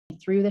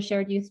through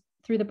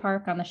the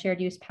park on the shared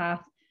use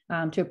path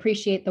to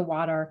appreciate the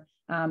water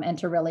and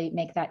to really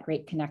make that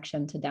great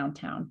connection to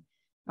downtown.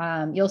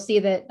 You'll see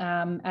that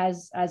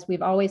as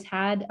we've always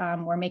had,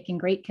 we're making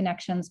great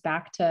connections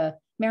back to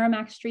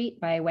Merrimack Street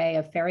by way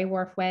of Ferry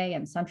Wharf Way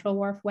and Central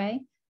Wharf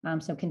Way.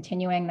 So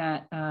continuing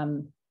that,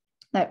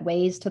 that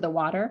ways to the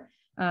water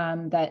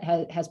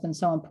that has been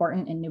so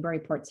important in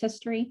Newburyport's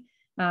history.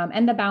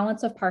 And the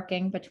balance of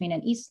parking between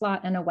an east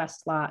lot and a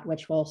west lot,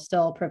 which will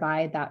still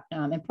provide that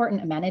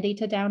important amenity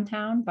to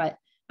downtown, but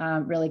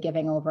really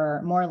giving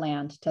over more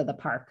land to the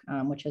park,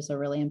 which is a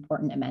really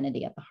important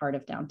amenity at the heart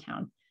of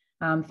downtown.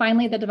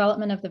 Finally, the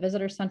development of the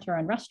visitor center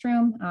and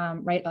restroom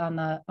right on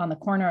the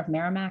corner of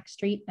Merrimack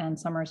Street and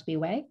Somersby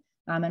Way.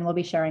 And we'll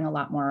be sharing a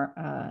lot more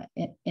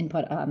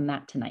input on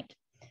that tonight.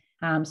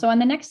 So on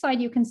the next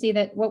slide, you can see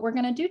that what we're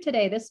going to do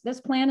today,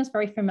 this plan is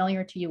very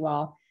familiar to you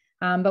all.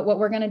 But what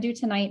we're going to do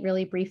tonight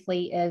really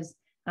briefly is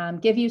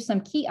give you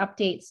some key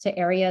updates to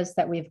areas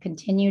that we've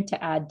continued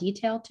to add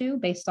detail to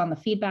based on the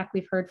feedback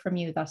we've heard from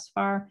you thus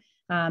far,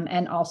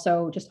 and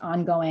also just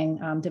ongoing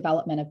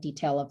development of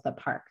detail of the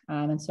park.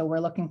 And so we're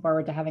looking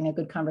forward to having a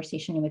good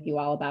conversation with you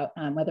all about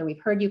whether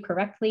we've heard you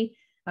correctly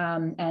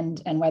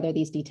and whether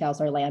these details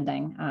are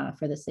landing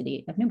for the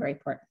city of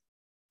Newburyport.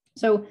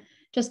 So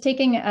just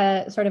taking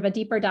a sort of a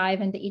deeper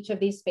dive into each of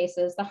these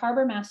spaces, the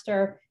Harbor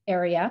Master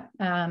area,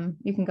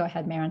 you can go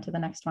ahead, Maren, to the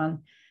next one.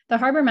 The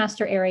Harbor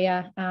Master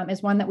area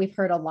is one that we've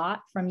heard a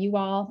lot from you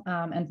all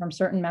and from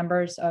certain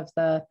members of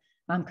the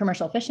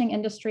commercial fishing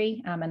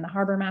industry and the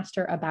Harbor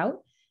Master about.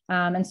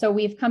 And so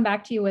we've come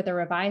back to you with a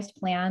revised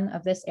plan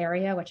of this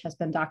area, which has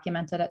been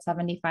documented at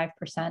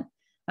 75%.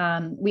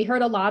 We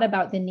heard a lot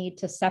about the need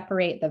to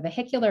separate the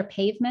vehicular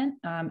pavement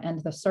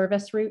and the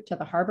service route to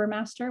the Harbor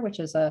Master, which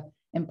is an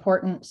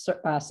important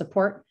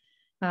support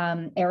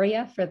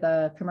area for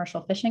the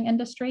commercial fishing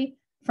industry,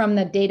 from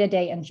the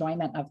day-to-day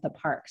enjoyment of the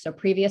park. So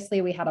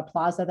previously we had a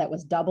plaza that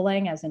was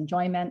doubling as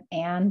enjoyment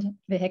and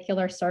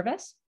vehicular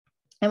service.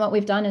 And what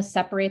we've done is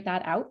separate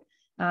that out.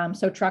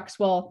 So trucks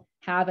will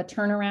have a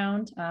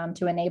turnaround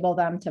to enable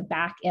them to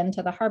back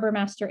into the Harbor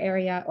Master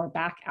area or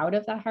back out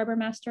of the Harbor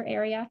Master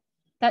area.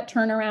 That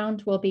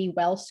turnaround will be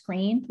well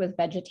screened with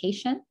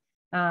vegetation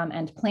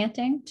and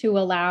planting to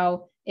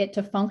allow it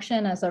to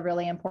function as a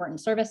really important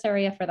service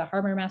area for the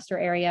Harbor Master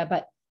area,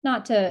 but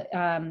not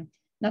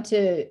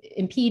to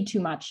impede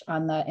too much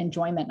on the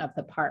enjoyment of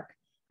the park.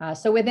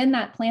 So within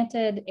that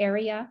planted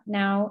area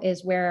now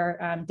is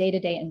where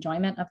day-to-day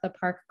enjoyment of the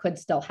park could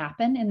still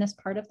happen in this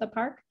part of the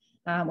park.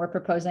 We're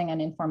proposing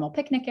an informal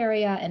picnic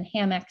area and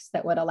hammocks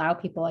that would allow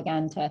people,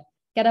 again, to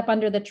get up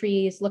under the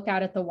trees, look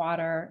out at the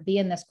water, be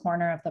in this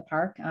corner of the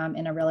park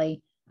in a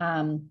really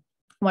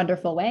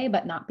wonderful way,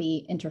 but not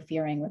be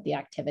interfering with the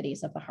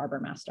activities of the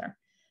Harbor Master.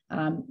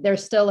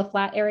 There's still a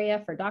flat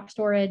area for dock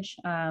storage,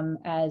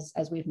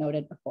 as we've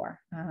noted before.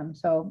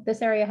 So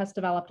this area has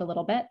developed a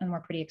little bit, and we're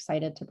pretty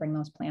excited to bring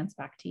those plans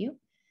back to you.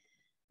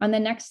 On the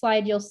next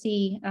slide, you'll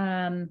see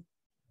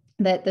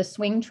that the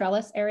swing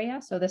trellis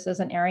area. So this is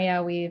an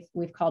area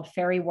we've called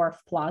Ferry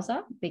Wharf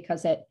Plaza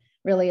because it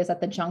really is at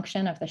the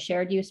junction of the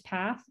shared use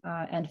path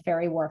and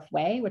Ferry Wharf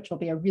Way, which will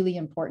be a really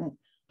important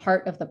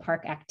part of the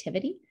park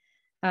activity.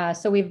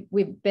 So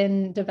we've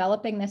been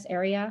developing this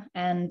area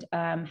and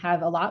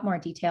have a lot more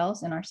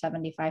details in our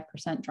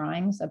 75%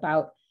 drawings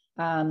about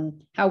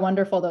how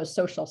wonderful those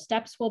social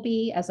steps will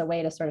be as a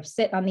way to sort of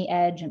sit on the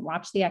edge and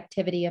watch the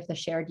activity of the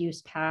shared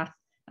use path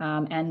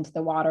and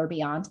the water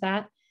beyond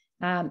that.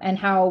 And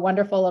how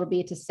wonderful it'll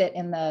be to sit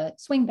in the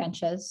swing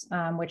benches,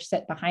 which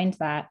sit behind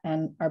that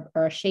and are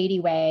a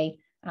shady way,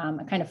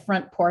 a kind of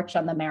front porch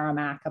on the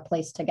Merrimack, a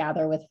place to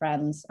gather with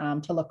friends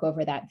to look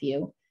over that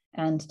view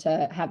and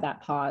to have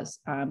that pause,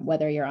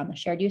 whether you're on the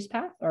shared use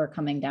path or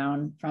coming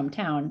down from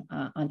town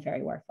on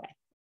Ferry Wharf Way.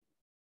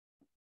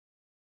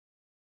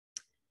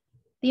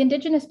 The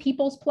Indigenous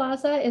Peoples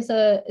Plaza is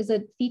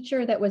a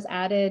feature that was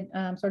added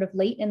sort of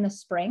late in the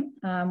spring.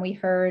 We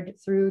heard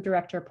through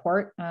Director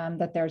Port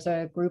that there's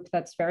a group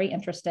that's very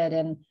interested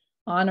in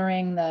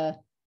honoring the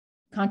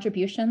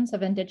contributions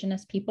of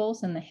Indigenous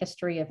peoples in the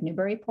history of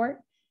Newburyport.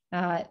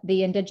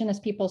 The Indigenous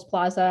Peoples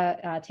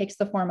Plaza takes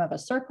the form of a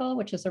circle,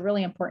 which is a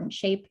really important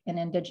shape in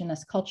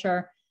Indigenous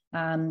culture,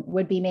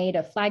 would be made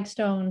of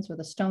flagstones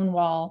with a stone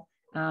wall,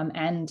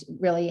 and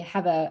really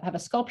have a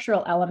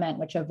sculptural element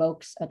which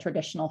evokes a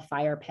traditional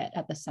fire pit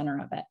at the center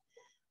of it.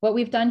 What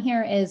we've done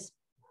here is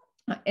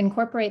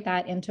incorporate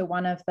that into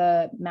one of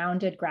the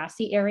mounded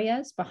grassy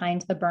areas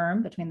behind the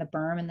berm, between the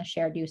berm and the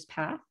shared use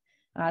path.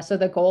 So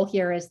the goal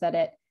here is that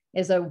it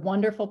is a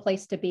wonderful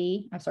place to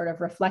be, a sort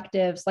of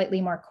reflective,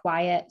 slightly more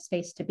quiet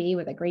space to be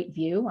with a great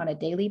view on a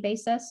daily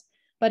basis.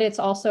 But it's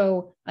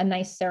also a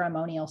nice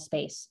ceremonial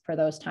space for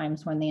those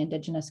times when the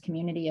Indigenous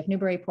community of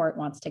Newburyport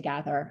wants to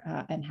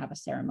gather and have a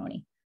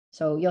ceremony.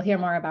 So you'll hear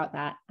more about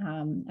that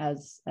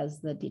as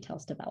the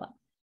details develop.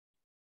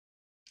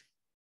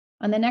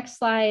 On the next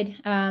slide,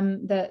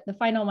 the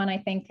final one, I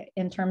think,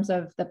 in terms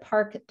of the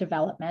park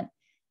development,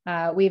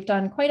 we've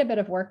done quite a bit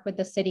of work with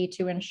the city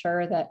to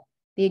ensure that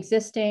The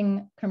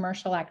existing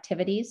commercial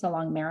activities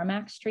along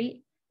Merrimack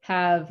Street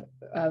have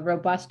a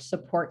robust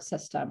support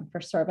system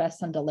for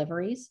service and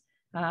deliveries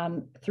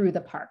through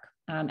the park,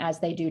 as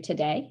they do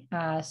today.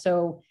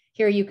 So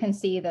here you can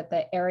see that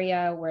the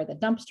area where the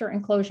dumpster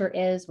enclosure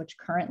is, which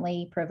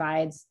currently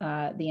provides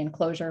the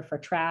enclosure for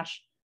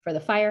trash for the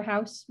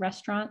Firehouse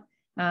restaurant,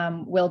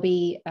 will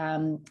be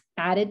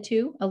added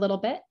to a little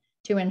bit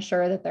to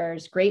ensure that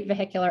there's great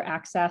vehicular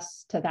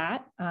access to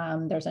that.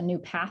 There's a new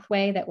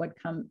pathway that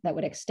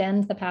would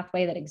extend the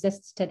pathway that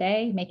exists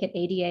today, make it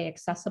ADA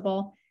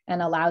accessible,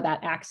 and allow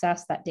that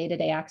access, that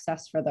day-to-day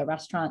access for the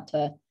restaurant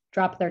to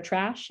drop their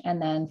trash,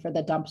 and then for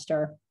the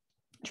dumpster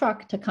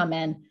truck to come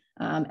in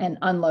and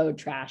unload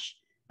trash.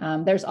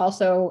 There's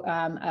also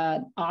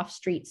an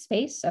off-street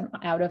space,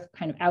 out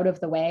of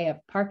the way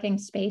of parking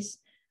space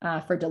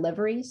for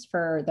deliveries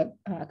for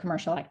the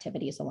commercial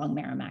activities along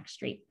Merrimack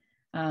Street.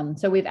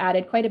 So we've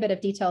added quite a bit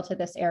of detail to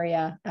this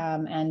area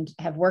and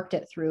have worked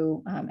it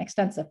through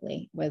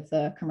extensively with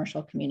the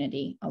commercial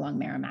community along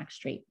Merrimack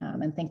Street,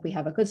 and think we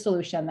have a good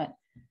solution that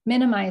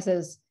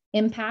minimizes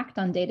impact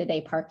on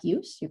day-to-day park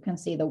use. You can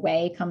see the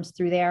way comes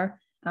through there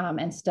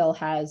and still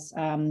has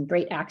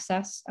great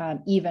access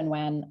even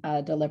when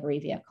a delivery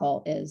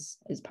vehicle is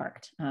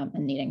parked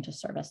and needing to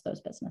service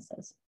those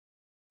businesses.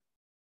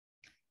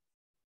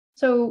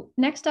 So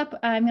next up,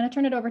 I'm going to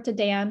turn it over to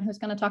Dan, who's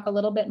going to talk a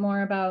little bit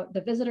more about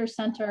the visitor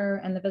center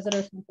and the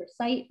visitor center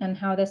site and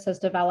how this has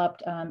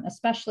developed,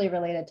 especially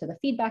related to the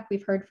feedback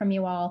we've heard from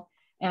you all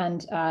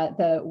and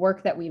the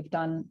work that we've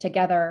done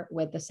together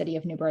with the city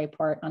of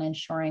Newburyport on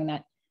ensuring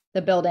that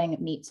the building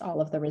meets all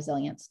of the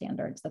resilience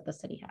standards that the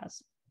city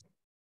has.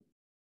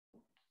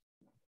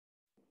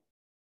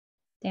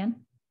 Dan?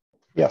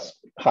 Yes,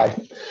 hi.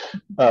 If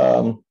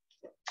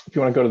you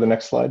want to go to the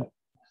next slide.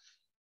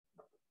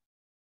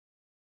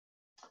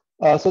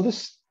 So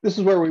this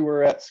is where we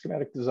were at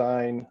schematic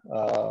design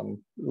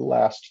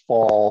last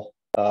fall.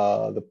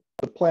 The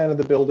plan of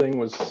the building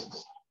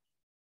was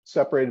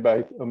separated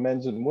by a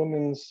men's and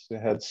women's.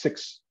 It had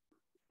 6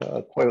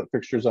 toilet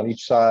fixtures on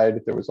each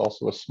side. There was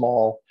also a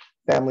small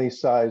family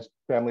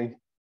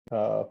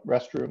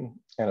restroom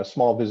and a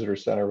small visitor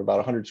center of about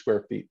 100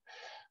 square feet.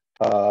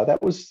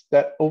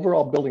 That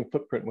overall building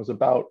footprint was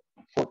about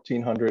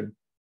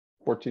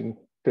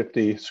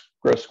 1,450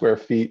 gross square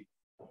feet.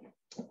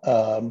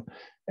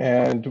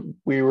 And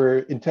we were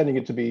intending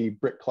it to be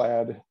brick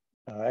clad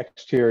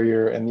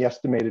exterior, and the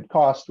estimated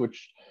cost,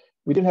 which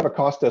we didn't have a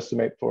cost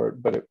estimate for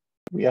it, but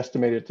we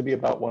estimated it to be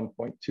about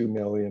 1.2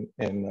 million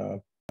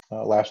in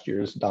last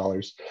year's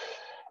dollars.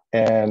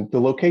 And the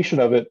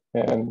location of it,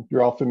 and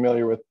you're all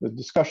familiar with the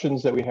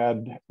discussions that we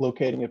had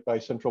locating it by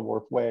Central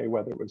Wharf Way,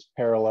 whether it was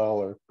parallel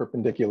or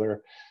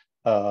perpendicular.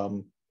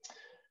 And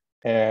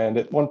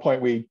at one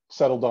point we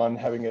settled on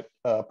having it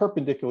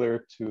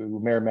perpendicular to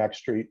Merrimack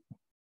Street.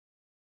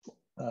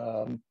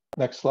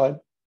 Next slide.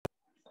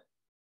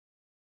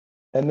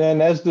 And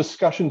then as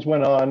discussions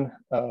went on,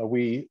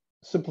 we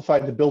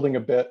simplified the building a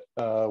bit.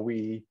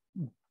 We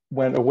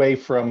went away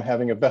from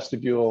having a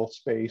vestibule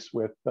space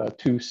with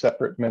 2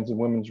 separate men's and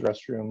women's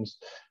restrooms.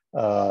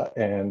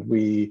 And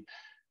we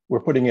were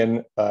putting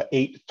in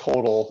 8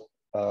 total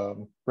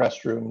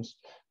restrooms.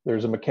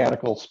 There's a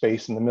mechanical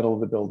space in the middle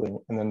of the building,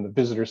 and then the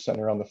visitor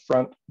center on the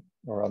front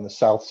or on the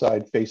south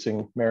side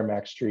facing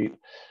Merrimack Street.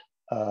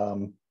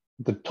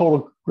 The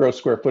total gross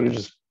square footage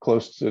is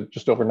close to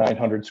just over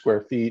 900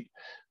 square feet.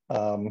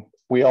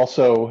 We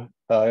also,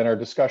 in our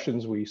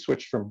discussions, we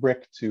switched from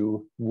brick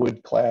to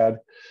wood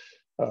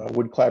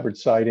clapboard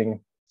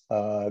siding.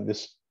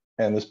 This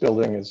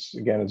building is,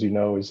 again, as you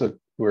know,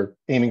 we're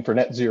aiming for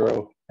net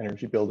zero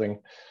energy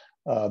building.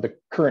 The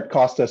current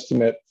cost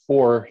estimate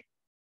for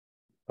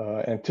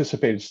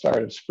anticipated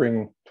start of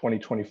spring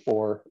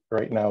 2024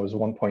 right now is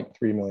 1.3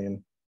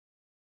 million.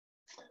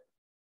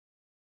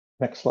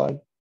 Next slide.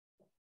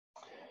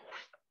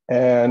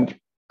 And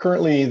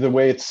currently, the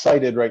way it's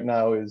sited right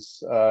now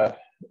is, at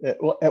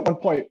one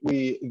point,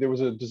 there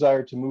was a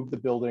desire to move the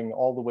building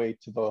all the way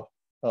to the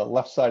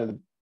left side of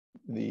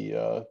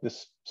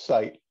this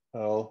site,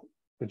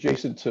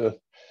 adjacent to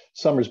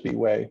Summersby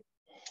Way.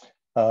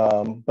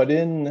 But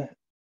in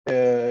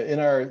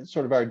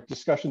our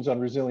discussions on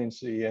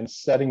resiliency and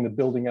setting the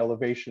building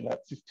elevation at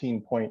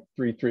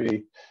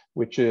 15.33,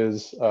 which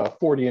is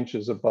 40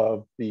 inches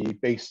above the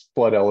base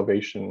flood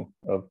elevation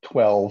of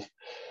 12.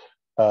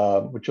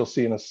 Which you'll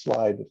see in a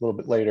slide a little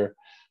bit later.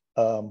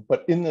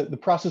 But in the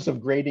process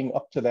of grading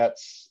up to that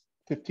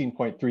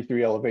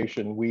 15.33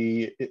 elevation,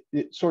 the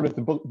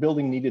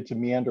building needed to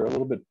meander a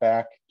little bit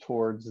back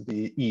towards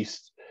the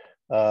east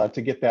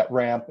to get that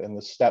ramp and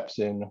the steps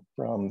in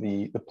from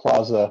the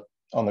plaza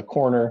on the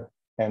corner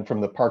and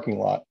from the parking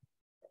lot.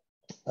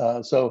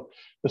 So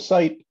the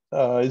site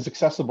is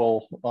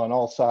accessible on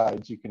all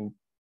sides. You can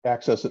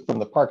access it from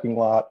the parking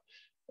lot,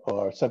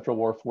 or Central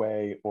Wharf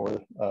Way,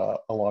 or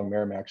along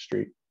Merrimack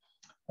Street.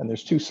 And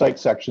there's 2 site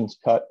sections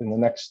cut in the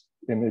next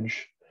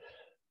image,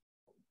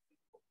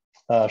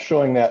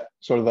 showing that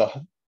sort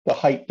of the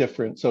height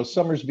difference. So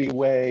Summersby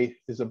Way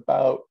is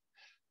about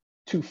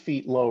 2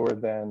 feet lower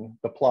than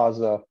the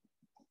plaza,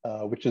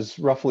 which is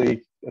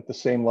roughly at the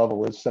same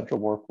level as Central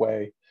Wharf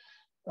Way.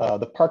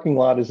 The parking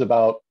lot is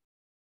about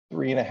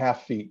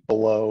 3.5 feet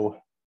below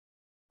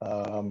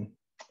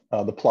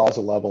the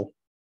plaza level,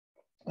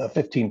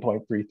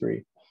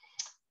 15.33.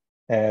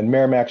 And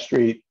Merrimack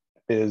Street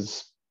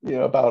is,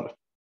 about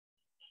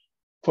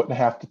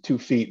 1.5 to 2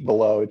 feet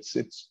below.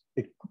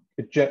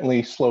 It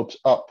gently slopes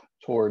up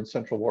towards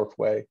Central Wharf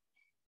Way.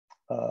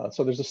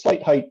 So there's a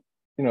slight height,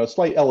 a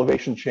slight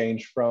elevation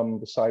change from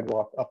the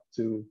sidewalk up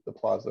to the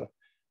plaza,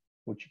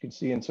 which you can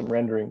see in some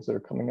renderings that are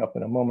coming up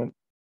in a moment.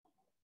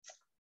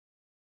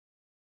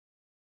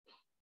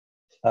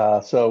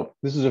 So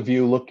this is a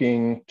view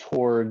looking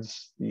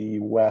towards the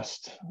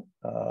west,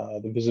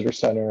 the visitor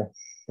center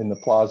in the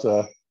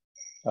plaza.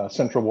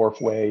 Central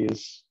Wharf Way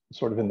is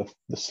sort of in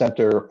the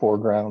center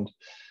foreground.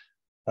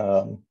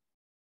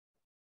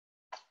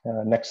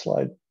 Next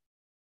slide.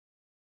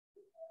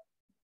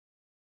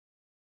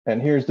 And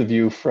here's the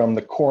view from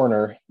the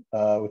corner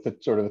with a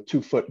sort of a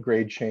 2-foot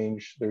grade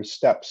change. There's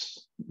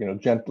steps,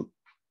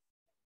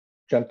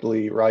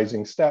 gently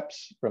rising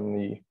steps from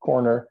the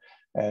corner.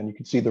 And you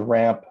can see the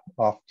ramp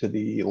off to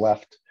the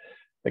left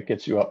that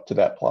gets you up to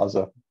that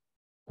plaza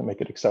to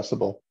make it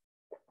accessible.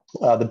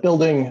 The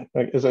building,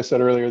 as I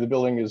said earlier, the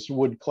building is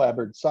wood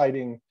clapboard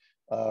siding.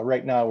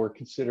 Right now we're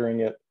considering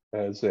it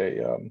as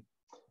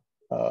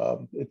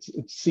it's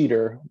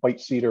cedar,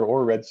 white cedar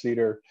or red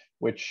cedar,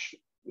 which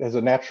has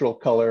a natural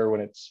color when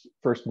it's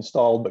first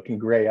installed, but can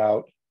gray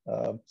out,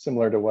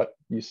 similar to what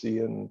you see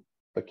in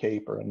the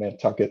Cape or in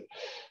Nantucket.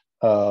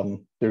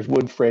 There's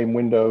wood frame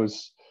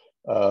windows.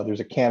 There's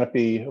a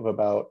canopy of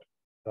about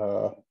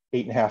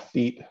 8.5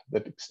 feet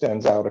that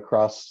extends out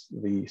across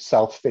the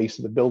south face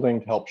of the building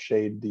to help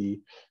shade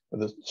the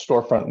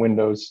storefront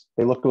windows.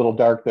 They look a little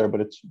dark there, but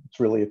it's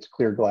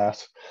clear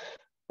glass.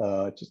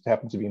 It just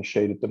happens to be in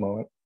shade at the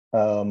moment.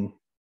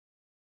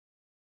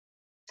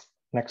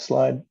 Next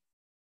slide.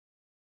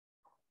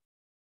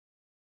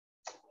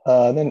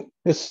 Then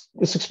this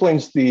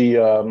explains the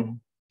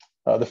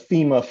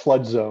FEMA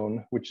flood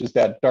zone, which is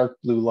that dark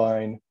blue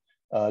line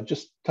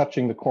just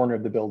touching the corner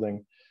of the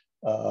building.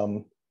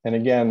 And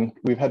again,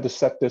 we've had to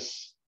set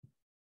this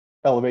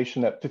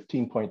elevation at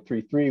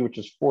 15.33, which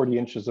is 40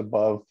 inches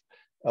above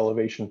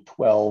elevation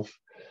 12.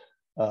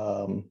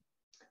 And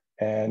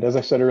as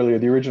I said earlier,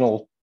 the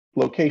original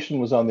location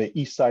was on the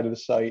east side of the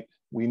site.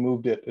 We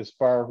moved it as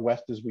far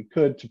west as we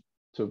could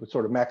to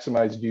sort of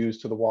maximize views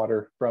to the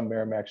water from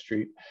Merrimack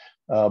Street.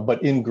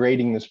 But in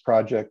grading this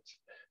project,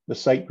 the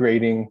site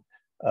grading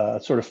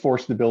sort of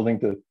forced the building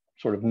to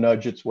sort of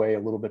nudge its way a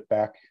little bit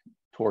back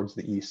towards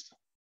the east.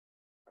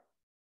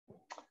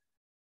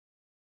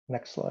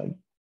 Next slide.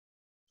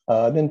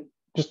 Then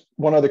just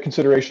one other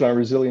consideration on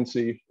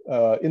resiliency.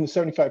 In the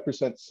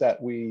 75%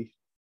 set, we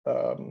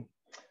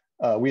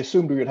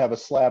assumed we would have a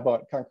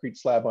concrete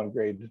slab on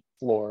grade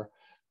floor,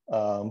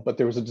 but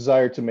there was a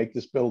desire to make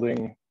this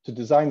building, to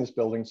design this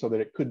building so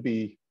that it could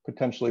be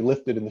potentially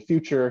lifted in the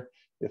future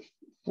if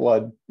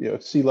flood,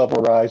 if sea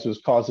level rise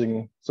was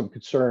causing some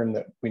concern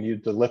that we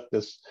needed to lift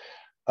this.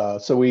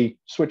 So we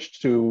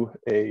switched to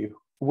a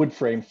wood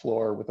frame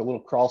floor with a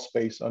little crawl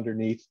space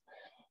underneath.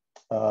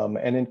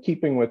 And in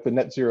keeping with the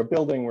net zero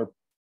building, we're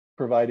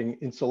providing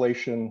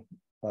insulation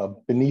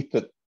beneath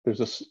it.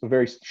 There's a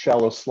very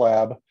shallow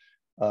slab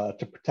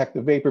to protect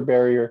the vapor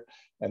barrier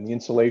and the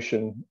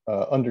insulation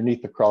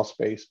underneath the crawl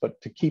space, but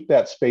to keep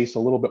that space a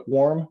little bit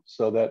warm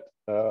so that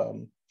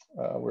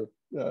we're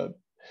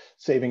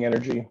saving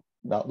energy,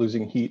 not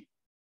losing heat.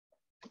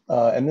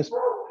 And the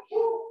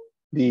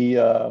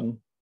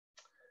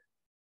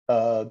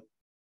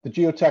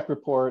geotech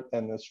report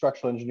and the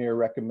structural engineer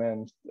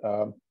recommend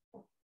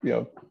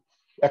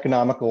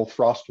economical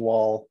frost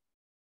wall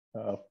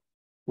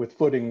with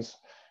footings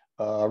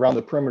around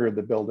the perimeter of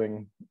the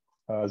building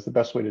is the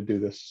best way to do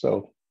this.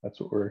 So that's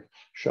what we're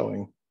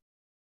showing.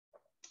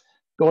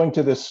 Going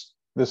to this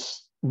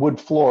wood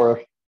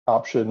floor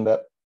option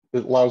that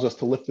allows us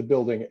to lift the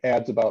building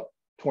adds about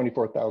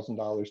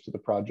 $24,000 to the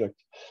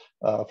project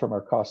from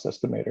our cost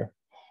estimator.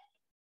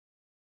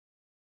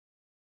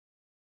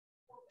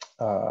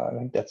 I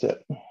think that's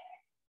it.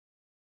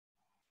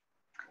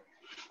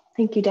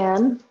 Thank you,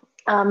 Dan.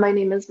 My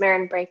name is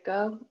Maren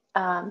Braco,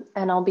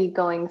 and I'll be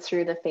going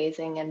through the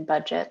phasing and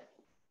budget.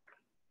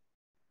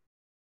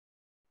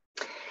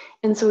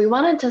 And so we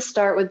wanted to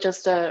start with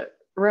just a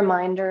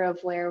reminder of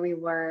where we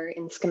were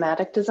in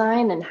schematic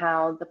design and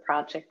how the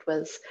project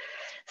was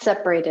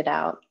separated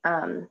out.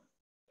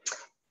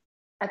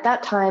 At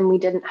that time, we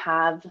didn't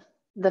have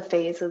the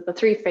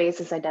 3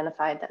 phases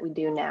identified that we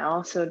do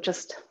now. So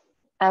just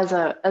as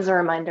a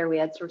reminder, we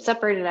had sort of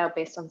separated out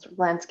based on sort of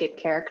landscape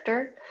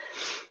character.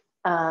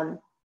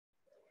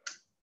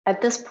 At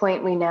this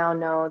point, we now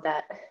know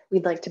that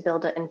we'd like to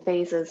build it in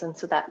phases. And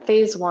so that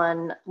phase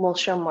 1 will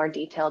show more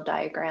detailed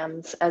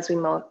diagrams as we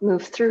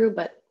move through,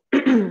 but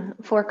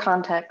for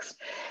context,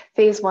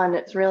 phase 1,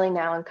 it really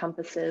now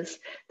encompasses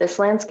this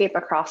landscape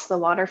across the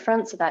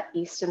waterfront, so that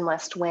east and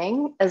west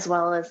wing, as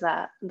well as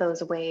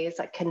those ways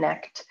that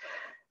connect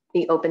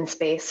the open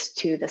space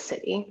to the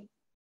city.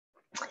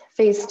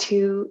 Phase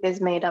 2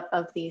 is made up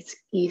of these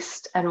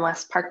east and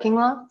west parking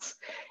lots.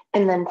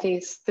 And then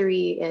phase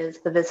 3 is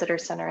the visitor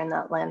center in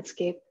that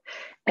landscape.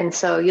 And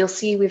so you'll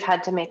see we've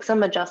had to make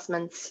some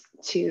adjustments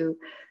to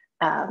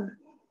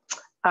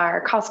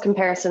our cost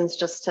comparisons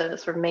just to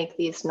sort of make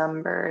these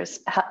numbers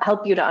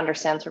help you to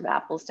understand sort of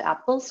apples to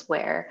apples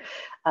where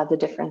the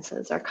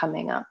differences are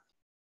coming up.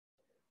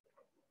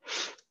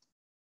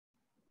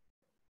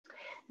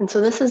 And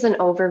so this is an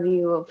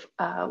overview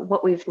of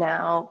what we've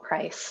now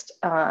priced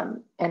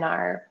in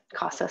our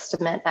cost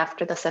estimate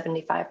after the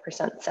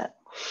 75% set.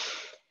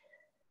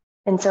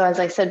 And so, as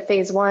I said,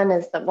 phase 1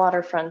 is the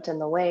waterfront and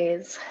the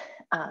ways.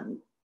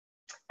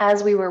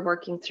 As we were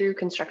working through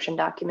construction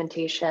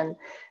documentation,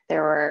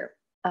 there were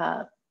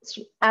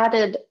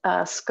added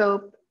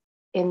scope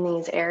in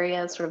these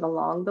areas sort of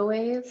along the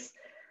ways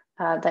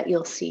that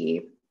you'll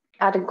see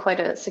added quite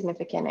a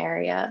significant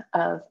area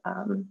of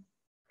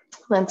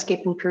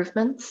landscape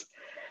improvements.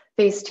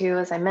 Phase 2,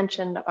 as I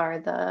mentioned, are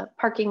the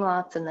parking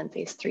lots, and then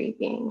phase 3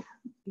 being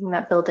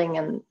that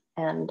building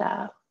and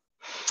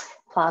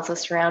plaza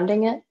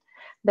surrounding it.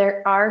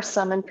 There are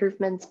some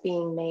improvements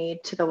being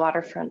made to the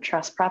waterfront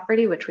trust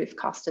property, which we've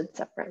costed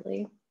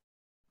separately.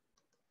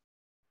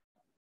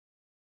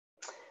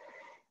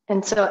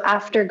 And so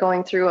after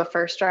going through a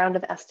first round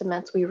of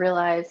estimates, we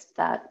realized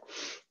that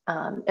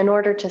in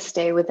order to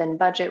stay within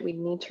budget, we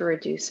need to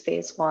reduce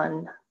phase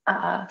 1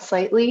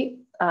 slightly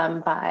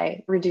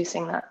by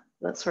reducing that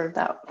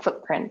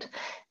footprint.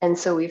 And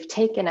so we've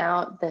taken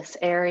out this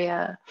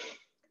area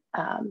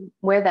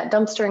where that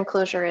dumpster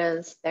enclosure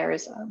is.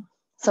 There's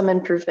some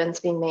improvements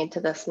being made to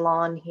this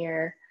lawn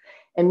here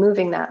and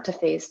moving that to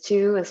phase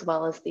 2, as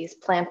well as these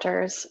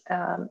planters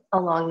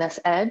along this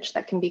edge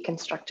that can be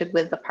constructed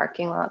with the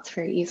parking lots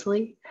very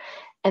easily.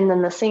 And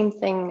then the same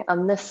thing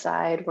on this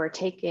side, we're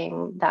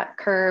taking that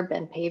curb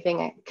and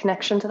paving a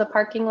connection to the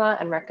parking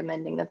lot and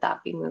recommending that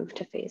that be moved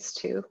to phase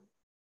 2.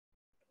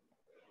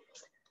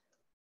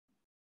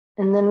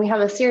 And then we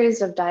have a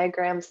series of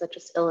diagrams that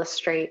just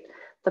illustrate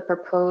the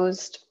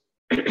proposed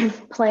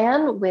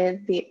plan with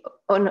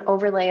an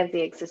overlay of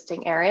the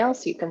existing aerial,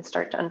 so you can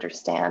start to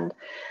understand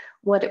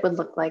what it would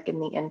look like in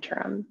the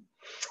interim.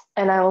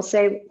 And I will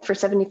say for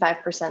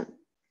 75%,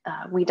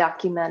 we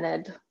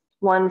documented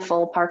one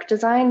full park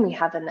design. We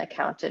haven't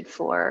accounted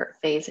for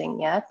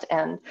phasing yet,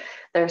 and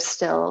there's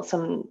still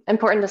some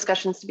important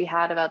discussions to be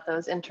had about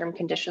those interim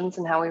conditions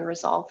and how we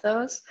resolve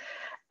those.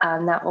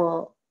 And that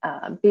will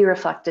be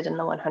reflected in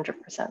the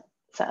 100%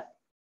 set.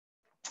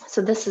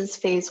 So this is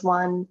phase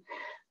 1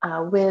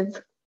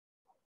 with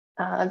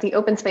the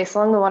open space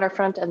along the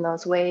waterfront and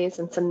those ways,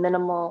 and some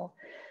minimal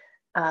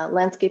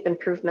landscape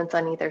improvements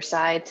on either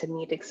side to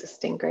meet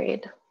existing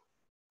grade.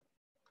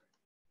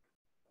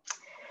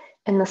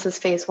 And this is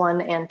phase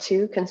 1 and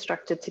 2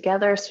 constructed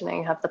together. So now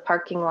you have the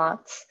parking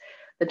lots,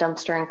 the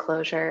dumpster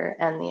enclosure,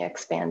 and the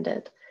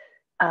expanded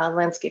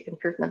landscape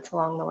improvements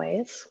along the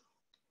ways.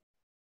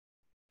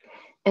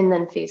 And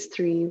then phase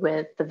 3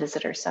 with the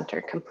visitor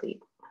center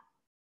complete.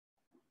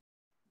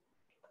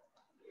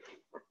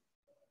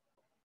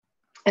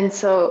 And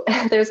so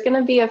there's going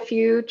to be a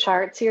few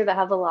charts here that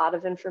have a lot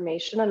of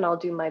information, and I'll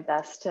do my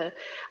best to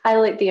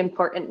highlight the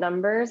important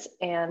numbers,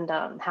 and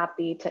I'm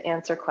happy to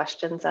answer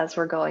questions as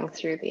we're going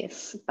through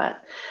these.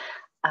 But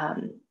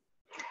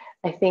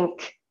I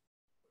think,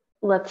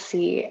 let's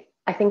see,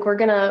 I think we're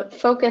going to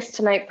focus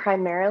tonight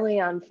primarily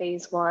on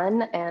phase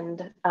 1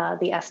 and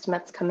the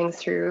estimates coming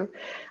through.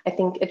 I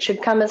think it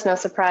should come as no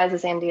surprise,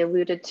 as Andy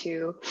alluded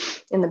to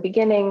in the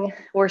beginning,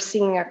 we're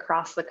seeing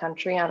across the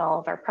country on all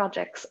of our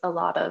projects a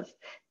lot of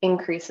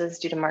increases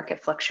due to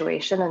market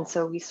fluctuation. And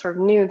so we sort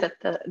of knew that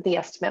the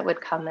estimate would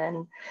come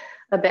in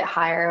a bit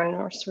higher, and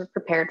we're sort of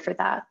prepared for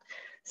that.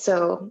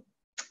 So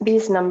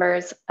these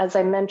numbers, as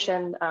I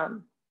mentioned,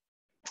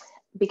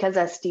 because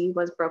SD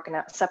was broken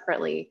out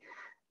separately,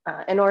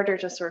 in order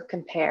to sort of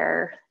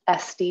compare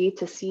SD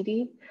to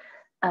CD,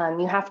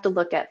 you have to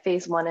look at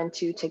phase 1 and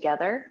 2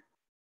 together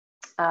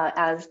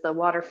as the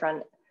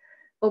waterfront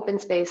open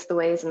space, the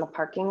ways, and the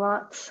parking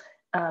lots.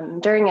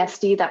 During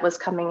SD, that was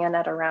coming in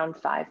at around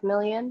 5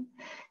 million.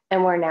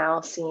 And we're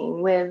now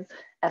seeing, with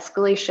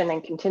escalation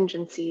and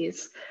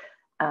contingencies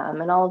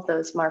and all of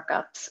those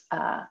markups,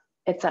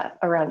 it's at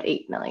around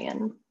 8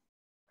 million.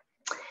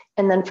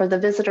 And then for the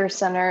visitor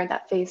center,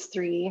 that phase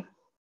 3,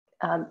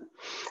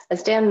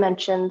 as Dan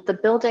mentioned, the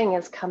building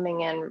is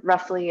coming in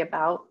roughly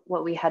about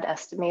what we had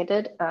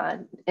estimated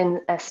in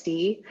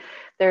SD.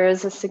 There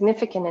is a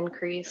significant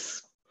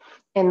increase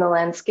in the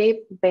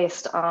landscape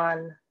based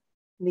on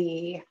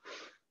the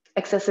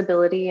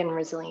accessibility and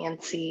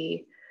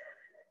resiliency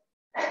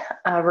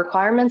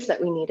requirements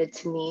that we needed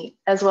to meet,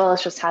 as well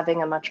as just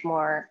having a much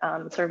more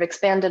sort of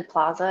expanded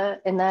plaza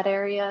in that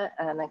area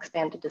and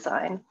expanded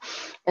design.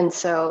 And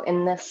so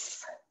in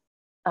this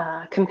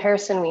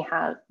comparison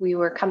we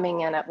were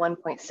coming in at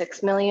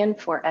 1.6 million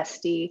for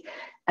SD,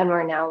 and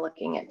we're now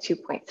looking at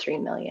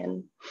 2.3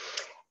 million.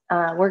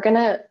 We're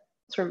gonna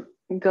sort of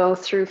go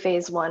through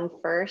phase one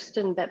first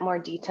in a bit more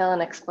detail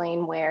and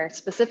explain where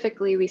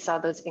specifically we saw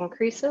those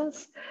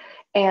increases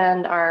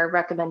and our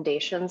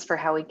recommendations for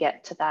how we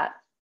get to that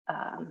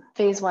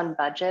phase one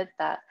budget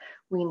that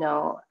we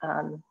know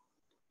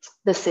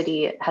the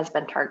city has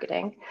been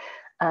targeting.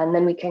 And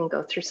then we can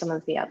go through some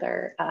of the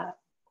other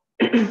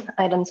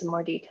items in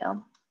more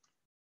detail.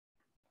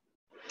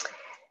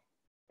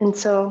 And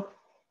so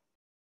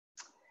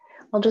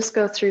I'll just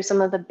go through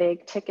some of the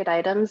big ticket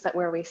items that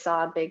where we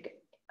saw a big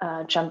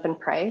jump in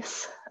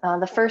price.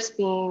 The first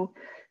being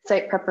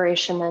site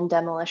preparation and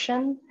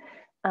demolition.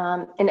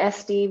 In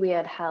SD, we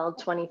had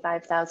held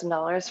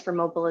 $25,000 for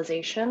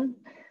mobilization.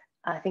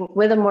 I think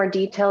with a more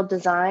detailed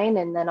design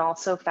and then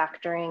also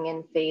factoring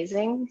in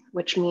phasing,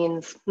 which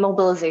means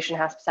mobilization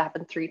has to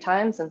happen 3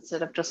 times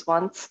instead of just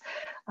once.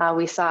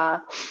 We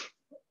saw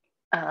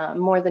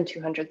more than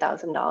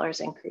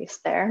 $200,000 increase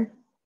there.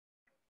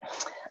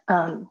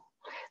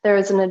 There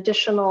is an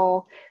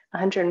additional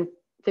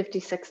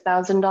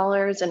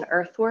 $156,000 in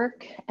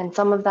earthwork, and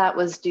some of that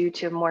was due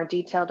to a more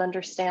detailed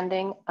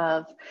understanding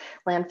of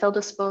landfill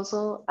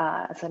disposal.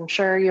 As I'm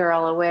sure you're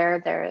all aware,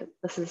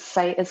 this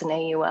site is an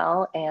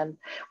AUL, and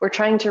we're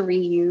trying to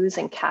reuse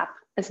and cap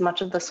as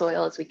much of the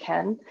soil as we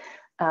can,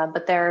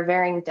 but there are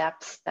varying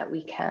depths that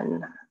we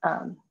can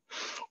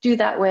do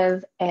that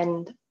with.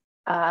 And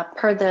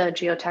per the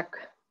geotech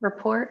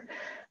report,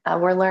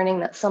 we're learning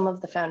that some of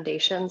the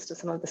foundations to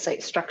some of the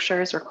site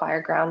structures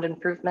require ground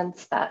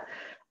improvements that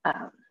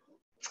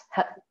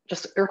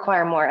just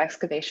require more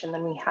excavation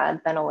than we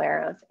had been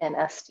aware of in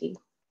SD.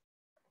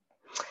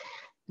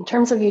 In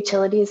terms of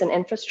utilities and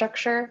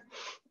infrastructure,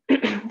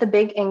 the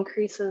big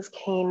increases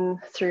came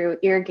through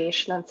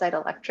irrigation and site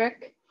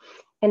electric.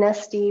 In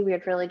SD, we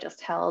had really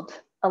just held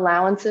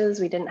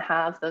allowances. We didn't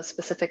have those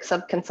specific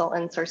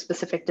sub-consultants or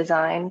specific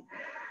design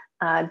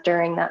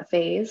during that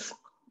phase.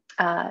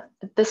 At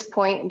this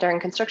point,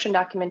 during construction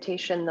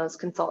documentation, those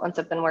consultants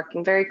have been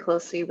working very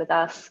closely with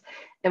us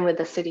and with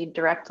the city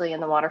directly in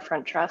the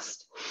Waterfront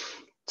Trust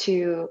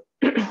to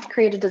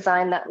create a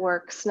design that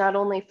works not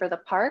only for the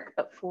park,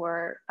 but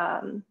for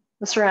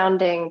the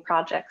surrounding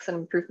projects and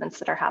improvements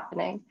that are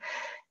happening.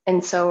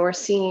 And so we're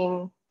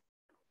seeing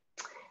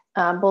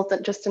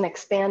both just an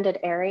expanded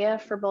area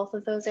for both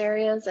of those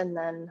areas, and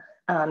then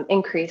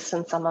increase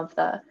in some of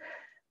the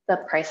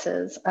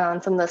prices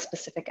on some of the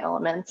specific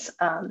elements.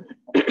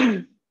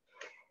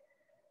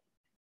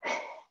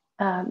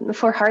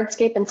 For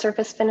hardscape and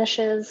surface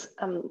finishes,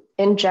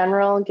 in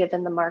general,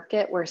 given the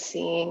market, we're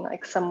seeing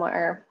like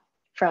somewhere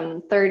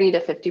from 30 to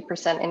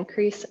 50%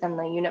 increase in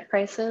the unit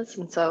prices.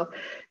 And so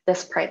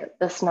this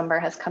number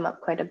has come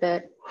up quite a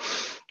bit.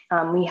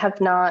 We have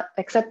not,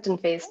 except in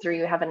phase 3,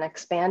 we haven't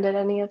expanded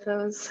any of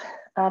those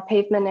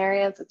pavement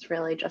areas. It's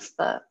really just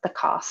the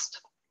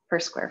cost per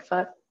square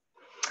foot.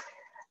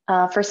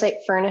 For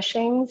site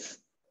furnishings,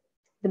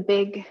 the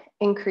big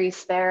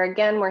increase there,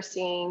 again, we're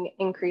seeing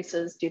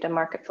increases due to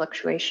market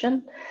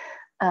fluctuation,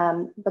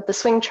 but the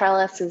swing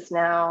trellis is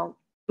now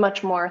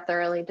much more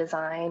thoroughly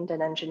designed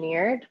and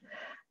engineered.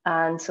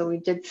 And so we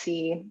did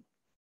see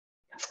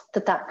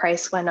that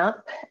price went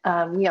up.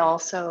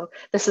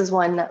 This is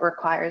one that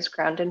requires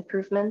ground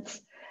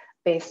improvements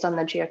based on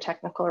the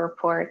geotechnical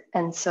report.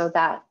 And so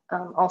that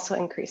also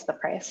increased the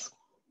price.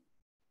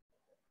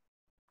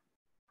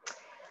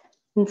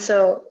 And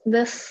so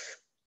this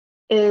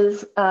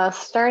is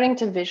starting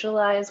to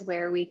visualize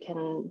where we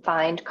can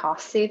find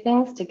cost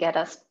savings to get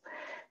us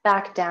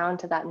back down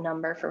to that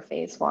number for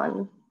phase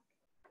 1.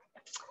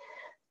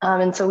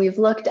 And so we've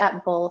looked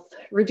at both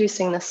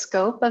reducing the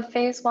scope of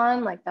phase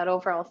 1, like that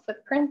overall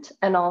footprint,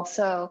 and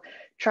also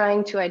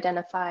trying to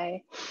identify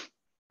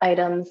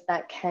items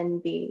that can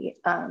be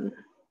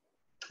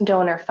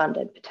donor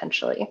funded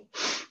potentially.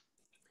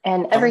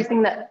 And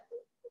everything that,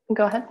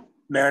 go ahead.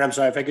 Maren, I'm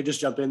sorry, if I could just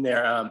jump in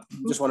there.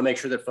 Just want to make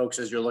sure that folks,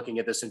 as you're looking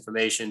at this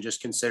information,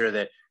 just consider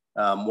that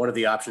one of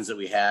the options that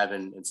we have,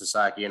 and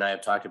Sasaki and I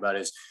have talked about,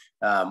 is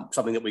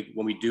something that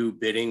when we do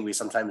bidding, we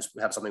sometimes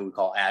have something we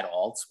call add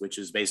alts, which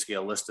is basically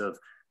a list of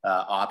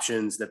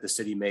options that the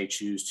city may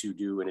choose to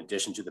do in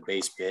addition to the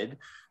base bid.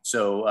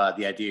 So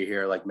the idea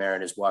here, like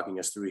Maren is walking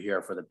us through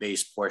here, for the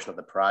base portion of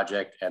the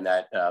project, and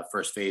that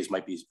first phase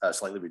might be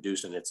slightly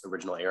reduced in its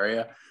original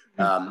area.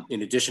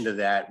 In addition to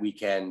that, we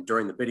can,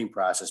 during the bidding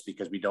process,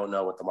 because we don't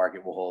know what the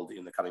market will hold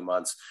in the coming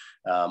months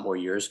or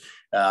years,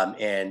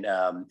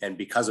 and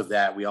because of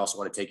that, we also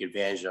want to take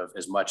advantage of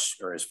as much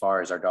or as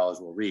far as our dollars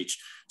will reach.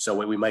 So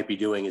what we might be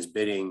doing is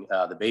bidding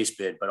the base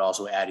bid, but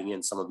also adding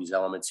in some of these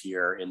elements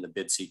here in the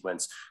bid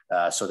sequence,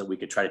 so that we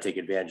could try to take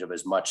advantage of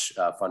as much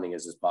funding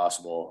as is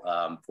possible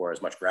for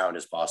as much ground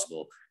as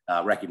possible,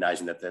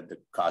 recognizing that the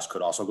cost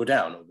could also go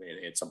down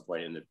at some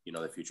point in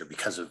the future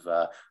because of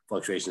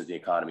fluctuations in the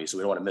economy. So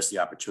we don't want to miss the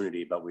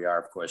opportunity, but we are,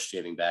 of course,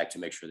 shaving back to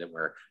make sure that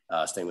we're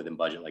staying within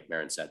budget, like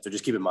Maren said. So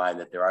just keep in mind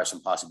that there are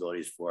some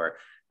possibilities for,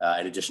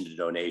 in addition to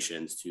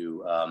donations,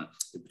 to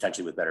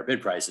potentially with better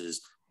bid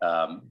prices,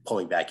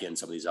 pulling back in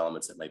some of these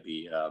elements that might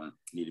be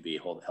need to be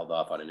held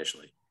off on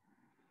initially.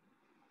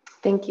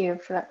 Thank you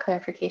for that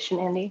clarification,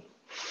 Andy.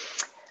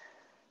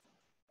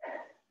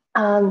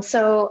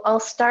 So I'll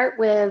start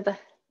with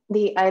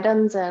the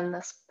items in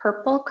this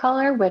purple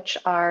color, which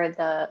are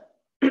the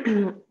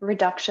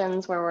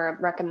reductions where we're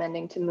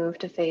recommending to move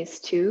to phase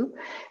 2.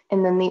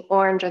 And then the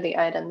orange are the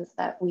items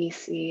that we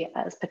see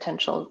as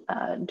potential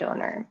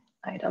donor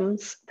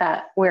items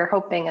that we're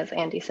hoping, as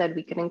Andy said,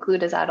 we can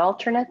include as ad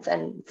alternates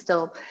and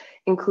still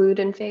include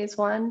in phase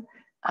 1.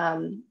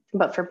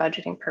 But for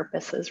budgeting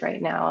purposes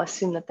right now,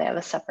 assume that they have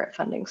a separate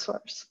funding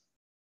source.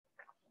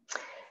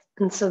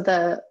 And so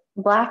the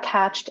black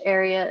hatched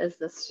area is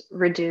this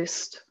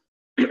reduced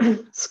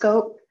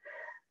scope.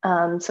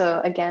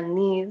 So again,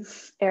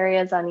 these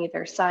areas on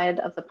either side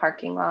of the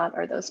parking lot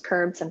are those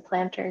curbs and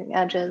planting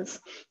edges.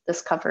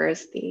 This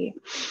covers the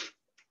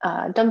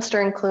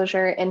dumpster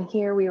enclosure. And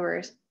here we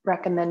were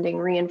recommending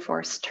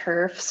reinforced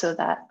turf so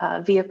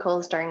that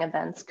vehicles during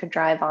events could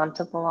drive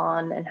onto the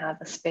lawn and have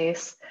a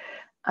space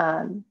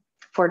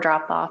for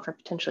drop off or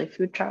potentially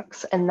food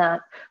trucks. And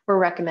that we're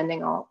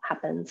recommending all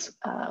happens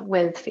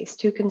with phase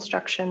 2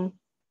 construction.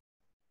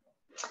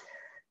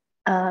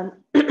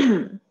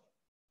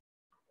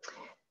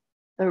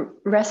 The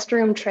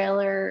restroom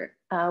trailer,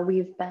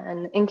 we've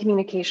been in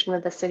communication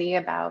with the city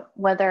about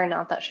whether or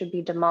not that should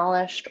be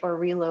demolished or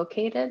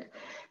relocated.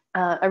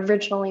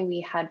 Originally, we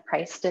had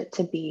priced it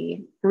to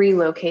be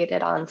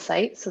relocated on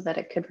site so that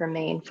it could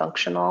remain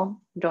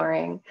functional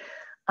during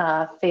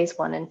phase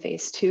 1 and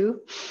phase 2.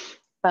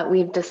 But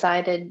we've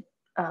decided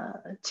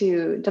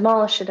to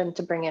demolish it and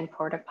to bring in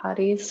porta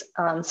potties.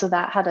 So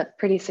that had a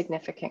pretty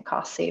significant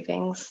cost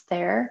savings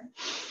there.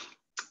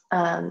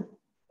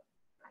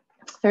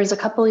 There's a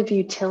couple of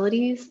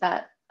utilities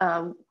that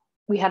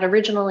we had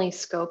originally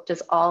scoped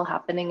as all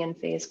happening in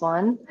phase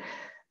 1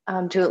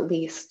 to at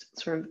least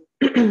sort of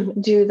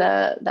do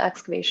the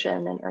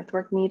excavation and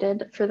earthwork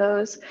needed for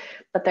those.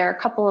 But there are a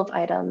couple of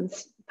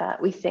items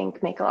that we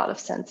think make a lot of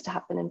sense to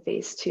happen in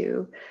phase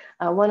 2.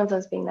 One of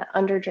those being that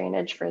under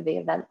drainage for the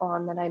event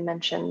lawn that I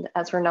mentioned,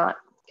 as we're not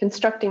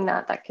constructing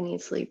that, that can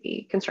easily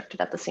be constructed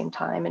at the same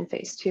time in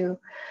phase 2.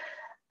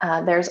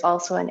 There's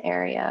also an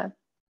area,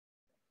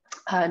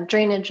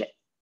 drainage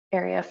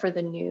area for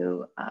the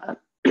new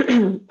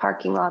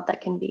parking lot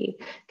that can be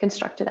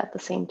constructed at the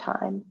same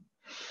time.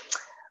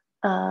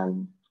 I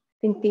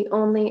think the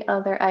only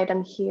other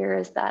item here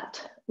is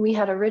that we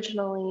had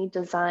originally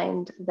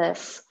designed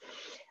this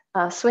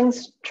swing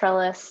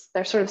trellis.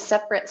 They're sort of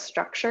separate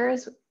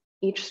structures.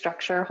 Each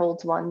structure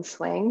holds one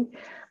swing.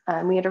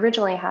 We had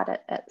originally had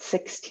it at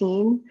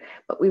 16,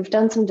 but we've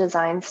done some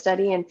design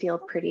study and feel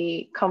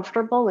pretty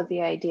comfortable with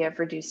the idea of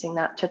reducing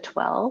that to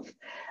 12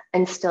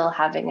 and still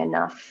having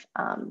enough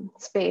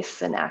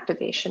space and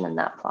activation in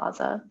that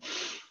plaza.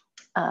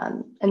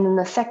 And then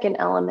the second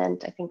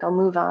element, I think I'll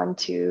move on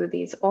to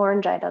these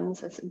orange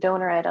items as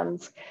donor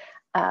items.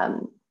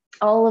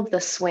 All of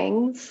the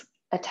swings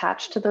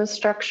attached to those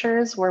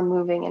structures, we're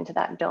moving into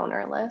that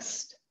donor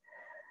list.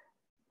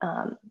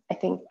 I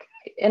think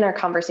in our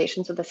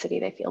conversations with the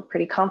city, they feel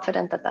pretty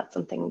confident that that's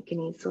something we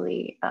can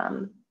easily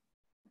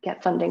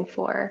get funding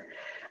for.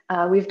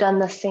 We've done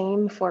the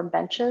same for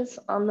benches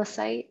on the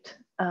site.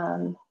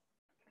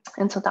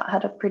 And so that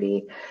had a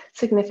pretty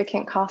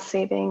significant cost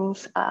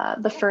savings.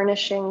 The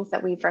furnishings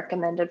that we've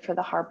recommended for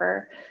the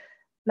harbor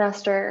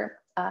master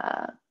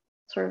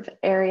sort of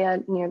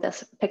area near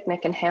this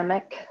picnic and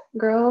hammock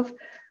grove,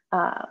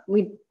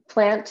 we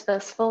plant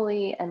this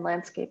fully and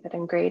landscape it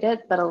and grade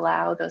it, but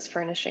allow those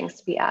furnishings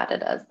to be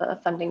added as the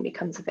funding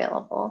becomes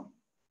available.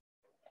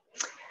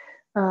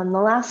 The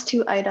last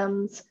two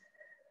items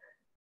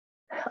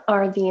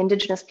are the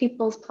Indigenous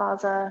Peoples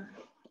Plaza.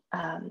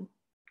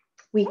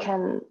 We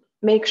can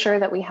make sure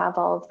that we have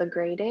all of the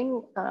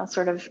grading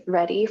sort of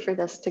ready for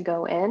this to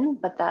go in,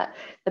 but that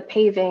the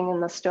paving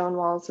and the stone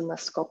walls and the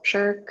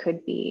sculpture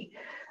could be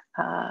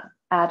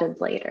added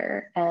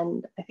later.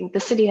 And I think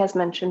the city has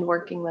mentioned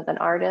working with an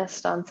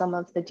artist on some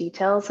of the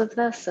details of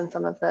this and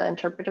some of the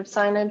interpretive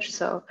signage.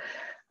 So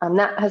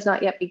that has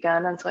not yet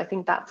begun. And so I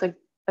think that's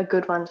a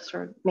good one to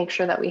sort of make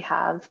sure that we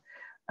have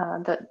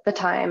the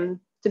time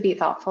to be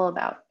thoughtful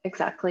about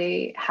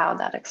exactly how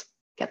that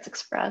gets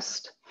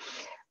expressed.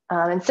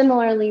 And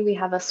similarly, we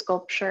have a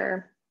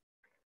sculpture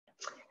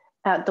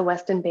at the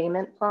West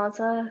Embayment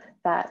Plaza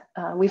that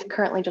we've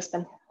currently just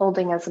been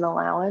holding as an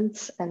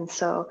allowance. And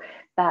so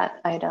that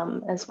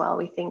item as well,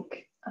 we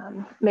think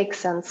makes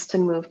sense to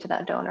move to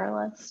that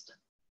donor list.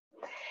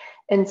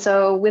 And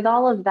so with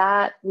all of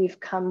that, we've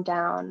come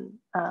down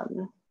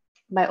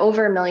by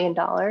over $1 million,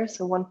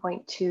 so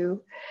 1.2,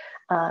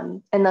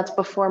 and that's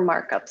before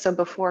markup, so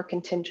before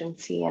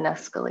contingency and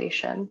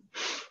escalation.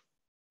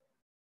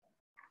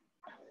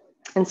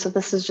 And so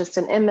this is just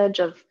an image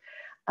of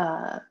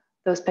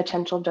those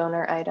potential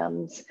donor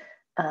items.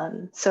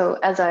 So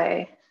as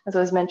I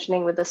was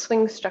mentioning with the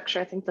swing structure,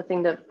 I think the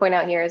thing to point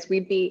out here is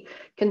we'd be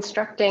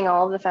constructing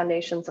all of the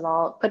foundations and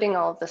putting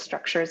all of the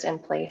structures in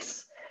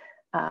place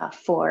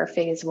for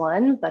phase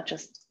 1, but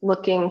just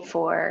looking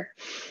for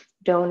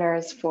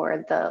donors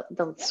for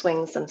the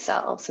swings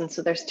themselves. And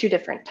so there's two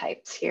different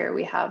types here.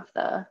 We have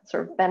the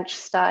sort of bench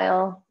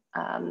style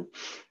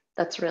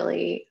that's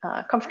really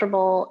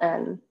comfortable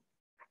and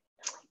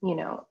you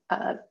know,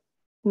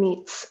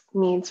 meets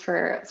needs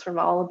for sort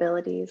of all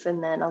abilities,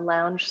 and then a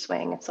lounge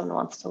swing if someone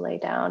wants to lay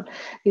down.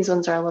 These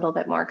ones are a little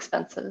bit more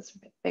expensive, it's a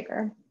bit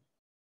bigger.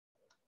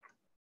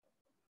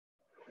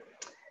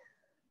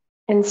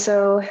 And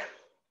so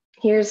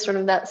here's sort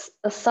of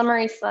a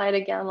summary slide.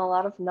 Again, a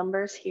lot of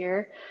numbers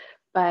here,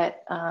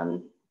 but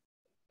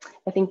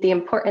I think the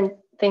important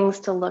things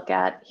to look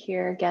at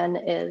here again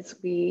is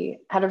we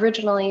had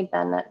originally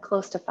been at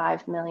close to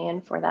 5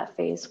 million for that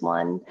phase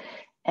 1.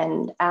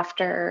 And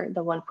after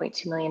the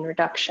 1.2 million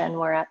reduction,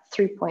 we're at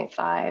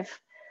 3.5.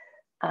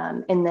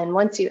 And then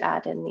once you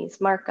add in these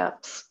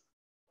markups,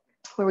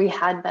 where we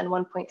had been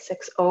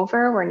 1.6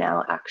 over, we're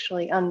now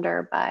actually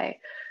under by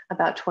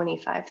about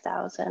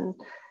 25,000.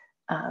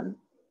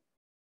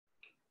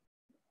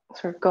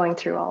 Sort of going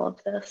through all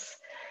of this.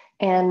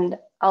 And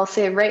I'll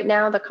say right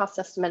now, the cost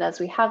estimate as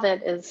we have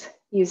it is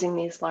using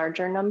these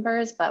larger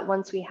numbers, but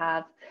once we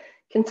have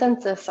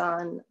consensus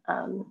on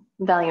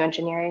value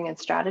engineering and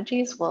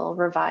strategies, we'll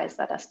revise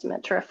that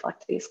estimate to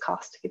reflect these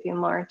costs to give you a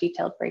more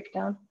detailed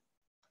breakdown.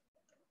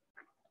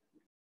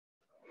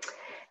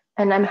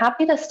 And I'm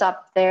happy to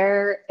stop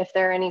there if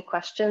there are any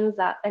questions.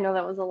 That I know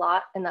that was a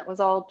lot, and that was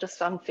all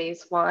just on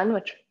phase 1,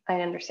 which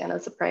I understand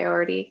is a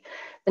priority.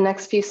 The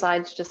next few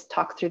slides just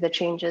talk through the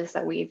changes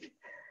that we've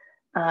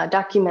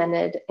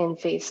documented in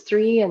phase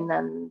 3, and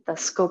then the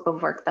scope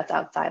of work that's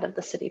outside of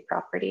the city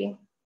property.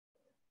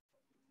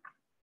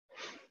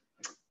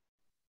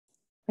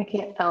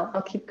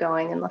 I'll keep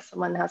going unless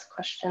someone has a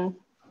question.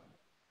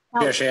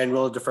 Yeah, Shane,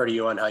 we'll defer to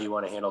you on how you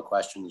want to handle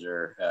questions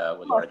or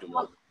what you want to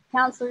do.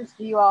 Councilors,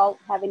 do you all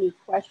have any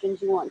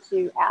questions you want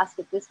to ask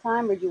at this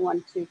time, or do you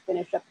want to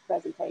finish up the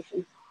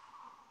presentation?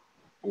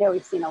 I know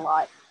we've seen a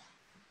lot.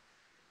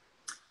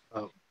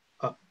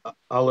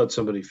 I'll let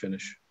somebody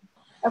finish.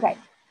 Okay.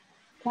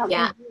 Councilors,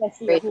 Yeah, I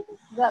see your hands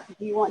up.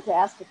 Do you want to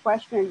ask a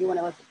question, or do you want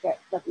to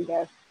let them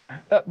go?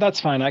 That's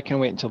fine. I can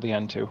wait until the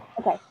end too.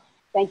 Okay.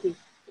 Thank you.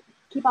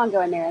 Keep on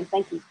going, Marion.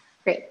 Thank you.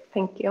 Great.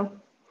 Thank you.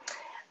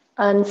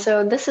 And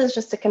so this is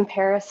just a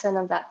comparison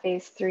of that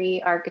phase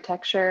 3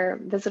 architecture,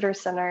 visitor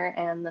center,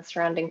 and the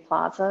surrounding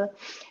plaza,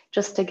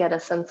 just to get a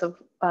sense of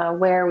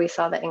where we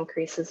saw the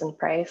increases in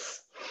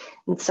price.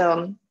 And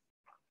so,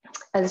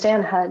 as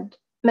Dan had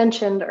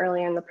mentioned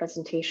earlier in the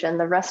presentation,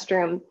 the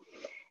restroom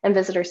and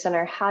visitor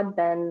center had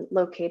been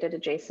located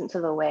adjacent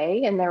to the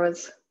way, and there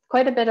was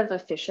quite a bit of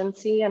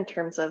efficiency in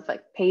terms of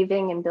like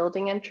paving and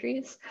building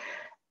entries,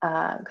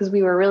 because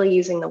we were really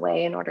using the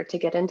way in order to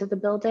get into the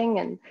building.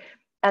 And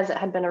as it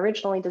had been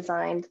originally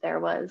designed, there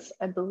was,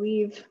 I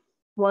believe,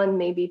 1,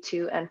 maybe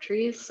 2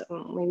 entries,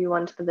 maybe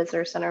 1 to the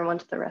visitor center, 1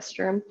 to the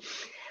restroom.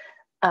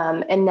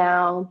 And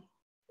now,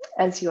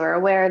 as you are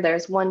aware,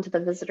 there's 1 to the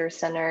visitor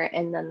center,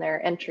 and then there are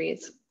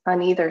entries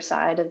on either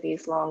side of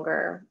these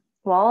longer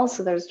walls.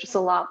 So there's just a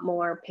lot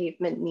more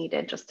pavement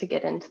needed just to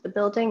get into the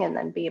building and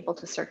then be able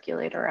to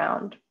circulate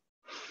around.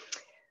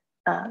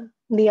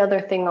 The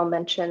other thing I'll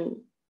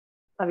mention,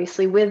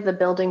 obviously with the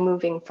building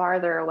moving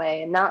farther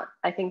away, and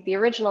I think the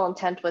original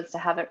intent was to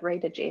have it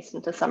right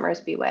adjacent to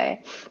Summersby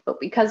Way, but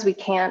because we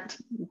can't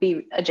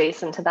be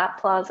adjacent to that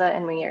plaza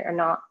and we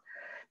are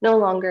no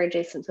longer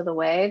adjacent to the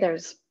way,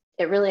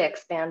 it really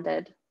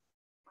expanded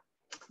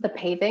the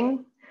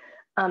paving.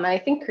 I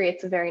think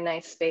creates a very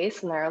nice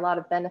space, and there are a lot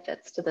of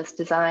benefits to this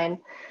design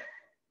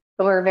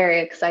that we're very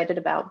excited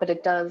about, but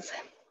it does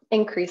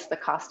increase the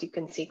cost. You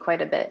can see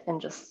quite a bit, and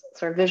just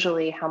sort of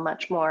visually how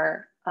much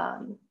more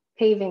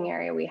paving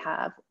area we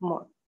have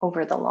more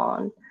over the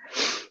lawn.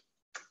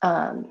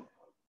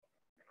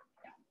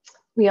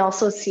 We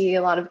also see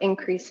a lot of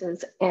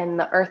increases in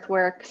the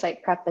earthwork,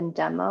 site prep, and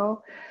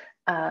demo.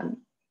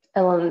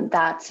 And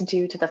that's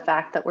due to the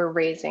fact that we're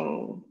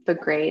raising the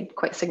grade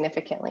quite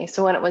significantly.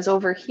 So when it was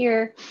over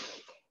here,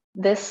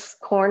 this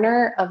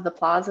corner of the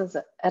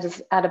plaza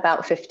is at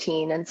about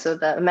 15. And so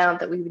the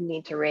amount that we would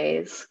need to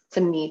raise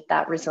to meet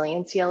that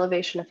resiliency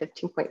elevation of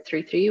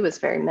 15.33 was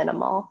very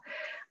minimal.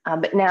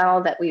 But now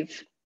that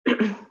we've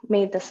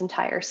made this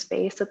entire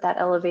space at that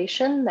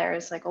elevation,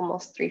 there's like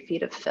almost 3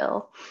 feet of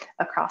fill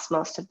across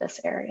most of this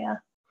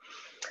area.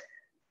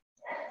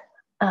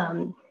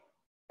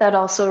 That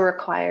also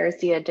requires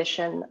the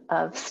addition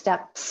of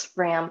steps,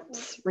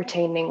 ramps,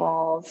 retaining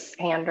walls,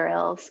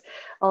 handrails,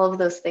 all of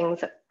those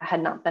things that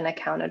had not been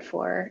accounted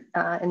for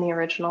in the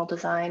original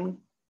design.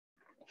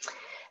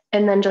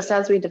 And then just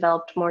as we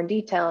developed more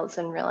details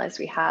and realized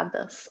we had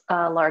this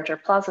larger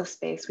plaza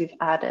space, we've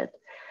added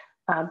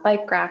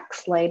bike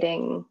racks,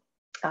 lighting,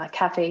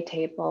 cafe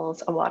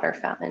tables, a water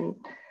fountain,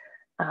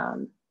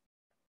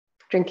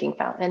 drinking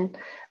fountain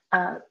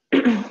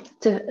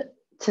to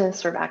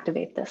sort of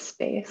activate this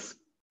space.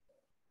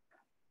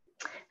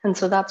 And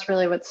so that's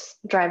really what's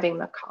driving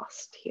the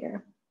cost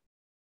here.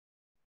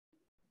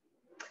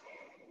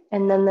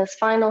 And then this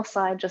final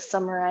slide just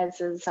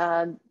summarizes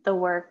the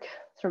work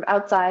sort of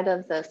outside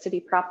of the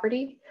city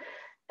property.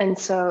 And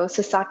so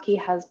Sasaki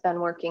has been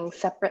working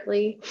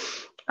separately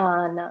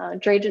on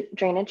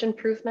drainage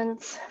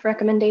improvements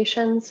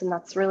recommendations, and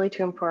that's really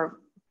to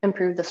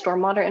improve the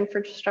stormwater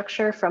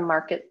infrastructure from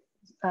Market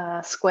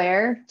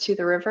square to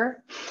the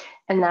river,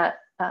 and that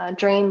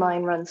drain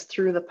line runs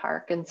through the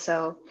park. And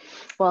so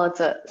while it's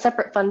a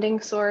separate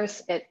funding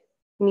source, it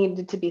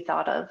needed to be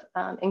thought of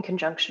in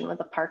conjunction with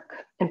the park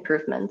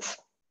improvements.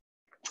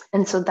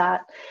 And so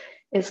that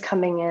is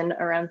coming in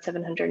around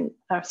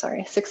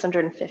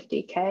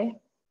 650K.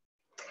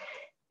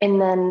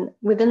 And then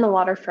within the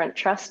waterfront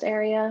trust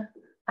area,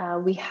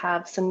 we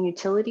have some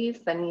utilities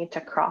that need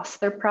to cross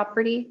their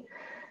property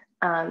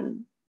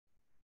and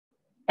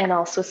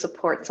also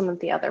support some of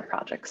the other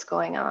projects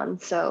going on.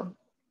 So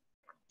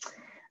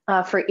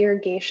for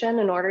irrigation,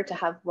 in order to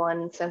have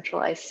one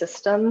centralized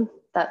system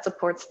that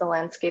supports the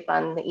landscape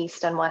on the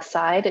east and west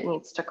side, it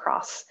needs to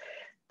cross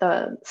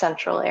the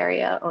central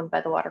area owned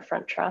by the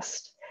Waterfront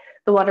Trust.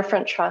 The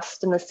Waterfront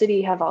Trust and the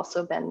city have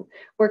also been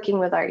working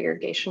with our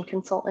irrigation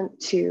consultant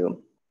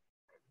to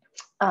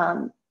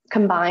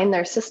combine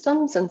their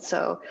systems. And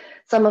so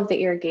some of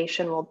the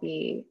irrigation will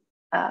be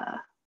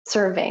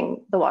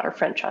serving the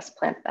Waterfront Trust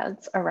plant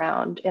beds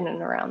in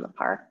and around the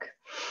park.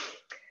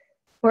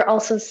 We're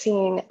also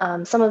seeing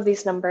some of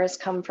these numbers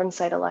come from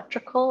site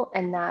electrical,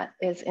 and that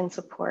is in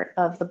support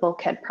of the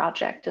bulkhead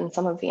project and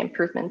some of the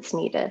improvements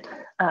needed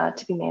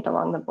to be made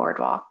along the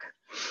boardwalk.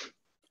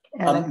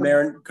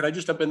 Maren, could I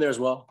just jump in there as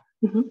well?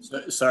 Mm-hmm.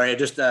 So, sorry,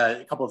 just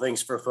a couple of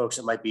things for folks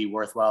that might be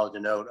worthwhile to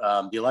note.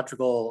 The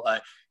electrical,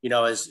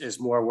 as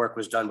more work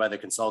was done by the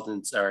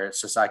consultants or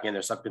Sasaki and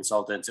their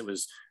sub-consultants, it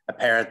was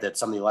apparent that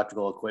some of the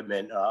electrical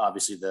equipment,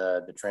 obviously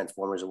the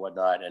transformers and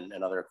whatnot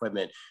and other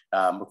equipment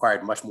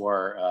required much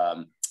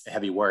more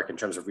heavy work in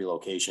terms of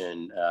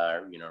relocation,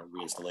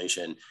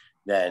 reinstallation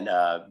than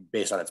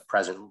based on its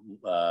present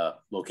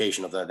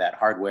location of that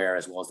hardware,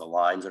 as well as the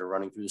lines that are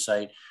running through the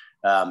site.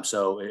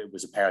 So it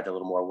was apparent that a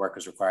little more work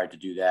was required to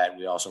do that.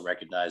 We also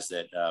recognized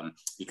that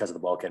because of the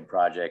bulkhead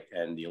project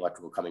and the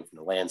electrical coming from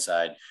the land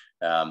side,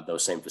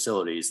 those same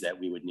facilities, that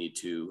we would need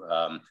to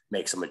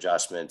make some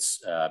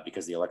adjustments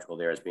because the electrical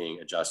there is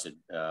being adjusted,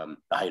 the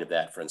height of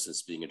that, for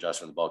instance, being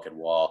adjusted on the bulkhead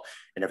wall,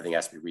 and everything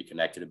has to be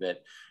reconnected a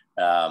bit.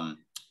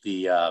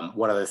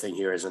 One other thing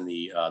here is in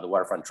the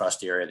Waterfront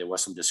Trust area, there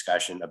was some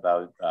discussion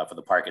about for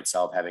the park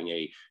itself having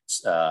a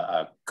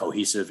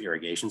cohesive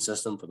irrigation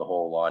system for the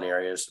whole lawn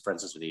areas, for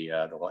instance, for the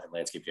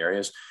landscaped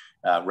areas,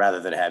 rather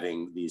than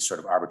having these sort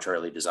of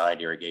arbitrarily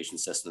designed irrigation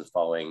systems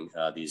following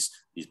these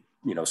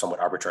somewhat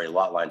arbitrary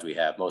lot lines we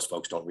have. Most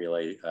folks don't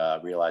really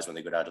realize when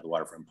they go down to the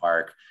Waterfront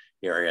Park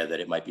area that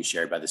it might be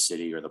shared by the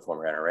city or the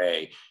former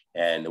NRA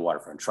and the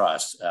Waterfront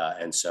Trust.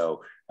 And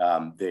so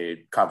the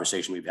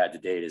conversation we've had to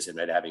date is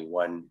about having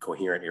one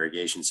coherent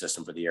irrigation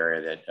system for the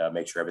area that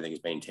makes sure everything is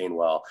maintained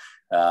well.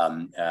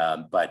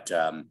 But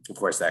of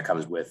course, that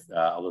comes with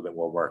a little bit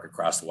more work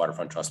across the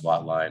Waterfront Trust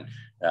lot line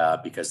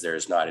because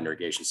there's not an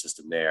irrigation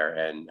system there.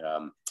 And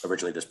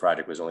originally, this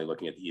project was only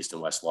looking at the east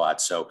and west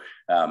lots. So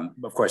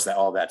of course,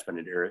 all that's been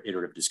an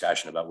iterative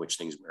discussion about which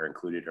things are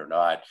included or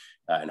not,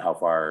 and how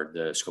far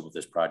the scope of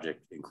this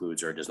project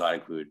includes or does not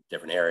include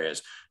different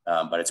areas.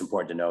 But it's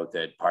important to note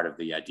that part of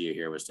the idea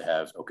here was to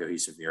have a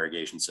cohesive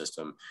irrigation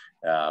system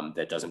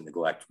that doesn't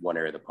neglect one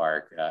area of the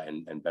park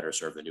and better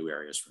serve the new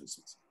areas, for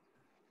instance.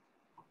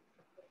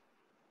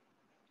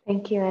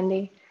 Thank you,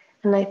 Andy.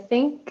 And I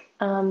think,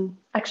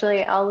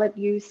 actually, I'll let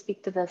you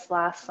speak to this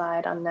last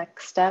slide on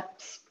next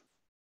steps.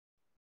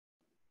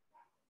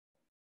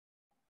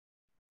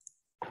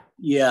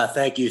 Yeah,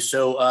 thank you.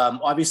 So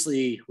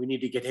obviously we need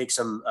to take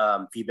some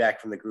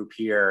feedback from the group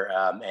here.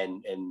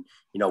 And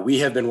we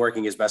have been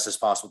working as best as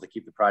possible to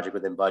keep the project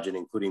within budget,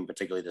 including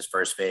particularly this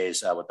first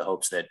phase with the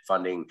hopes that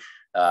funding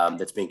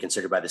that's being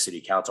considered by the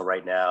city council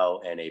right now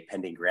and a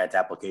pending grant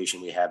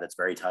application we have that's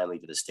very timely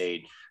to the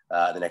state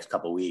the next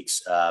couple of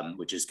weeks,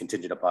 which is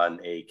contingent upon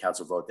a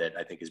council vote that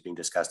I think is being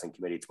discussed in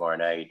committee tomorrow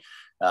night.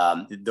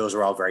 Those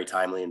are all very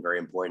timely and very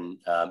important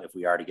if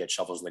we are to get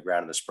shovels in the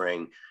ground in the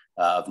spring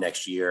of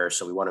next year.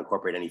 So we want to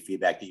incorporate any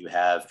feedback that you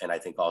have, and I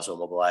think also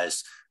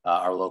mobilize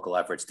our local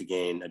efforts to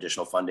gain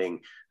additional funding,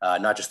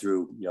 not just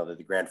through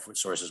the grant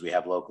sources we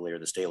have locally or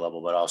the state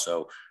level, but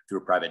also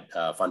through private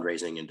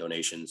fundraising and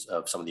donations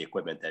of some of the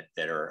equipment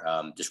that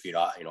are discrete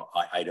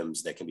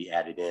items that can be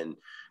added in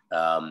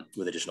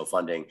with additional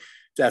funding.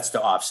 That's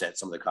to offset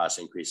some of the cost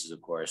increases,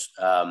 of course.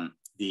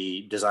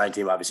 The design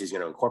team obviously is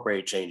going to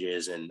incorporate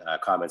changes and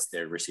comments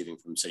they're receiving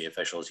from city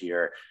officials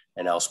here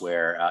and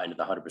elsewhere into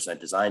the 100%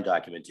 design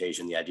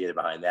documentation. The idea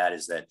behind that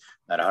is that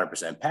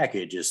 100%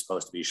 package is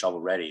supposed to be shovel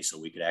ready, so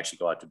we could actually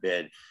go out to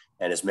bid.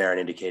 And as Maren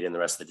indicated, and the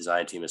rest of the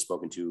design team has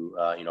spoken to,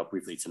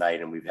 briefly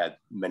tonight, and we've had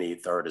many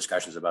thorough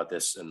discussions about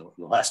this in the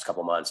last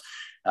couple of months,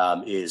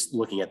 is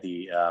looking at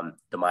the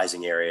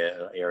demising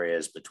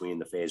areas between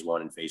the phase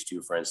 1 and phase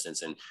 2, for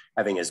instance, and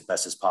having as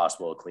best as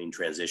possible a clean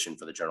transition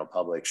for the general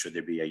public. Should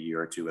there be a year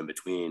or two in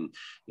between,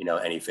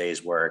 any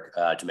phase work,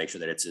 to make sure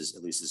that it's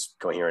at least as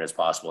coherent as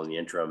possible in the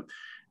interim.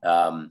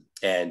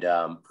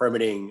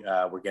 Permitting,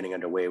 we're getting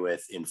underway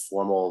with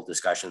informal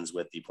discussions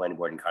with the Planning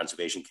Board and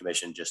Conservation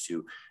Commission just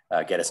to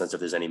get a sense if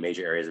there's any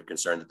major areas of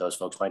concern that those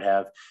folks might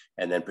have,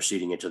 and then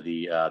proceeding into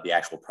the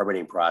actual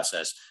permitting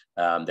process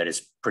that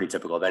is pretty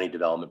typical of any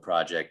development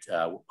project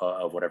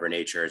of whatever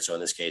nature. So in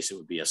this case, it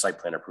would be a site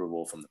plan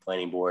approval from the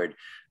Planning Board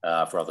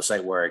for all the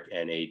site work,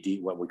 and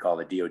what we call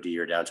the DOD,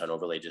 or Downtown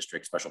Overlay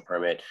District special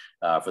permit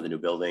for the new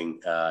building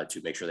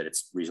to make sure that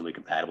it's reasonably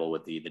compatible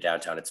with the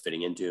downtown it's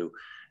fitting into.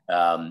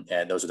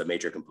 And those are the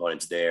major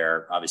components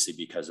there. Obviously,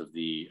 because of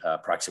the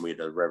proximity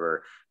to the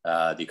river,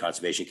 the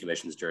Conservation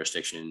Commission's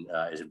jurisdiction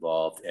is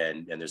involved,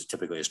 and there's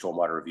typically a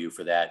stormwater review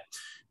for that.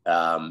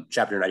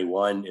 Chapter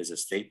 91 is a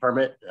state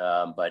permit,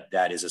 but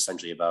that is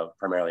essentially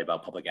primarily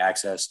about public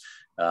access.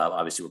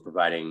 Obviously, we're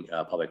providing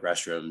public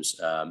restrooms,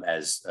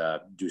 as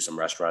do some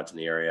restaurants in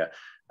the area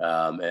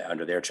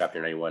under their Chapter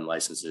 91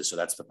 licenses. So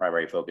that's the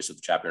primary focus of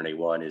the Chapter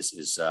 91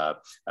 is I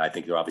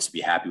think they'll obviously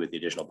be happy with the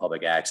additional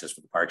public access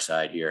for the park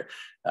side here.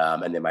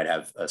 And they might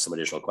have some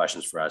additional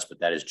questions for us, but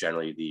that is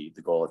generally the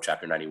goal of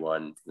Chapter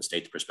 91 from the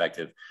state's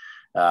perspective.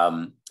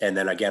 And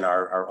then again,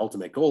 our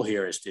ultimate goal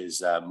here is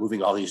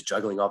juggling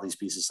all these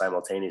pieces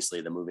simultaneously,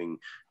 the moving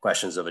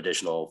questions of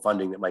additional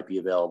funding that might be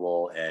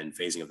available and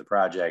phasing of the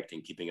project,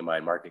 and keeping in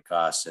mind market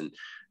costs and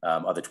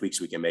other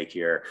tweaks we can make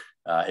here,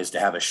 is to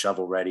have a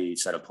shovel-ready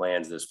set of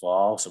plans this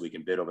fall so we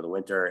can bid over the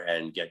winter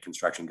and get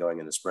construction going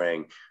in the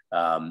spring.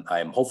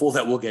 I'm hopeful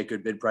that we'll get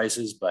good bid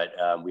prices, but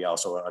we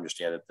also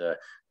understand that the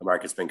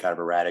market's been kind of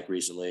erratic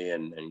recently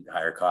and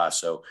higher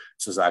costs. So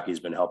Sazaki's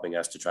been helping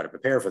us to try to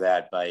prepare for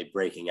that by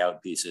breaking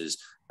out pieces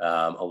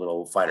a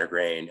little finer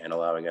grain and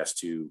allowing us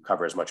to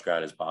cover as much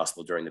ground as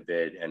possible during the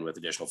bid and with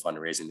additional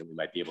fundraising that we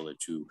might be able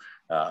to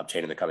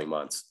obtain in the coming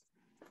months.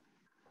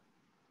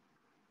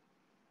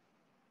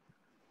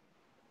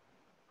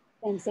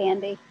 Thanks,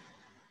 Andy.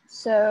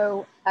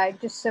 So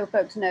just so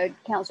folks know,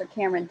 Councilor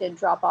Cameron did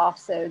drop off,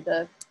 so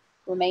the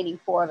remaining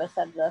four of us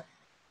have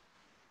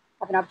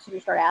an opportunity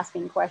to start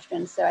asking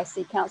questions. So I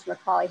see Councilor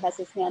McCauley has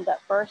his hand up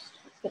first.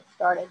 Let's get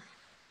started.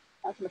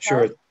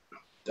 Sure.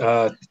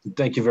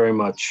 Thank you very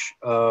much.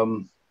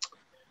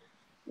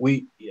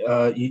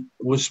 It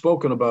was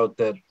spoken about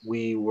that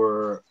we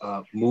were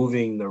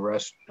moving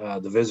the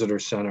visitor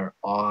center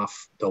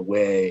off the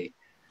way.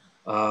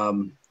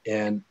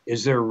 And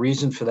is there a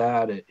reason for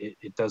that?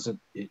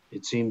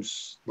 It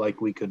seems like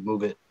we could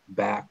move it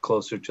back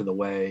closer to the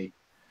way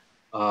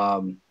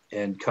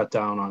and cut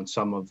down on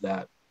some of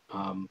that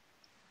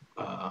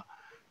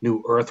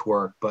new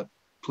earthwork, but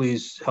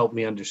please help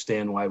me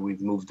understand why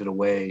we've moved it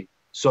away,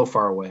 so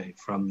far away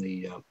from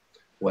the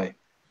way.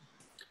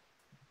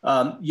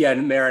 Yeah,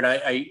 and Mayor, and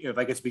if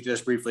I could speak to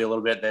this briefly a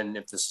little bit, then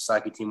if the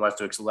Sasaki team wants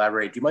to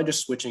elaborate, do you mind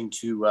just switching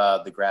to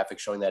the graphic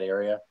showing that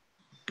area?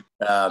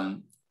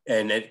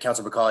 And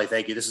Councilor McCauley,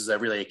 thank you. This is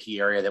really a key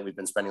area that we've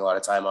been spending a lot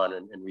of time on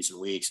in recent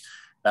weeks.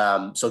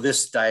 So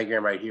this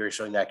diagram right here is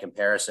showing that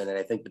comparison. And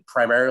I think that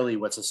primarily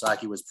what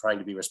Sasaki was trying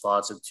to be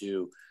responsive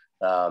to,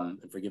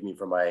 and forgive me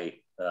for my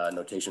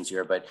notations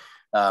here, but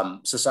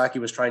Sasaki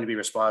was trying to be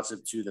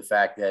responsive to the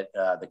fact that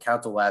the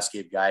council last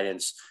gave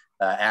guidance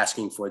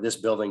asking for this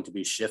building to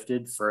be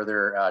shifted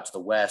further to the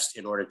west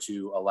in order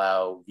to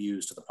allow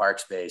views to the park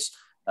space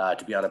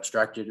to be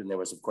unobstructed. And there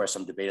was, of course,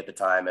 some debate at the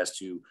time as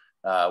to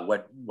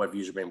what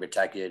views are being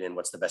protected and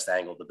what's the best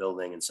angle of the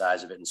building and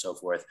size of it and so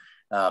forth.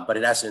 But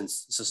in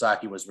essence,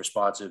 Sasaki was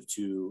responsive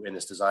to, in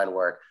this design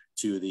work,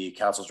 to the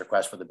council's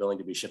request for the building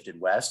to be shifted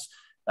west.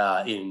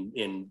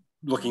 In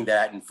looking at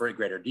that in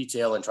greater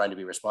detail and trying to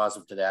be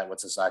responsive to that, what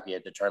Sasaki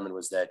had determined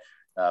was that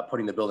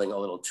putting the building a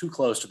little too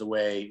close to the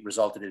way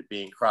resulted in it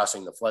being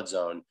crossing the flood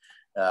zone.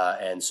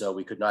 And so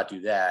we could not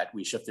do that.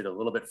 We shifted a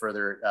little bit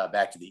further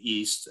back to the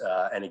east.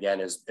 And again,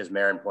 as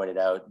Maren pointed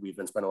out, we've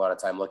been spending a lot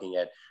of time looking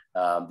at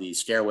the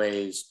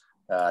stairways,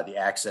 the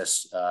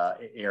access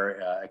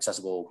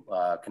accessible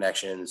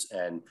connections,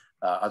 and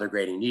other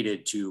grading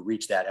needed to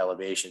reach that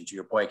elevation. To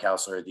your point,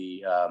 Councilor,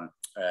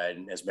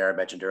 and as Maren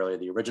mentioned earlier,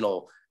 the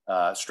original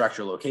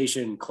structure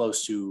location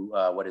close to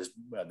what is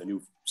the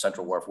new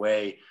Central Wharf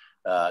Way,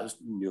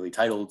 newly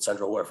titled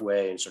Central Wharf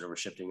Way, and sort of a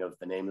shifting of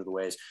the name of the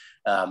ways.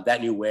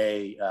 That new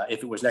way,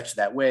 if it was next to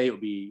that way, it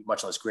would be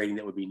much less grading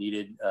that would be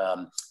needed.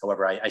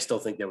 However, I still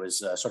think there was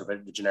sort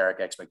of the generic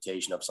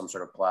expectation of some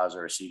sort of plaza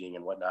or seating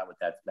and whatnot with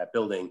that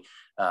building.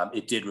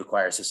 It did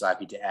require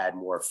Sasaki to add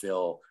more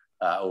fill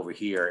over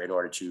here in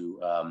order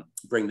to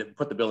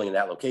put the building in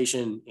that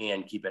location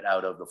and keep it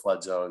out of the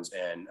flood zones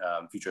and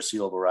future sea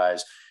level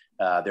rise.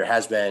 There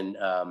has been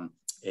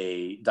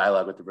a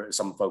dialogue with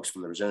some folks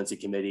from the Resiliency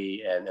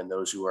Committee and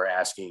those who are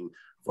asking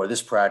for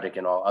this project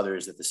and all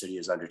others that the city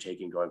is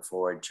undertaking going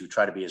forward to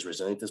try to be as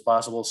resilient as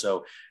possible.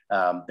 So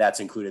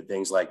that's included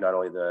things like not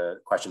only the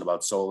question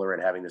about solar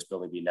and having this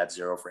building be net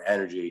zero for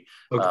energy,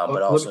 okay,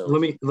 but also—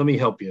 Let me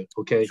help you,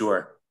 okay?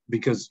 Sure.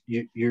 Because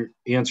you're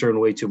answering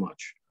way too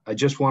much. I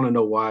just want to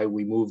know why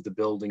we moved the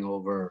building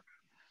over.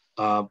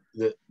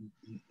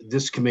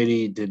 This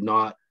committee did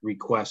not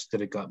request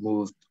that it got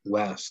moved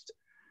west.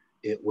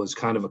 It was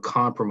kind of a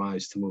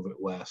compromise to move it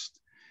west.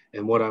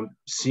 And what I'm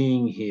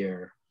seeing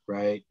here,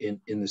 right, in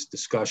this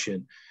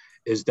discussion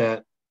is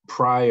that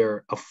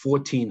prior, a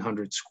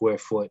 1,400 square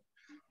foot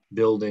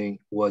building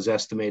was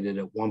estimated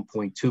at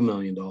 $1.2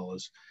 million.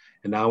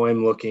 And now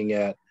I'm looking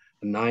at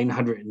a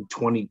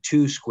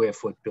 922 square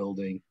foot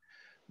building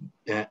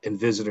and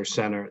visitor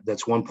center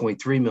that's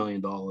 $1.3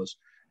 million.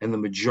 And the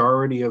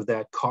majority of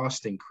that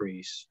cost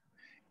increase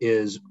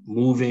is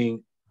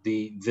moving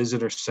the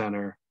visitor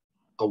center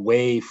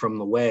away from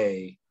the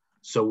way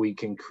so we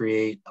can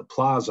create a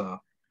plaza.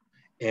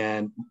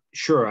 And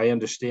sure, I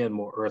understand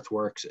more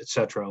earthworks, et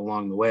cetera,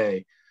 along the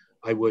way.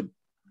 I would,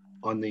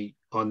 on the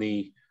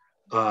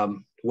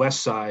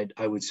west side,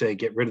 I would say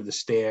get rid of the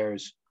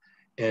stairs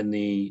and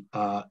the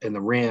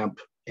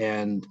ramp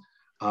and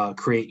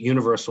create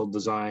universal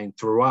design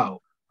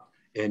throughout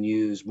and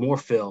use more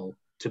fill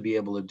to be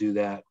able to do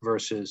that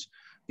versus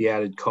the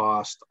added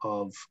cost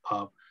of,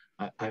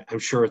 I'm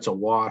sure it's a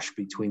wash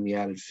between the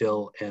added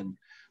fill and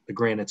the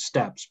granite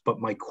steps. But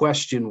my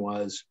question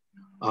was,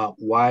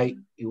 why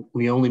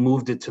we only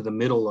moved it to the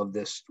middle of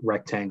this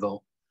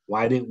rectangle?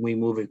 Why didn't we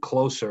move it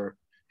closer?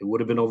 It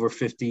would have been over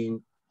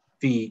 15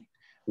 feet,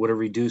 would have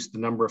reduced the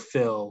number of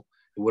fill,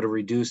 it would have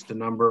reduced the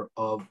number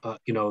of,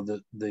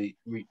 the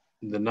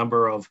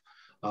number of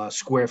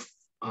square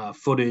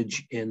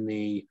footage in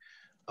the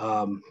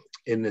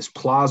in this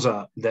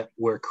plaza that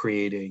we're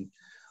creating,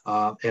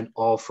 and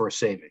all for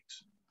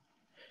savings.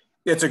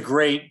 It's a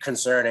great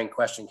concern and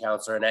question,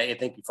 Councillor. And I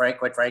think,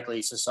 quite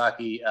frankly,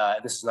 Sasaki,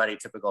 this is not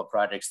atypical of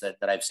projects that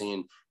I've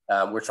seen.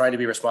 We're trying to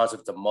be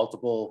responsive to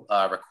multiple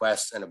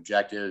requests and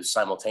objectives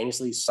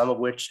simultaneously, some of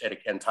which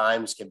at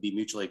times can be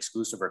mutually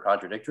exclusive or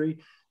contradictory.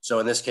 So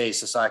in this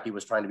case, Sasaki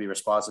was trying to be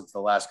responsive to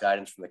the last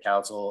guidance from the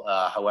council.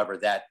 However,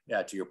 that,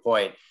 to your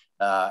point,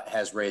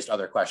 has raised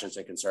other questions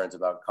and concerns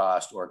about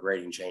cost or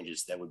grading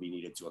changes that would be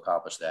needed to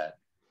accomplish that.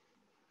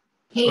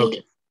 Hey,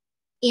 okay.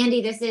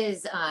 Andy, this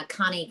is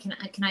Connie.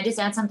 Can I just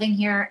add something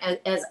here?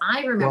 As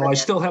I remember, well, I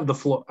still have the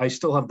floor. I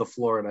still have the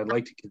floor, and I'd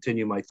like to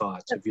continue my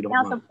thoughts, if you don't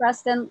mind. Councilor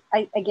Preston,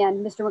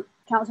 again,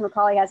 Councilor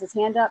McCauley has his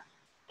hand up.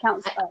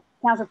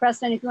 Councilor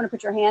Preston, if you want to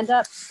put your hand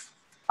up,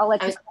 I'll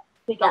let you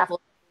speak after.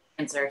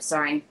 Answer.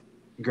 Sorry.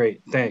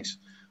 Great, thanks.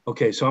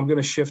 Okay, so I'm going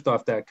to shift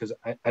off that because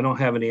I don't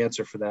have an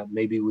answer for that.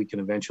 Maybe we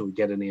can eventually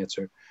get an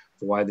answer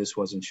for why this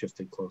wasn't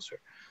shifted closer.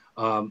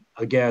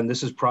 Again,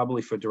 this is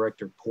probably for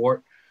Director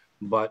Port,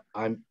 but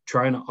I'm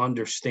trying to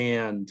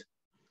understand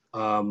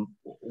where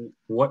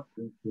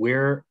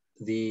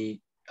the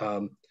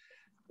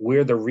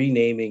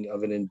renaming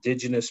of an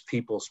Indigenous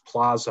Peoples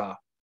Plaza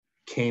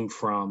came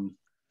from.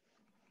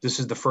 This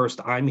is the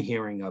first I'm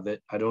hearing of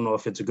it. I don't know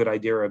if it's a good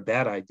idea or a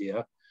bad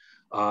idea.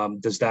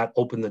 Does that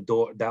open the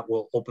door? That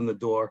will open the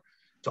door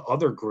to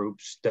other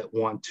groups that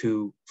want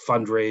to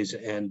fundraise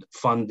and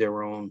fund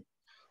their own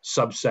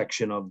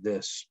subsection of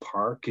this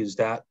park? Is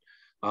that,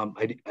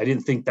 I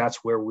didn't think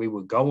that's where we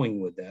were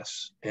going with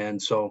this.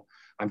 And so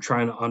I'm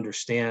trying to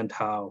understand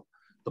how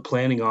the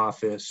planning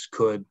office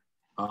could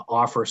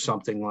offer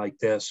something like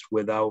this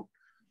without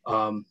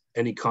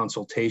any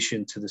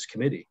consultation to this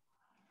committee.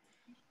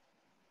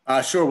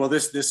 Sure. Well,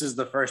 this is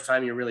the first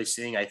time you're really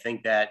seeing, I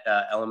think, that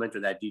element or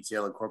that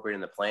detail incorporated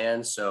in the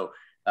plan. So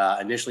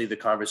initially, the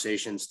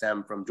conversation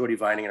stemmed from Jordy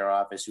Vining in our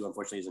office, who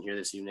unfortunately isn't here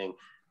this evening,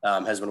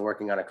 has been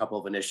working on a couple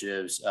of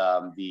initiatives.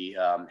 The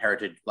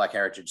Black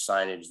Heritage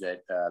signage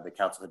that the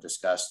council had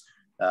discussed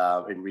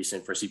for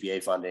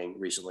CPA funding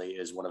recently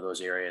is one of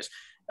those areas.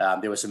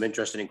 There was some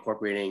interest in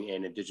incorporating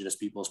an Indigenous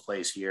Peoples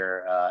place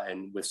here,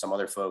 and with some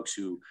other folks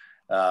who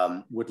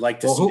would like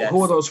to see that.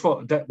 Who are those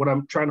folks? What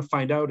I'm trying to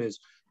find out is,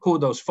 who are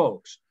those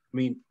folks? I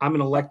mean, I'm an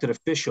elected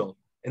official,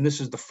 and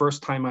this is the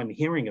first time I'm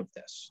hearing of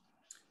this.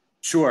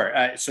 Sure.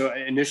 So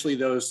initially,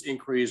 those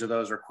inquiries or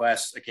those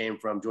requests came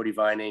from Jordy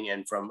Vining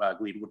and from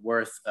Gleed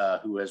Woodworth,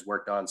 who has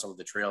worked on some of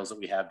the trails that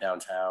we have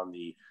downtown,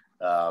 the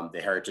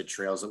heritage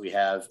trails that we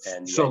have.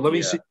 And so let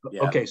me see.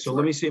 Yeah, okay, so sure.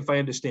 Let me see if I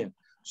understand.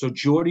 So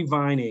Jordy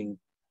Vining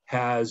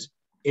has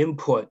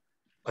input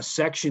a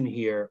section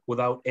here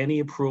without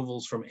any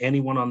approvals from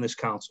anyone on this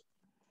council.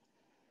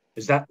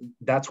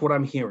 That's what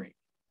I'm hearing?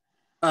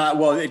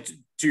 Well,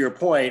 to your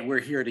point, we're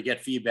here to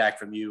get feedback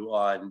from you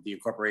on the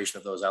incorporation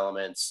of those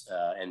elements,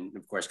 and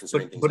of course,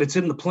 considering things. But it's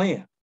in the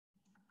plan.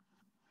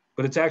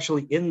 But it's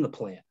actually in the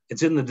plan.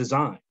 It's in the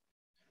design.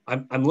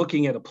 I'm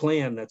looking at a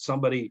plan that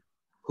somebody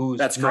who's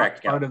not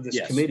correct, part of this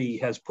committee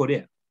has put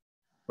in,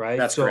 right?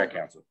 That's correct,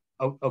 Council.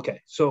 Oh,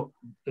 okay, so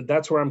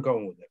that's where I'm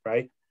going with it,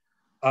 right?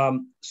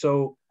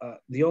 So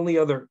the only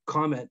other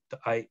comment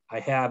I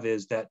have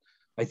is that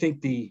I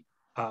think the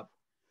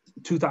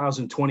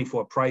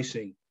 2024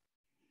 pricing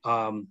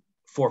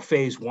for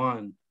phase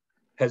one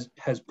has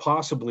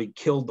possibly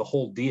killed the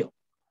whole deal.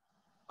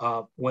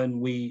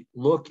 When we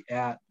look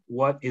at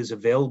what is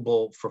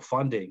available for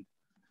funding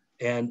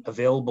and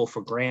available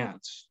for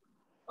grants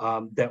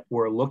that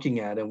we're looking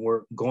at, and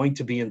we're going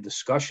to be in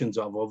discussions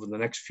of over the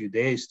next few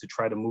days to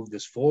try to move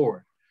this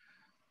forward,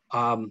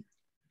 I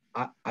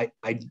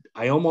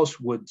almost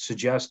would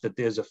suggest that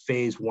there's a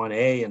phase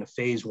 1A and a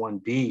phase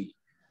 1B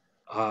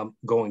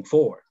going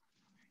forward.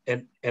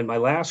 And my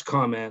last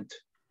comment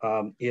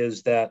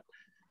is that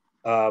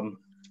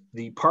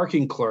the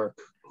parking clerk,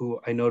 who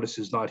I notice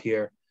is not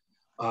here,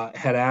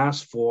 had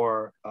asked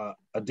for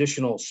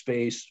additional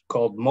space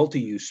called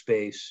multi-use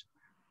space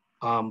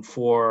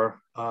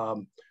for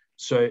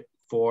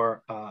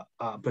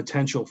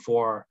potential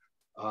for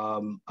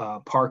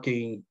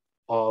parking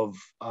of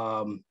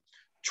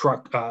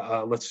truck,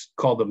 let's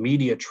call the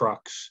media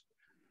trucks,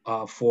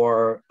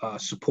 for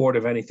support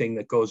of anything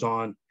that goes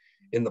on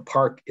in the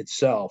park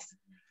itself.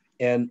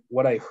 And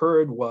what I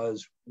heard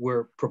was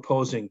we're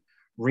proposing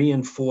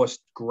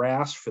reinforced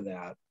grass for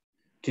that.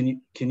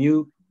 Can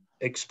you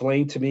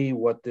explain to me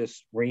what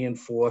this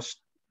reinforced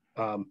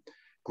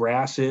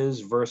grass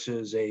is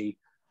versus a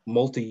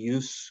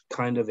multi-use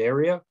kind of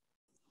area?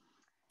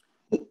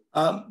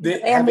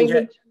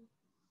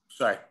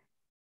 Sorry.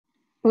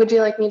 Would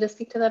you like me to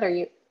speak to that, or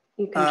you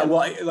can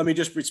well, let me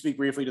just speak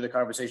briefly to the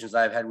conversations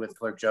I've had with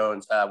Clerk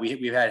Jones.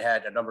 We've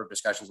had a number of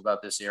discussions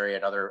about this area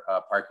and other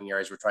parking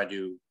areas. We're trying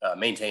to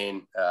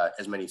maintain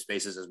as many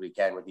spaces as we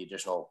can with the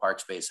additional park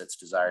space that's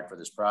desired for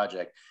this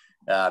project.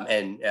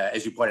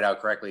 As you pointed out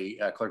correctly,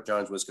 Clerk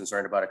Jones was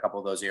concerned about a couple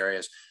of those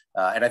areas,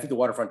 and I think the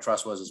Waterfront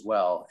Trust was as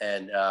well.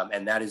 And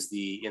that is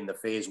in the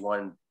phase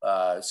one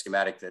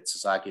schematic that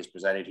Sasaki has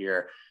presented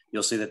here.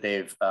 You'll see that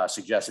they've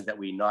suggested that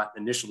we not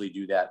initially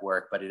do that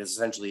work, but it is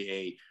essentially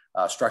a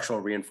structural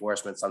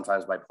reinforcement,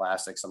 sometimes by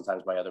plastic,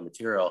 sometimes by other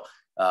material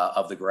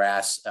of the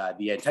grass.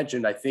 The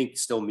intention, I think,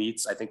 still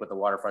meets, I think, what the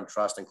Waterfront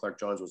Trust and Clerk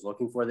Jones was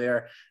looking for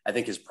there. I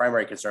think his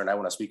primary concern, I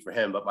want to speak for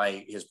him, but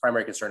his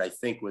primary concern, I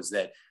think, was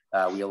that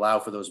we allow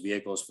for those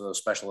vehicles, for those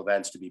special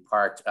events to be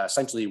parked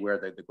essentially where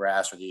the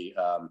grass or the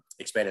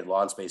expanded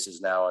lawn space is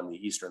now on the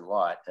eastern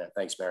lot.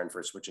 Thanks, Maren,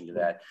 for switching to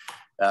that.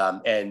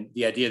 And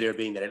the idea there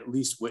being that at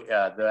least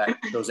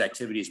those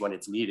activities, when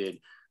it's needed,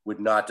 would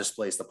not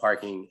displace the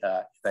parking,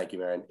 thank you,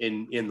 Maren,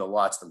 in the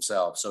lots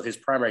themselves. So his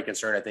primary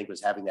concern, I think,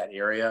 was having that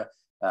area.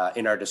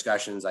 In our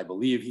discussions, I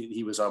believe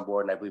he was on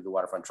board, and I believe the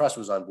Waterfront Trust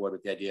was on board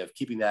with the idea of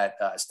keeping that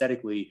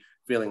aesthetically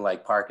feeling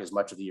like park as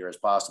much of the year as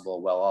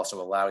possible, while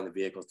also allowing the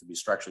vehicles to be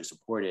structurally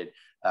supported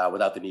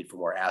without the need for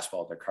more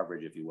asphalt or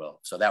coverage, if you will.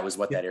 So that was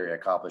what that area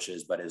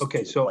accomplishes. But as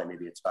okay, so point,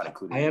 maybe it's not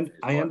included.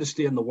 I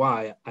understand the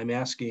why. I'm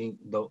asking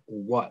the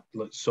what.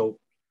 So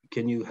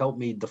can you help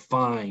me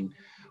define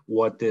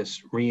what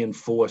this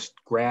reinforced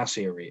grass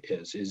area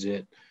is? Is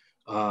it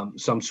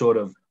some sort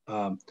of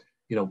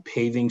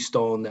paving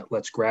stone that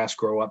lets grass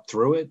grow up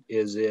through it?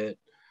 Is it,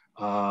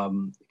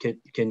 can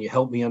you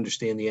help me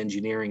understand the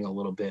engineering a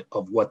little bit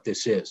of what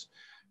this is?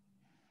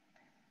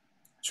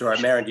 Sure.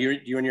 Maren, do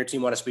you and your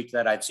team want to speak to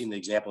that? I've seen the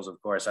examples, of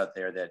course, out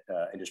there, that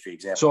industry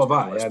examples. So have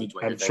I.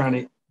 I'm trying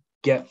to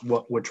get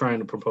what we're trying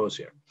to propose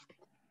here.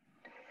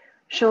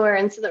 Sure.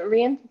 And so the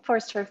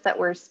reinforced turf that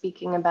we're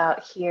speaking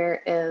about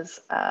here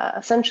is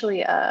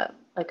essentially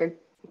like a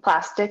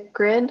plastic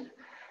grid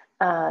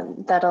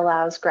that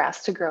allows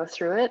grass to grow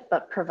through it,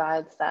 but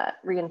provides that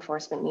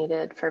reinforcement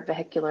needed for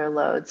vehicular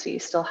load. So you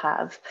still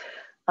have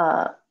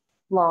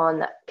lawn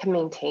that can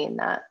maintain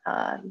that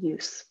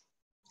use.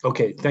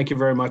 Okay, thank you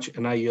very much.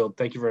 And I yield.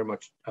 Thank you very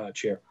much,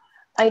 Chair.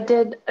 I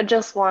did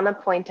just want to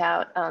point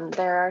out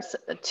there are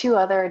 2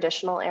 other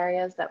additional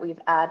areas that we've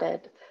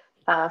added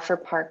for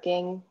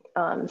parking,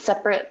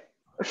 separate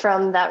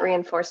from that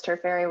reinforced turf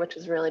area, which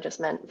is really just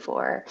meant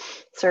for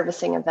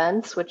servicing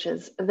events, which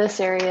is this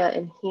area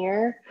in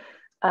here.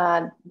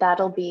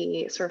 That'll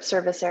be sort of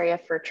service area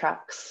for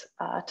trucks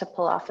to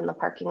pull off in the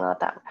parking lot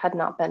that had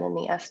not been in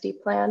the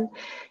SD plan.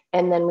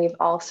 And then we've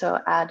also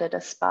added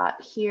a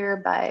spot here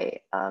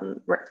by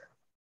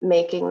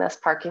making this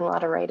parking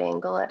lot a right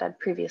angle. It had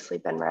previously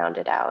been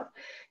rounded out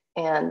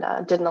and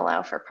didn't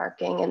allow for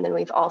parking. And then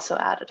we've also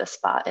added a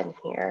spot in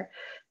here.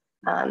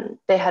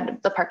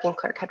 The parking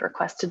clerk had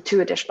requested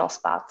 2 additional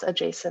spots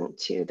adjacent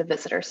to the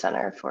visitor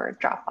center for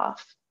drop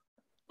off.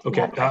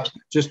 Okay,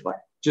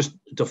 just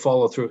to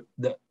follow through,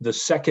 the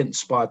second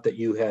spot that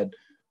you had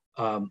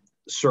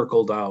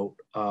circled out,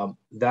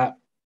 that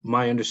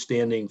my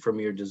understanding from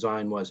your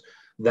design was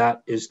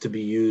that is to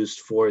be used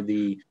for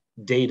the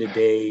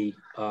day-to-day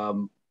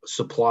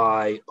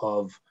supply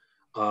of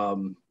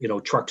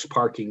trucks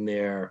parking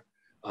there,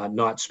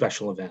 not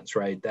special events,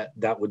 right?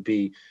 That would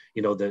be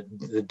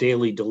the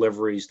daily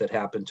deliveries that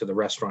happen to the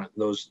restaurant,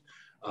 those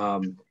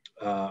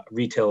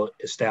retail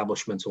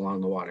establishments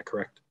along the water,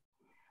 correct?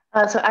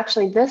 So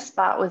actually this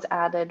spot was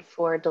added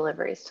for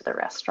deliveries to the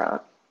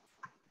restaurant.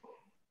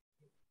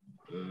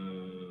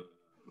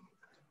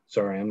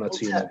 Sorry, I'm not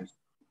seeing that.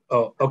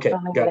 Oh, okay.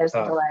 There's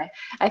a delay.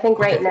 I think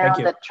right now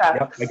the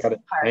trucks I got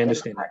it. I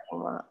understand. Parking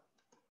lot.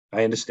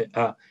 I understand.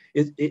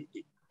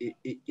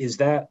 Is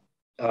that,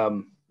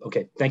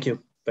 okay, thank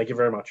you. Thank you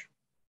very much.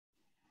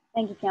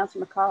 Thank you,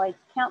 Councilor McCauley.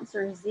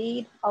 Councilor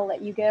Zeed, I'll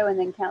let you go, and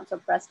then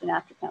Councilor Preston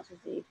after Councilor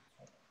Zeed.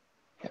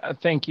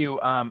 Thank you.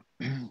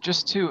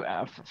 Just to,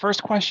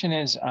 first question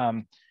is,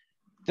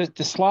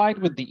 the slide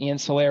with the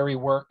ancillary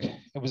work,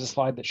 it was a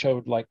slide that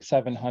showed like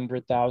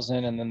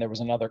 700,000, and then there was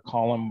another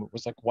column that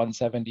was like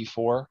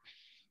 174.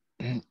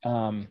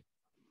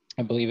 And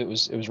I believe it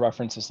was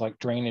references like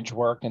drainage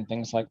work and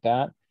things like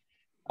that.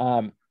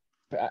 I'm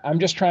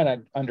just trying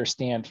to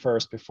understand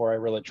first before I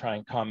really try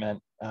and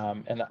comment.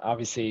 And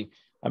obviously,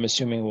 I'm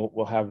assuming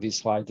we'll have these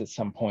slides at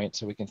some point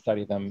so we can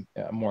study them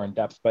more in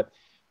depth. But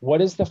what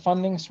is the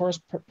funding source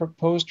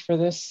proposed for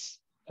this?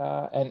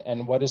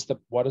 And what is the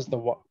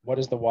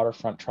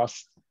Waterfront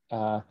Trust?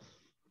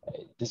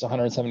 There's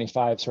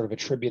 175 sort of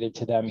attributed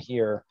to them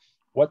here.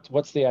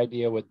 What's the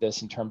idea with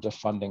this in terms of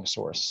funding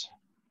source?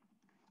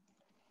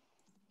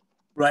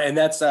 Right, and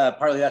that's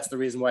partly that's the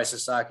reason why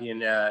Sasaki,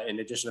 in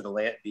addition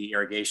to the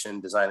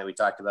irrigation design that we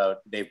talked about,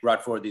 they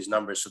brought forward these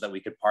numbers so that we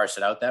could parse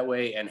it out that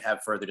way and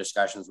have further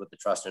discussions with the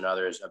trust and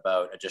others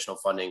about additional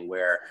funding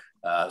where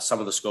some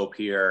of the scope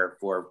here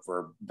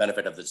for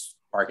benefit of this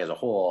park as a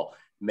whole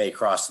may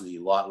cross the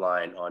lot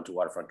line onto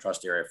Waterfront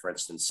Trust area, for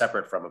instance,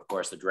 separate from, of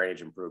course, the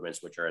drainage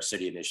improvements, which are a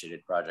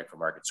city-initiated project for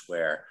Market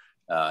Square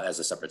as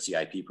a separate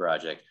CIP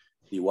project.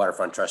 The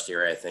Waterfront Trust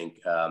area, I think,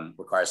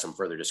 requires some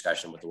further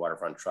discussion with the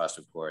Waterfront Trust,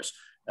 of course,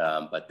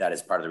 but that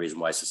is part of the reason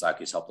why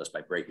Sasaki has helped us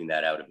by breaking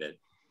that out a bit.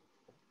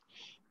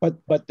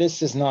 But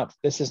this is not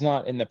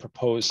in the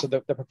proposed. So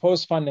the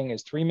proposed funding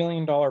is $3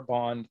 million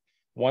bond,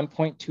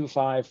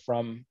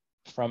 1.25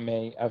 from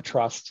a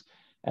trust,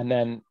 and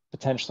then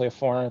potentially a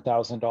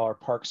 $400,000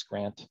 parks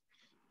grant.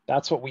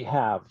 That's what we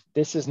have.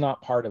 This is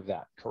not part of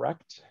that,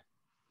 correct?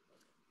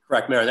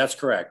 Correct, Mayor. That's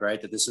correct,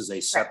 right? That this is a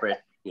separate,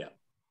 yeah.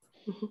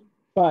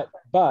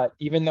 But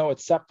even though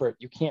it's separate,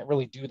 you can't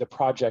really do the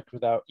project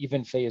without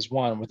even phase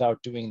one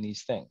without doing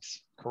these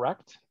things,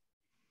 correct?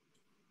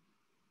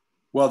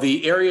 Well,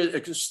 the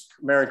area,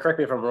 Maren, correct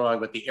me if I'm wrong,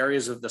 but the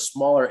areas of the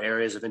smaller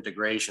areas of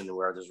integration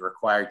where there's a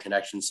required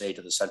connection, say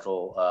to the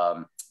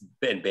central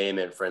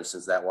embayment, for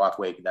instance, that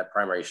walkway, that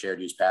primary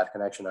shared use path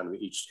connection on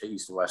each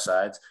east and west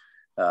sides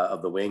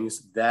of the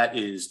wings, that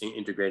is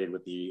integrated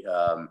with the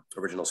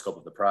original scope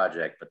of the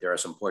project. But there are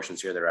some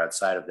portions here that are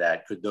outside of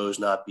that. Could those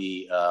not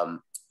be,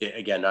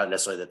 again, not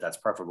necessarily that that's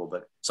preferable,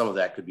 but some of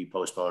that could be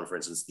postponed, for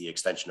instance, the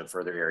extension of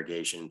further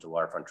irrigation to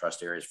Waterfront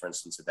Trust areas, for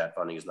instance, if that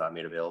funding is not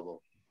made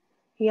available?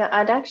 Yeah,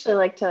 I'd actually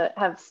like to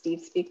have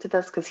Steve speak to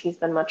this because he's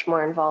been much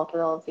more involved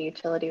with all of the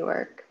utility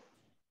work.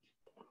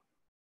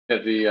 Yeah,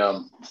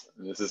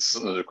 this is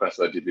some of the requests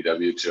by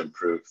DPW to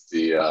improve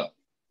the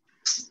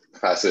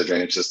capacity of the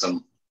drainage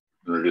system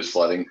and reduce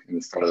flooding in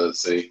this part of the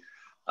city.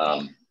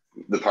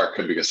 The park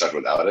could be constructed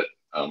without it.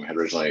 We had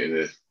originally, in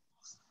the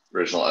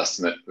original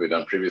estimate we'd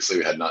done previously,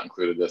 we had not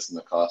included this in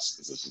the cost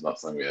because this was not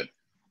something we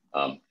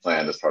had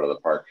planned as part of the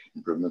park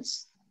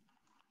improvements.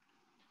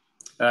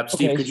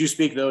 Steve, Okay. could you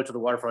speak though to the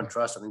Waterfront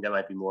Trust? I think that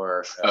might be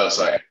more. Oh,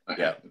 sorry.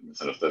 Okay. Yeah.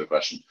 Misunderstood the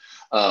question.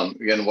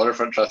 Again,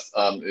 Waterfront Trust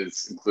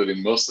is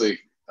including mostly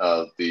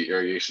the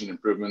irrigation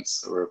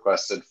improvements that were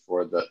requested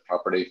for the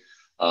property.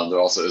 There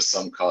also is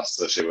some cost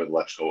associated with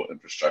electrical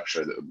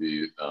infrastructure that would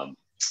be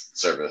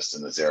serviced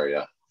in this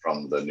area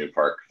from the new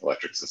park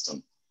electric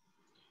system.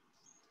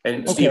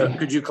 And Steve,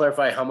 could you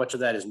clarify how much of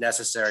that is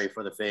necessary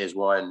for the phase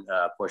one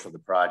portion of the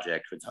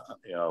project?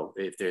 You know,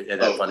 if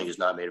that funding is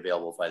not made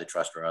available by the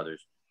trust or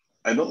others.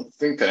 I don't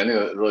think that any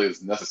of it really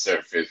is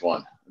necessary for phase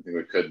one. I think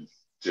we could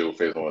do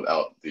phase one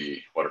without the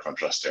Waterfront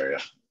Trust area.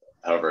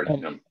 However, you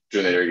know,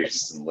 doing the irrigation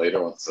system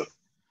later once the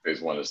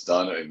phase one is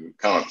done, and we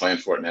kind of plan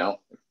for it now.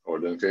 We're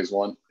doing phase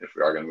one if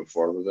we are going to move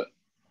forward with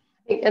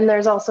it. And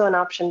there's also an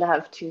option to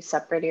have two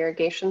separate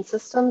irrigation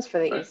systems for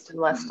the Right. east and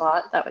west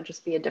lot. That would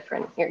just be a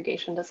different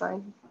irrigation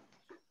design.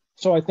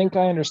 So I think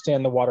I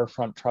understand the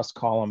Waterfront Trust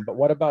column, but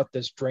what about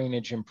this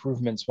drainage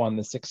improvements one,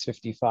 the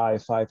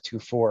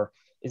 655,524?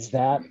 Is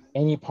that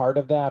any part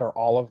of that or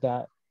all of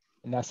that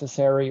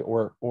necessary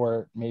or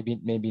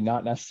maybe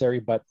not necessary,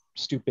 but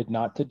stupid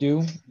not to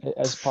do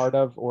as part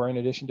of or in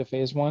addition to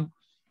phase one?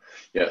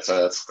 Yeah,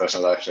 sorry, that's the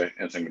question I was actually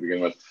answering to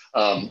begin with.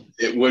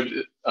 It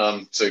would,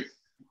 so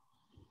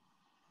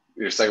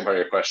your second part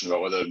of your question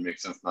about whether it would make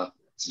sense not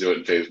to do it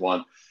in phase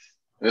one.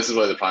 And this is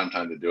really the prime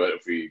time to do it.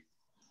 If we,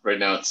 right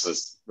now it's a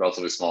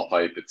relatively small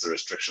pipe, it's a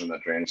restriction in the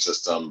drainage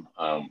system.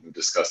 We've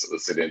discussed it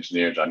with city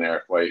engineer, John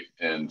Eric White,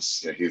 and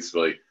you know, he's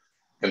really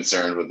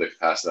concerned with the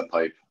capacity of that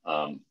pipe.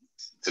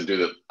 To do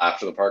that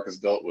after the park is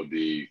built would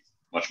be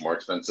much more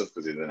expensive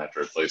because you then have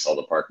to replace all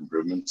the park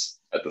improvements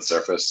at the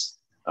surface.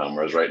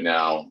 Whereas right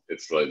now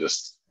it's really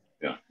just,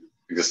 you know,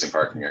 existing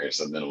parking areas,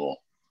 so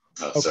minimal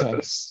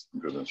surface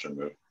improvements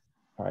removed.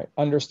 All right,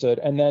 understood.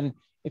 And then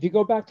if you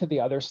go back to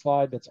the other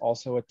slide, that's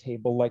also a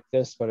table like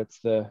this, but it's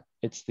the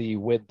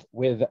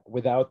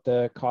without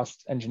the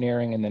cost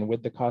engineering and then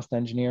with the cost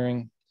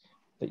engineering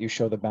that you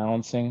show the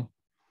balancing.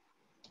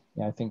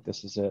 Yeah, I think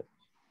this is it.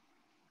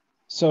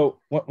 So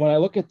when I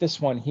look at this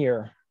one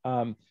here,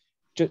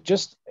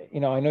 just,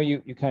 you know, I know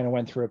you kind of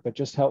went through it, but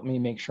just help me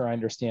make sure I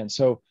understand.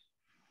 So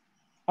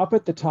up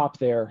at the top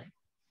there,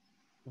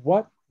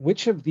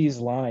 which of these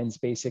lines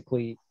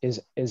basically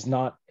is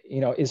not,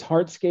 you know, is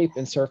hardscape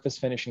and surface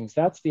finishings?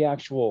 That's the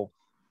actual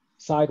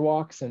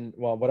sidewalks and,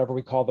 well, whatever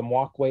we call them,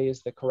 walkway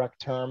is the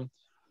correct term.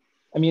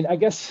 I mean, I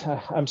guess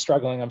I'm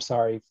struggling, I'm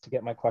sorry to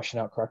get my question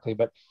out correctly,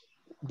 but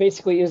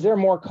basically, is there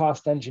more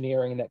cost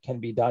engineering that can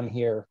be done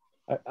here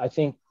I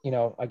think, you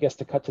know, I guess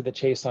to cut to the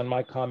chase on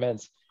my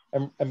comments,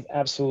 I'm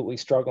absolutely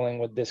struggling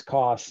with this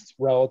cost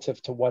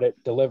relative to what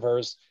it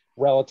delivers,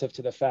 relative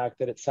to the fact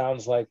that it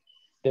sounds like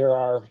there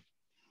are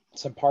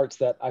some parts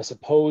that I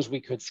suppose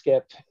we could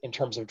skip in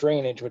terms of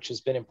drainage, which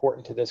has been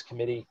important to this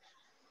committee,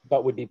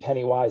 but would be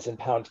penny wise and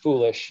pound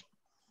foolish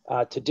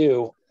to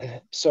do.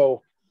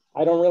 So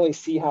I don't really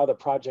see how the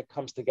project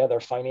comes together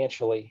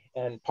financially.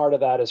 And part of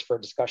that is for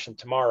discussion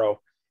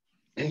tomorrow.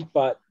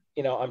 But,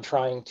 you know, I'm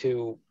trying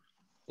to,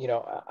 you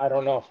know, I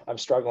don't know, I'm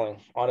struggling,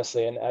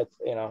 honestly. And,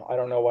 you know, I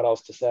don't know what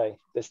else to say.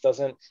 This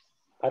doesn't,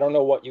 I don't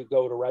know what you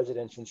go to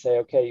residents and say,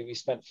 okay, we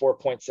spent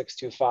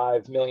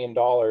 $4.625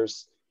 million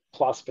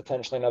plus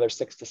potentially another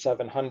 600 to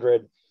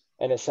 700.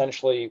 And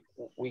essentially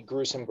we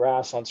grew some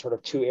grass on sort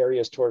of 2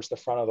 areas towards the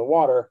front of the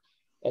water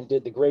and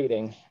did the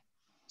grading.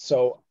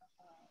 So,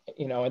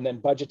 you know, and then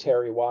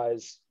budgetary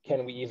wise,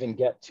 can we even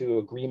get to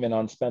agreement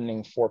on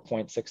spending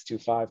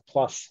 4.625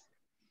 plus?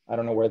 I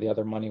don't know where the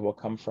other money will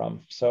come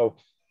from. So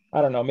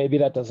I don't know, maybe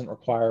that doesn't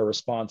require a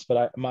response,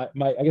 but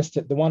I guess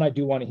the one I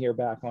do want to hear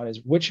back on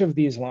is which of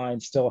these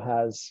lines still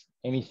has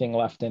anything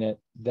left in it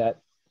that,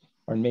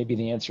 or maybe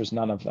the answer is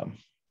none of them.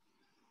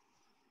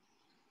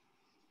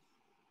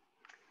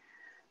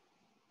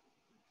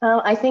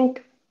 I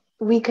think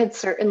we could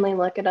certainly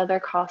look at other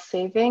cost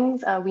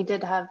savings.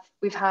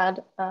 We've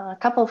had a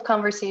couple of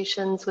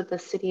conversations with the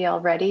city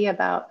already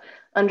about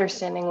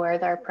understanding where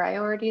their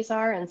priorities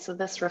are. And so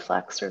this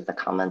reflects sort of the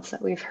comments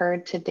that we've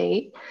heard to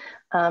date,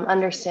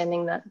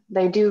 understanding that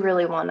they do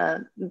really want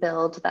to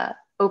build that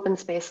open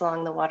space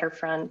along the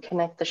waterfront,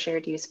 connect the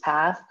shared use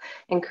path,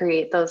 and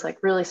create those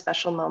like really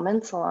special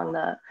moments along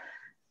the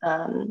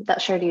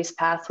that shared use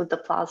path with the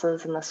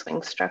plazas and the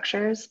swing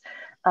structures.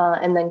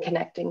 And then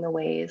connecting the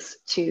ways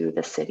to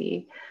the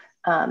city.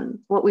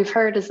 What we've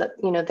heard is that,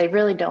 you know, they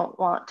really don't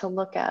want to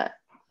look at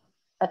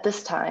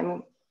this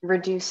time,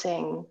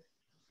 reducing,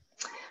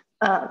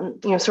 you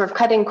know, sort of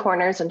cutting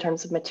corners in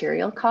terms of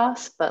material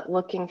costs, but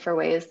looking for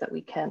ways that we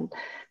can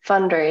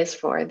fundraise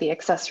for the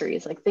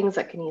accessories, like things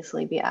that can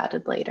easily be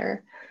added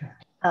later.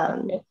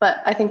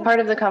 But I think part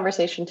of the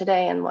conversation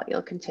today and what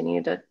you'll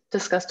continue to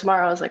discuss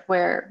tomorrow is like,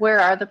 where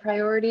are the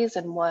priorities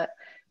and what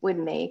would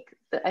make,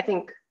 I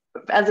think,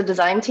 as a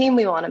design team,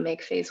 we want to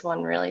make phase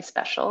 1 really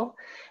special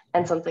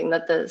and something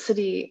that the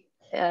city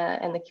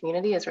and the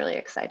community is really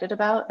excited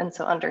about. And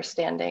so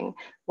understanding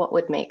what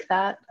would make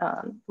that,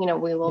 you know,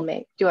 we will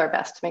do our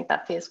best to make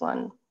that phase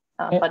 1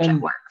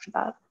 budget work for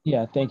that.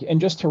 Yeah, thank you.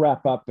 And just to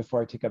wrap up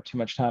before I take up too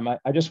much time,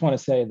 I just want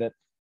to say that,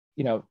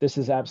 you know, this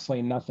is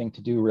absolutely nothing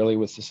to do really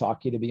with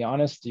Sasaki, to be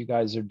honest. You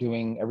guys are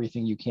doing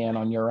everything you can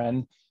on your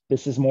end.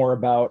 This is more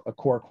about a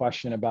core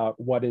question about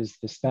what is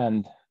the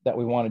spend that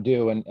we want to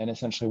do and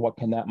essentially what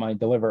can that money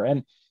deliver.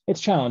 And it's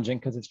challenging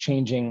because it's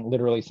changing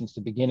literally since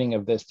the beginning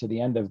of this to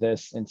the end of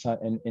this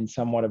in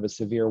somewhat of a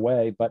severe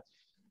way. But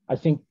I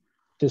think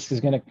this is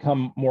going to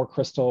come more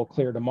crystal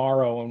clear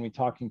tomorrow when we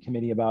talk in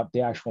committee about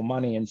the actual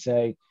money and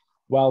say,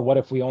 well, what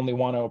if we only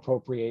want to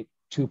appropriate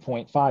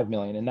 2.5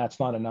 million? And that's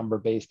not a number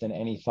based in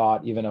any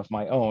thought, even of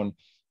my own.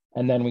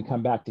 And then we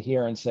come back to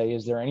here and say,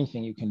 is there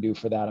anything you can do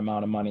for that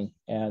amount of money?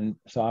 And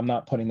so I'm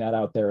not putting that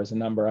out there as a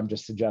number. I'm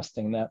just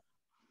suggesting that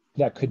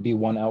that could be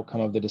one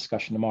outcome of the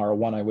discussion tomorrow.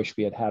 One I wish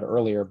we had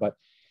earlier, but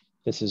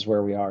this is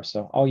where we are.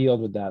 So I'll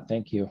yield with that.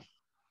 Thank you.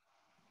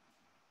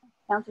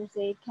 Councilor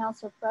Zaid.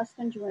 Councilor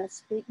Preston, do you want to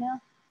speak now?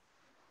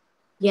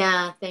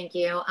 Yeah, thank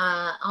you.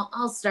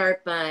 I'll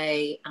start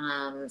by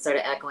sort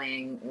of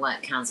echoing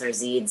what Councilor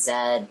Zaid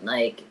said.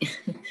 Like,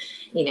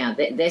 you know,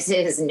 this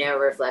is no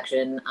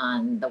reflection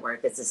on the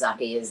work that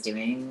Sasaki is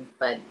doing,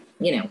 but,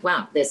 you know,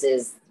 wow, this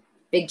is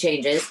big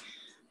changes.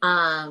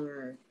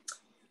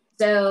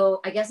 So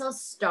I guess I'll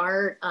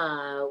start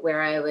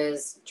where I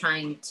was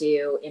trying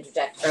to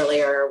interject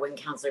earlier when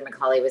Councilor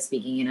McCauley was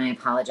speaking, and I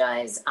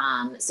apologize.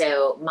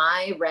 So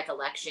my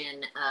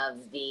recollection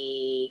of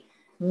the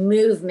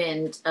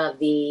movement of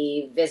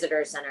the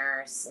visitor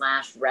center /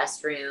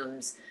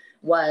 restrooms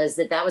was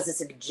that was a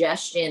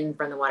suggestion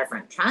from the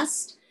Waterfront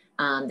Trust.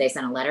 They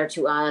sent a letter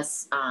to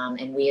us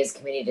and we as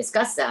committee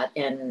discussed that.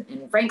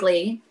 And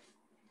frankly,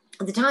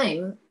 at the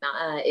time,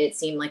 it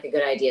seemed like a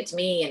good idea to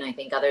me and I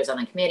think others on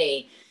the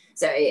committee.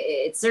 So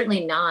it's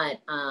certainly not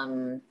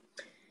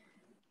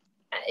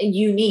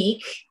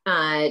unique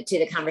to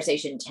the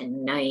conversation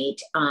tonight.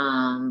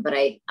 But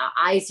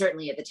I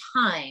certainly at the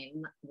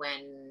time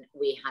when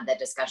we had that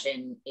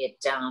discussion,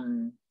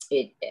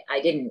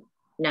 I didn't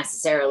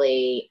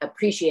necessarily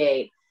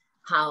appreciate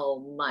how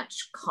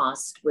much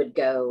cost would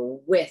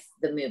go with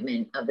the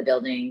movement of the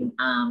building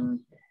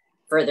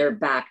further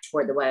back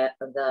toward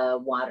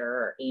the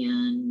water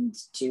and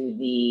to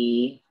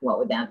the, what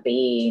would that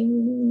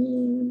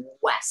be,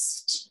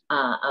 west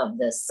of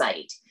the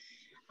site.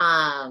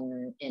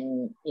 And,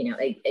 you know,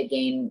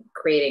 again,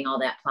 creating all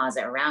that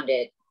plaza around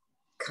it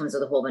comes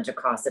with a whole bunch of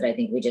costs that I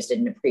think we just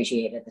didn't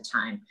appreciate at the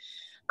time.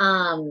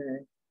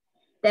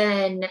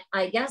 Then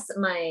I guess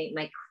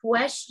my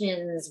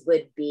questions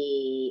would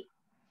be,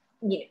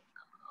 you know,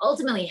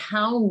 ultimately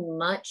how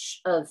much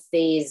of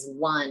phase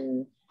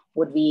 1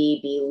 would we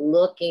be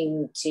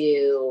looking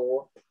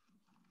to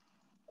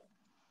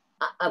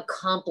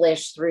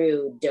accomplish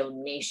through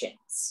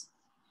donations?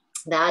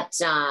 That,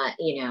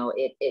 you know,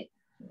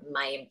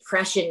 my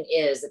impression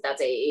is that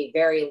that's a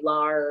very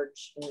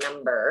large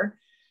number.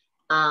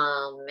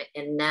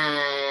 And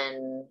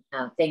then,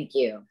 thank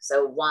you.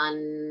 So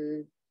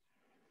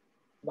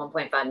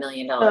 $1.5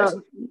 million.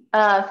 So,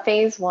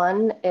 phase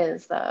one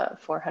is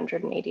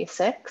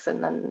 486,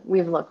 and then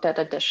we've looked at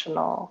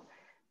additional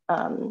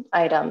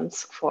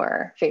items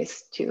for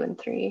phase 2 and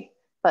 3,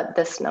 but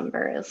this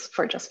number is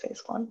for just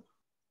phase one.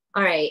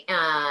 All right,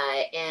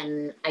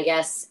 and I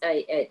guess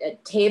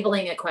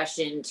tabling a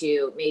question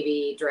to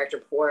maybe Director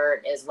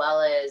Port as well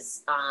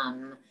as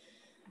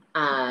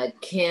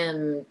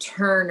Kim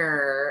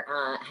Turner,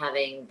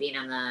 having been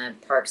on the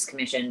Parks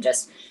Commission,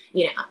 just,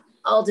 you know,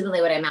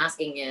 ultimately what I'm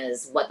asking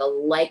is what the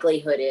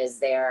likelihood is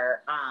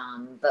there.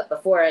 But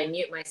before I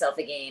mute myself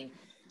again,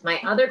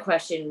 my other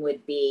question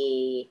would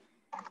be,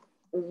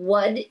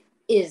 what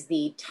is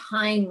the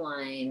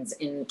timelines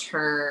in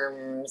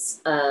terms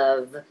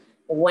of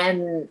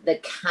when the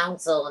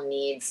council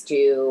needs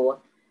to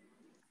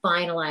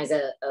finalize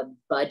a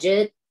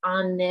budget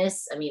on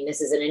this? I mean,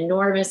 this is an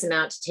enormous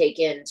amount to take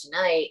in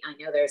tonight. I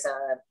know there's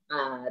a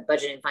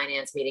budget and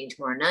finance meeting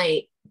tomorrow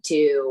night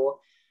to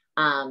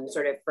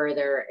sort of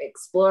further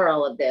explore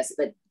all of this,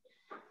 but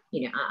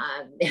you know,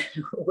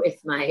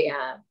 with my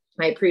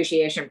my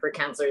appreciation for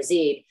Councillor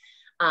Zeid,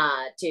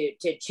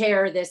 to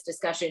chair this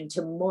discussion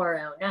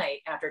tomorrow night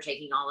after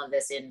taking all of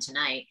this in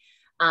tonight.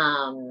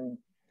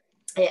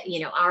 You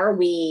know, are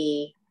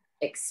we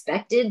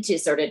expected to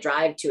sort of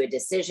drive to a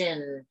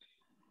decision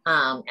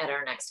at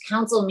our next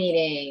council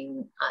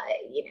meeting?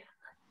 You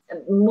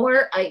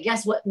know, I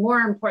guess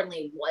more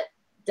importantly, what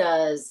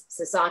does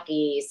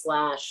Sasaki /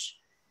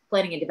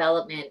 Planning and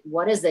Development,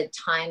 what is the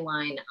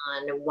timeline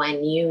on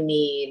when you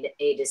need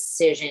a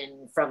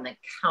decision from the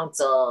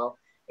council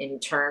in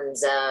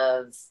terms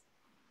of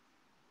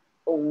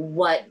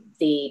what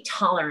the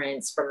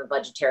tolerance from a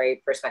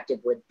budgetary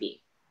perspective would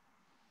be?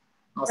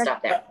 I'll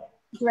stop there.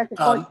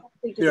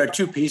 There are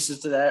two pieces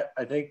to that,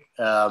 I think.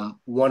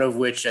 One of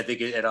which I think,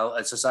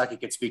 and Sasaki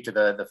could speak to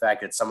the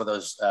fact that some of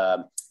those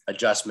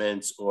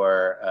adjustments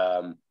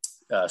or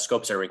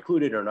scopes are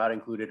included or not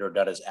included or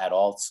done as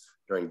add-alts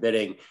during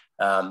bidding.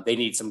 They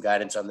need some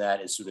guidance on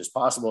that as soon as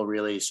possible,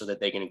 really, so that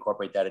they can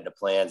incorporate that into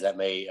plans. That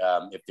may,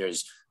 if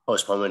there's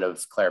postponement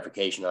of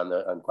clarification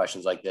on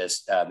questions like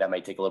this, that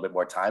might take a little bit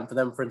more time for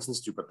them, for instance,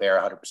 to prepare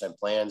 100%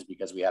 plans,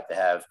 because we have to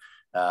have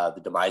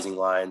the demising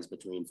lines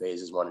between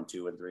phases 1 and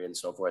 2 and 3 and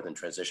so forth, and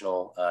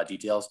transitional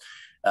details.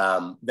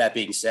 That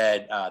being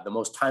said, the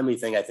most timely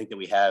thing I think that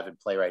we have in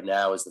play right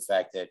now is the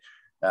fact that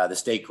the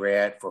state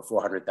grant for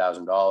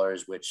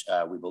 $400,000, which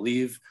we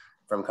believe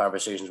from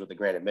conversations with the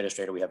grant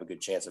administrator, we have a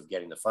good chance of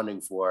getting the funding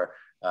for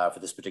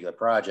this particular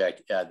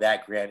project.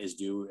 That grant is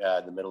due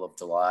in the middle of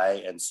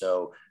July. And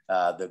so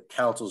the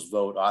council's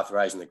vote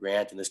authorizing the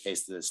grant, in this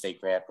case, the state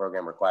grant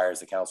program requires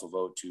the council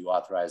vote to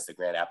authorize the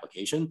grant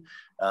application.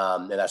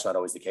 And that's not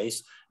always the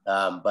case.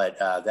 But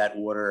that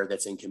order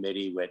that's in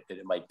committee,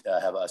 it might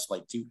have a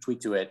slight tweak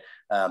to it,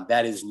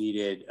 that is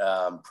needed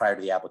prior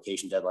to the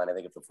application deadline, I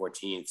think of the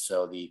 14th.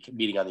 So the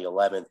meeting on the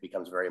 11th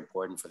becomes very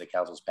important for the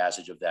council's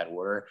passage of that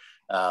order.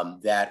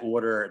 That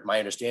order, my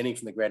understanding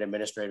from the grant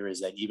administrator is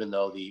that even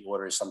though the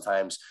orders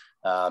sometimes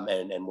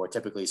and more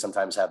typically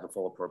sometimes have the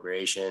full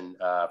appropriation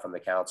from the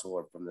council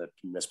or from the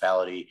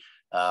municipality,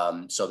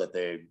 so that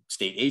the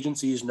state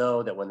agencies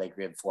know that when they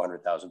give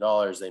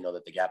 $400,000, they know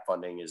that the gap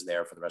funding is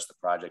there for the rest of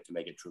the project to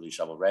make it truly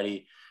shovel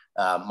ready.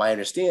 My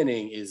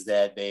understanding is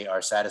that they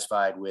are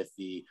satisfied with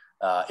the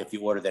if the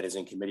order that is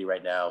in committee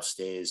right now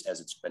stays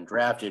as it's been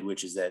drafted,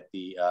 which is that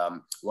the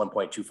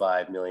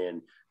 $1.25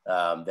 million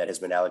that has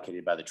been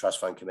allocated by the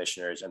trust fund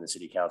commissioners and the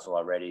city council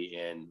already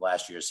in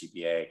last year's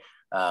CPA,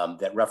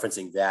 that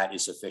referencing that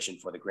is sufficient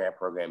for the grant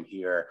program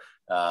here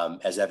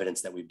as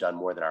evidence that we've done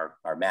more than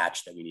our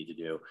match that we need to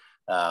do.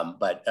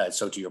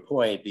 So to your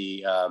point,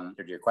 or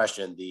to your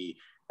question, the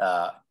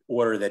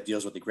order that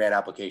deals with the grant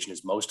application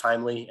is most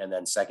timely. And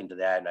then second to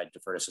that, and I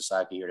defer to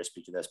Sasaki here to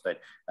speak to this, but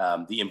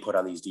the input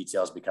on these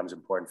details becomes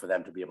important for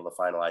them to be able to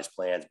finalize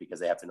plans, because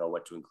they have to know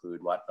what to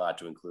include, what not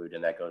to include.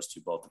 And that goes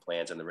to both the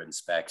plans and the written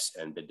specs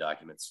and bid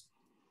documents.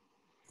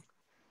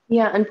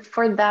 Yeah, and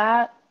for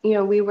that, you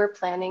know, we were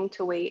planning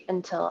to wait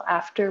until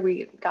after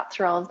we got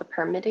through all of the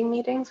permitting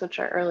meetings, which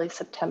are early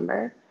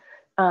September.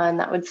 And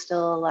that would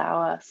still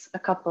allow us a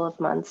couple of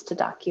months to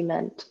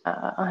document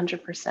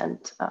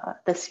 100%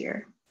 this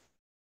year.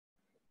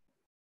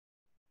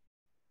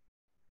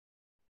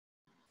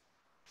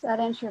 Does that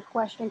answer your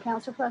question,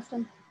 Councilor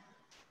Preston?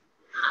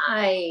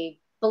 I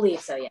believe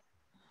so, yeah.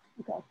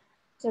 Okay.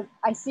 So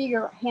I see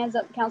your hands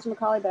up, Councilor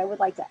McCauley, but I would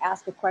like to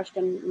ask a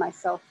question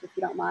myself, if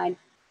you don't mind.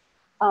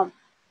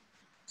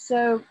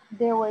 So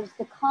there was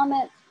the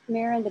comment,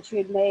 Marion, that you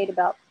had made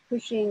about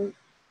pushing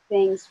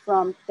things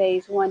from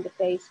phase 1 to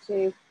phase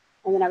 2.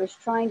 And then I was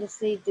trying to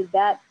see, did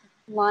that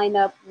line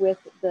up with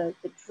the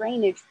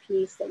drainage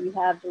piece that you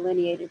have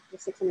delineated for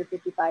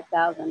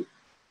 $655,000?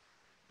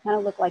 kind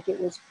of looked like it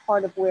was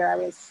part of where I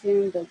would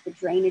assume that the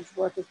drainage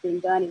work is being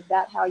done. Is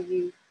that how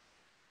you're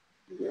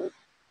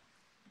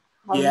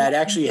yeah, it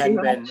actually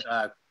hadn't been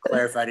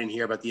clarified in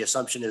here, but the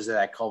assumption is that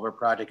that culvert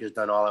project is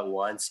done all at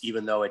once,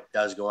 even though it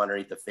does go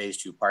underneath the phase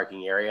 2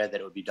 parking area, that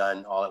it would be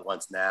done all at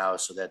once now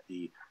so that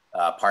the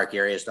park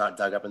area is not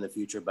dug up in the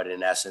future, but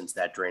in essence,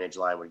 that drainage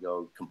line would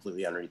go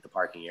completely underneath the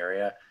parking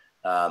area.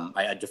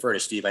 I defer to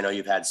Steve. I know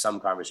you've had some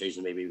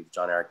conversations maybe with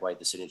John Eric White,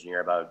 the city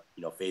engineer, about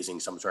phasing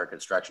some sort of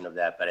construction of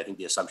that. But I think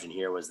the assumption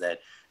here was that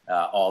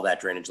all that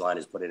drainage line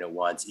is put in at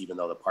once, even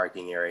though the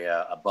parking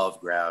area above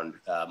ground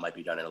might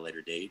be done at a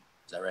later date.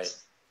 Is that right?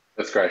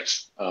 That's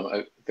correct.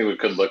 I think we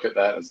could look at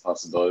that as a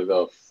possibility,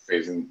 though, of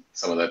phasing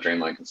some of that drain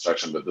line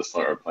construction. But at this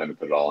point, we're planning to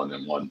put it all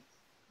in one.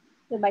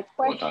 So my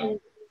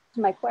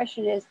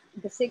question is,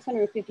 the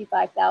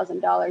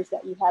 $655,000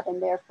 that you have in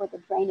there for the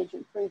drainage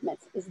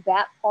improvements, is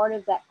that part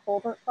of that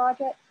culvert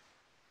project?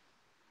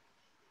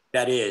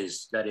 That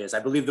is. I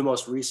believe the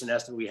most recent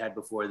estimate we had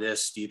before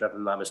this, Steve, if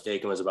I'm not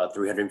mistaken, was about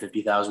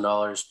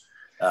 $350,000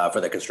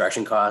 for the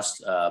construction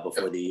cost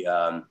before the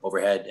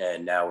overhead,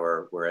 and now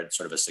we're at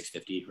sort of a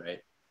 650, right,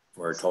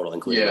 for total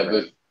including. Yeah,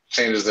 overhead. the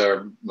changes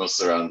there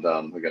mostly around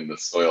again the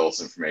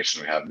soils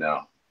information we have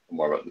now,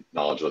 more about the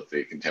knowledge of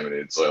the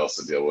contaminated soils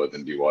to deal with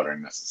and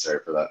dewatering necessary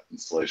for that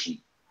installation.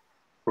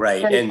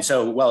 Right. And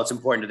so, well, it's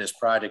important to this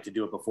project to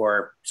do it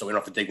before, so we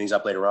don't have to dig things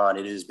up later on.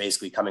 It is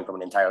basically coming from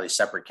an entirely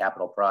separate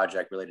capital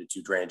project related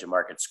to drainage of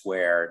Market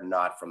Square,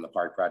 not from the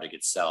park project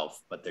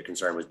itself. But the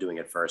concern was doing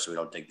it first so we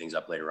don't dig things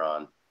up later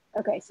on.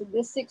 Okay, so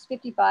this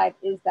 655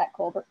 is that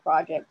culvert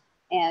project,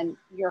 and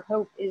your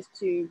hope is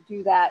to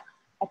do that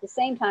at the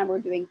same time we're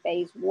doing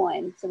phase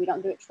 1, so we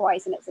don't do it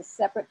twice, and it's a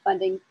separate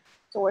funding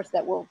source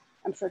that we'll,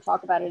 I'm sure,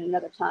 talk about it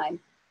another time.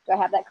 Do I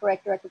have that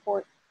correct, Director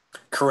Port?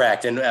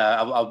 Correct, and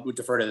I'll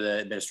defer to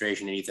the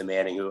administration and Ethan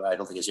Manning, who I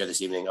don't think is here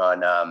this evening,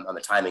 on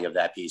the timing of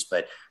that piece,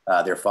 but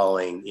they're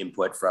following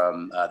input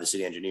from the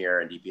city engineer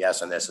and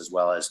DPS on this, as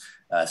well as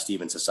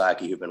Stephen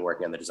Sasaki, who've been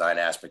working on the design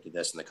aspect of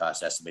this and the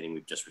cost estimating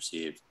we've just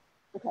received.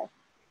 Okay,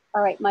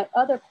 all right. My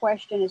other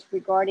question is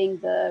regarding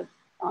the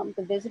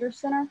visitor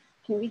center.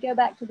 Can we go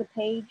back to the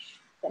page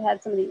that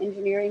had some of the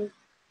engineering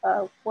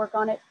work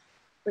on it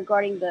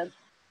regarding the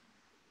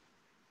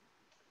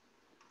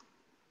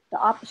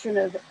option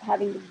of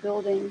having the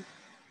building?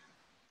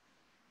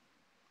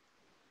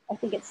 I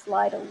think it's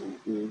slide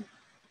 11.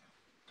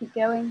 Keep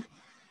going.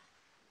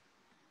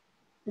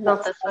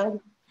 Not this side.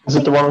 Is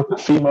it the one with the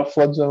FEMA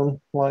flood zone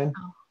line?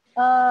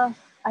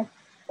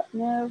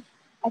 No.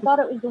 I thought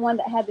it was the one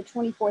that had the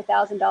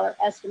 $24,000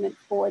 estimate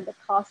for the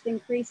cost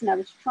increase, and I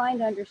was trying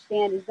to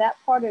understand, is that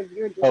part of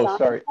your design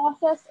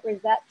process, or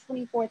is that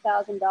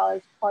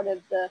 $24,000 part of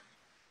the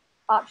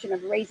option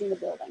of raising the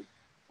building?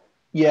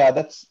 Yeah,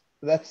 that's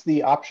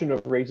the option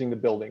of raising the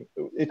building.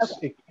 It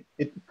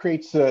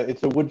creates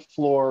it's a wood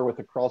floor with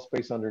a crawl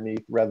space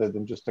underneath rather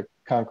than just a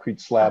concrete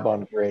slab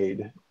on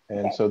grade,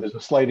 and so there's a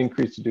slight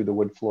increase to do the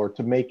wood floor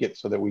to make it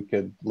so that we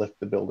could lift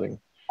the building.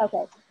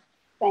 Okay,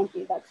 thank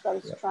you. That's what I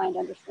was trying to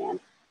understand.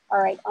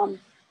 All right,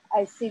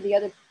 I see the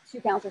other two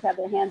councilors have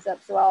their hands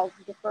up, so I'll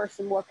defer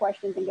some more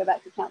questions and go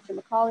back to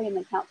Councilor McCauley and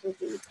then Councilor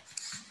Z.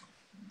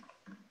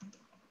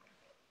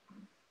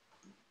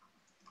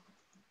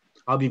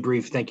 I'll be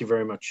brief. Thank you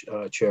very much,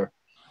 Chair.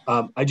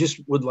 I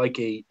just would like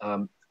a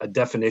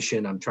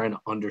definition. I'm trying to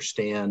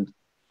understand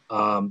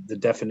the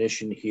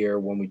definition here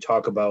when we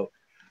talk about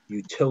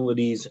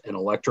utilities and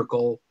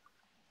electrical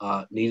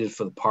needed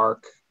for the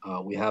park.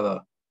 We have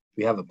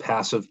a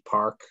passive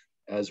park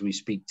as we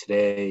speak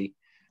today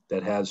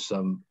that has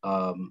some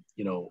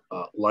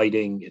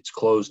lighting. It's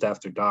closed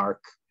after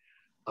dark.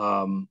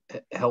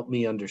 Help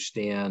me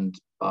understand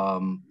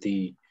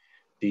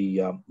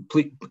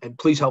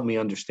please help me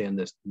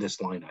understand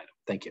this line item.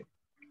 Thank you.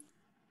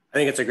 I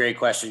think it's a great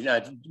question.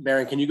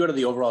 Baron, can you go to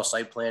the overall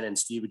site plan? And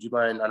Steve, would you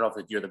mind, I don't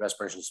know if you're the best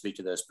person to speak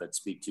to this, but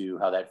speak to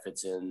how that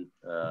fits in,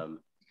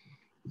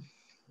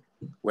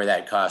 where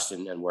that cost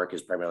and work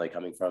is primarily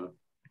coming from.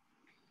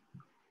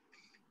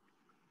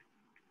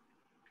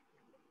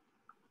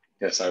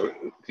 Yes, can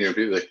you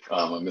repeat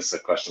I missed the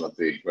question about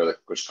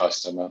which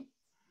cost amount?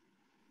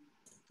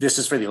 This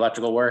is for the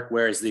electrical work.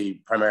 Where is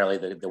primarily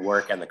the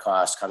work and the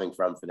cost coming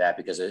from for that?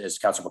 Because as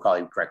Councilor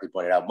McCauley correctly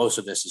pointed out, most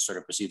of this is sort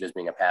of perceived as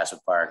being a passive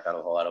park, not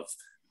a whole lot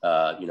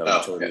of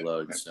utility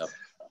loads.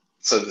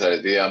 So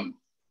the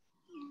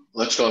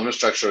electrical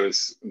infrastructure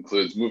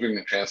includes moving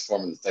and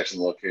transforming the section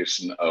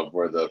location of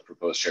where the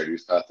proposed shared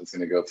use path is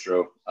going to go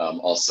through.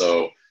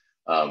 Also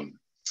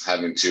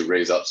having to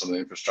raise up some of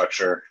the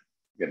infrastructure,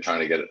 again,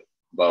 trying to get it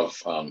above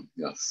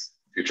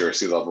future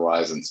sea level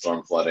rise and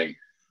storm flooding.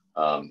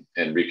 And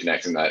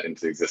reconnecting that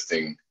into the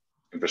existing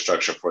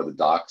infrastructure for the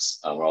docks.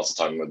 We're also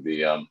talking with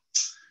the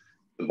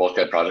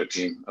bulkhead project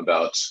team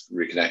about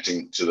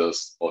reconnecting to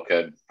those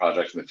bulkhead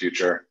projects in the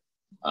future.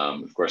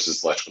 Of course,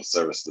 there's electrical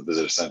service. The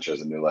visitor center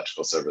is a new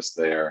electrical service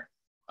there.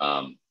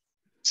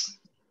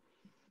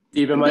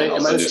 Steve, am I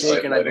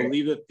mistaken? I lighting.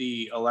 believe that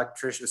the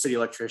city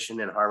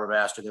electrician and harbor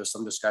master, there was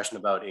some discussion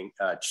about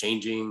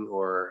changing,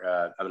 or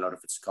I don't know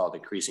if it's called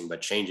increasing,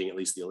 but changing at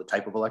least the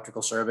type of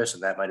electrical service,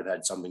 and that might have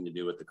had something to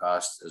do with the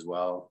cost as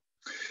well.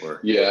 Or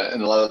yeah,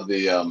 and a lot of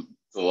the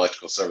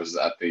electrical services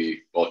at the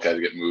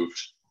bulkhead get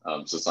moved,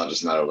 so it's not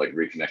just a matter of like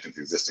reconnecting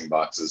to existing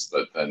boxes,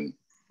 but then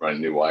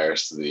running new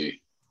wires to the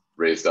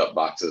raised up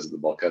boxes of the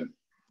bulkhead.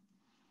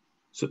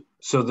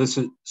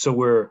 So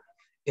we're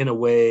in a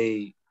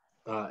way.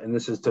 And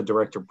this is to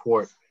Director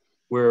Port,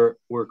 we're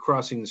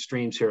crossing the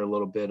streams here a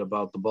little bit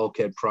about the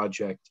bulkhead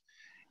project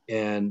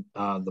and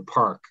the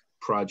park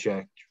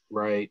project,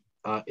 right?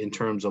 In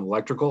terms of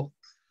electrical.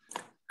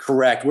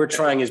 correct. We're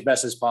trying as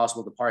best as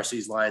possible to parse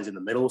these lines in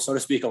the middle, so to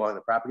speak, along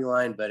the property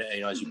line. But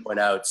as you point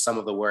out, some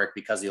of the work,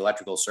 because the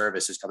electrical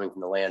service is coming from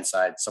the land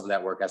side, some of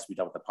that work has to be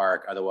done with the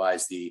park.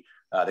 Otherwise, the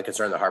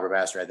concern the harbor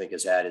master, I think,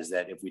 has had is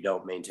that if we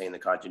don't maintain the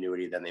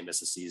continuity, then they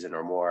miss a season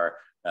or more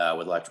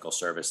with electrical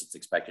service that's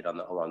expected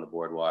along the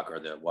boardwalk or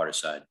the water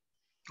side.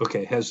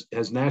 Okay, has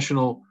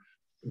National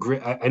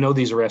Grid, I know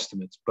these are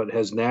estimates, but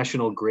has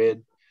National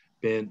Grid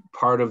been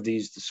part of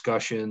these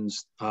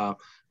discussions,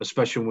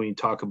 especially when you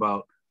talk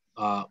about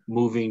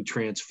moving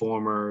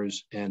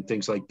transformers and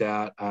things like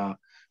that?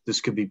 This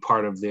could be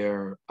part of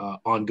their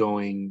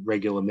ongoing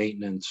regular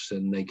maintenance,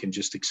 and they can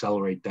just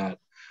accelerate that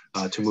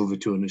to move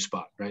it to a new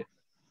spot, right?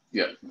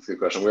 Yeah, that's a good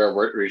question. We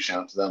are reaching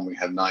out to them. We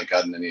have not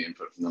gotten any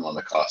input from them on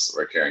the costs that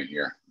we're carrying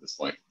here at this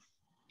point.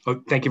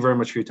 Oh, thank you very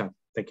much for your time.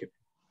 Thank you.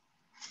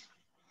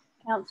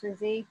 Councilor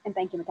Z, and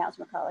thank you,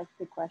 Councilor McCauley.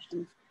 Good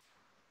questions.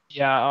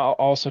 Yeah, I'll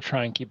also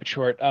try and keep it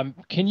short.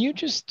 Can you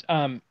just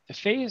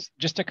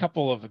just a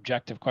couple of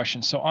objective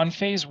questions. So on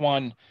phase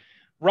one,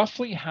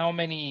 roughly how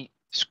many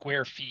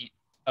square feet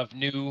of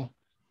new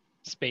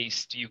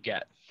space do you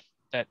get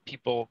that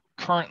people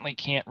currently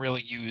can't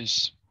really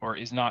use or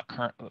is not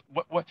current?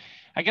 What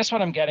I guess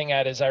what I'm getting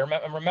at is I'm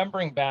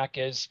remembering back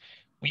is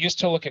we used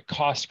to look at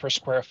cost per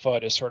square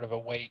foot as sort of a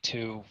way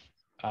to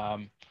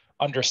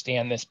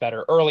understand this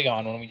better early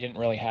on when we didn't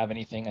really have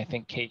anything. I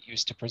think Kate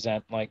used to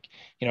present like,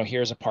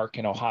 here's a park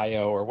in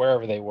Ohio or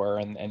wherever they were,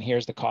 and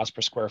here's the cost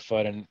per square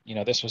foot. And,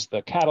 this was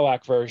the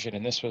Cadillac version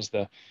and this was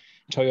the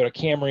Toyota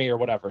Camry or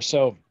whatever.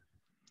 So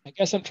I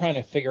guess I'm trying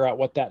to figure out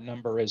what that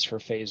number is for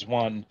phase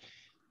one.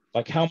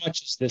 Like how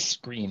much is this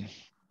green,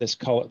 this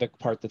color, the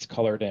part that's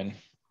colored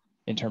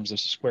in terms of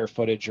square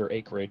footage or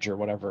acreage or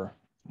whatever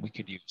we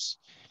could use.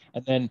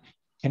 And then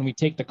can we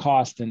take the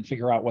cost and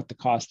figure out what the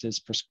cost is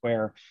per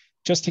square,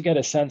 just to get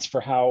a sense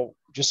for how,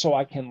 just so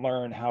I can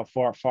learn how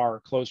far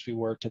or close we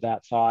were to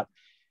that thought.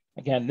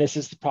 Again, this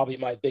is probably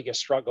my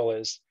biggest struggle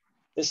is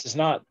this is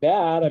not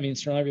bad. I mean,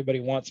 certainly everybody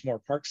wants more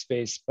park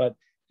space, but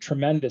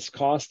tremendous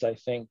cost, I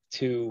think,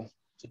 to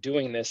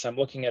doing this. I'm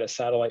looking at a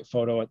satellite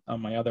photo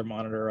on my other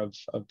monitor of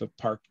the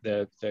park,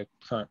 the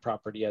current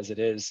property as it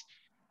is.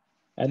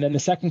 And then the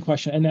second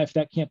question, and if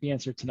that can't be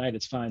answered tonight,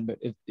 it's fine, but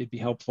it'd be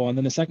helpful. And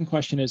then the second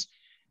question is,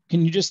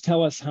 can you just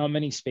tell us how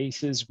many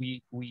spaces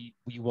we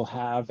will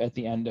have at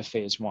the end of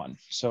phase one?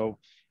 So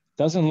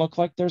it doesn't look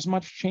like there's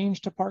much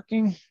change to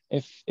parking,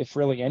 if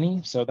really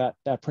any. So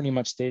that pretty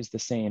much stays the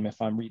same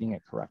if I'm reading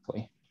it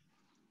correctly.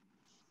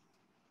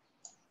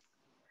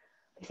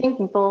 I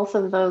think both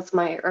of those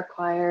might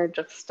require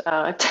just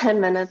 10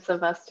 minutes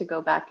of us to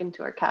go back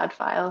into our CAD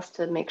files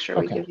to make sure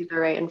we give you the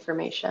right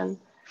information.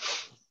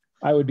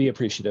 I would be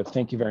appreciative.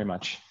 Thank you very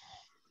much.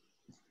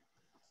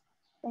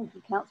 Thank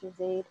you, Councilor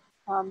Zaid.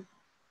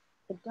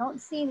 I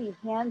don't see any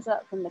hands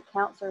up from the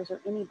councilors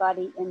or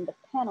anybody in the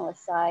panelist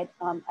side.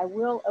 I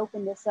will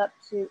open this up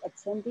to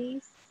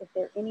attendees. If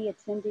there are any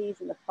attendees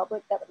in the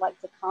public that would like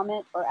to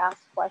comment or ask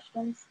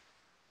questions,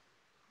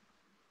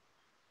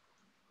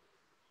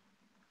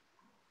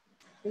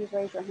 please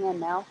raise your hand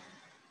now.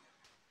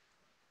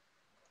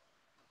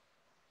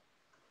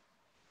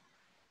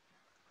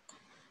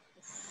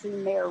 I see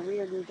Mayor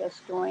Reardon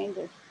just joined.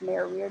 If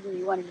Mayor Reardon,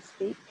 you wanted to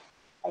speak?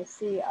 I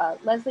see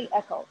Leslie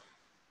Echols.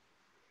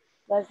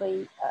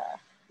 Leslie,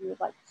 you would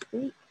like to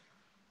speak?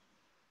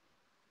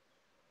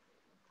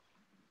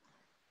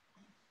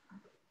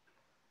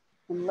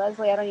 And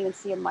Leslie, I don't even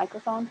see a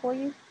microphone for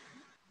you.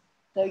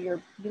 So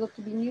you look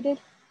to be muted.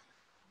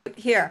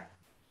 Here,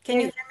 can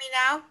you hear me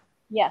now?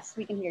 Yes,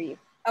 we can hear you.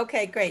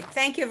 Okay, great.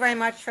 Thank you very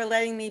much for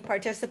letting me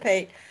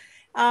participate.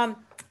 I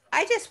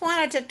just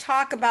wanted to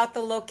talk about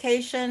the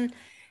location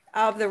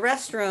of the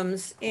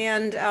restrooms.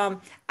 And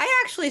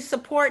I actually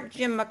support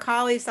Jim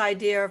McCauley's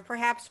idea of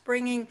perhaps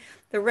bringing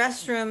the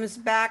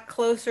restrooms back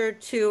closer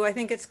to, I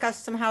think it's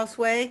Custom House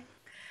Way,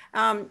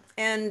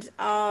 and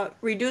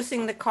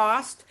reducing the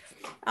cost.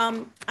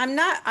 I'm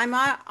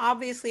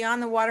obviously on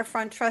the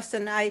Waterfront Trust,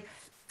 and I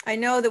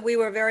know that we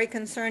were very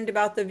concerned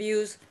about the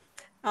views,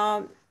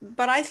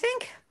 but I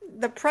think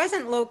the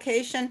present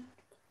location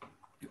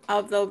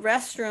of the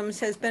restrooms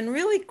has been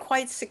really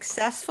quite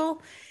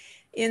successful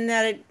in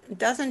that it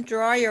doesn't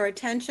draw your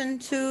attention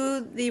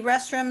to the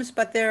restrooms,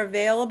 but they're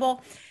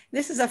available.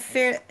 This is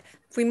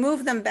if we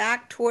move them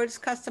back towards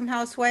Custom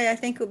House Way, I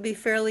think it would be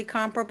fairly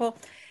comparable.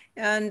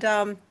 And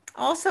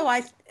Also,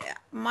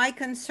 my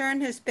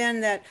concern has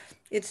been that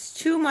it's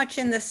too much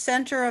in the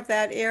center of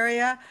that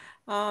area.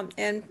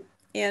 And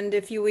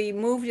if we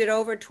moved it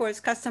over towards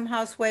Custom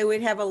House Way,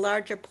 we'd have a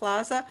larger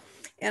plaza.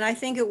 And I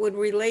think it would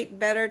relate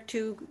better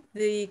to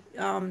the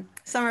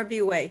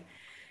Summerview Way.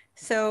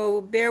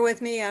 So bear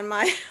with me on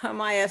my on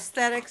my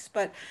aesthetics,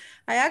 but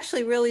I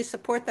actually really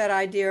support that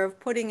idea of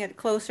putting it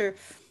closer,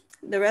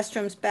 the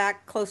restrooms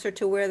back closer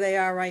to where they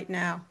are right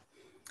now.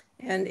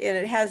 And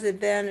it has the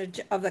advantage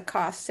of the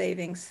cost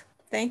savings.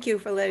 Thank you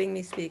for letting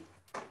me speak.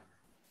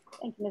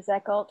 Thank you, Ms.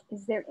 Eckholt.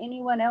 Is there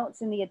anyone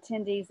else in the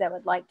attendees that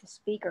would like to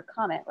speak or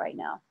comment right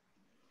now?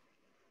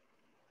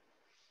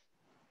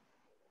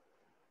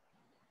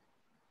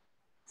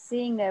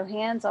 Seeing no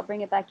hands, I'll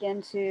bring it back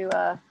into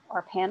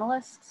our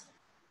panelists.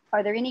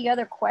 Are there any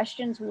other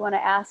questions we want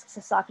to ask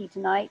Sasaki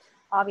tonight?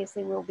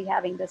 Obviously, we'll be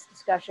having this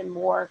discussion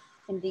more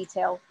in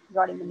detail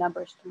regarding the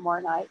numbers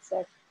tomorrow night.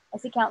 So I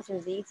see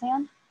Councilor Zeid's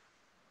hand.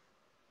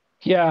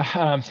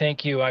 Yeah,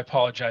 thank you. I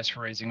apologize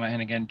for raising my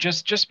hand again.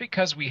 Just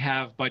because we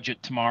have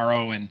budget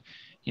tomorrow and,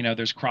 you know,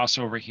 there's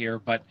crossover here,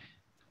 but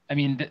I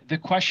mean, the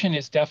question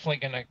is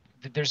definitely going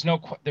to, there's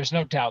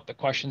no doubt the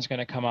question is going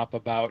to come up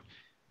about,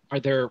 are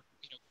there,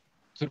 you know,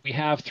 could we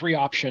have three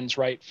options,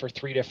 right, for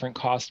three different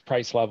cost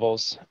price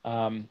levels,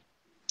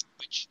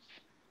 which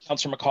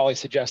Councilor McCauley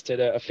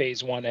suggested a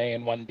phase 1A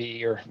and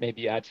 1B, or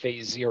maybe add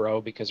phase 0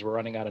 because we're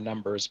running out of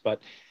numbers. But,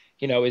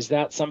 you know, is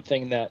that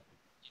something that,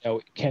 you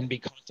know, can be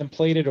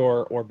contemplated,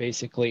 or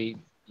basically,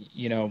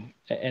 you know,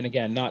 and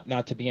again,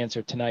 not to be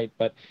answered tonight,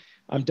 but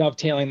I'm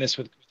dovetailing this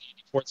with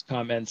Andy Fort's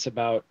comments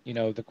about, you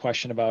know, the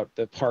question about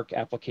the park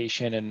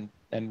application,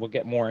 and we'll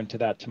get more into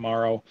that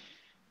tomorrow.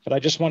 But I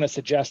just want to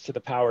suggest to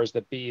the powers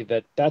that be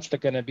that that's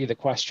going to be the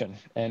question,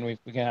 and we're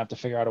going to have to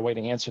figure out a way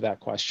to answer that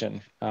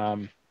question.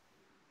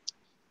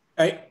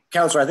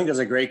 Councilor, I think that's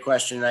a great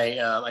question.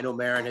 I know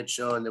Maren had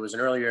shown, there was an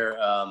earlier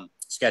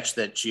sketch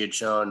that she had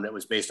shown that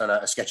was based on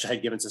a sketch I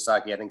had given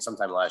Sasaki, I think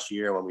sometime last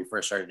year when we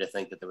first started to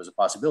think that there was a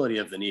possibility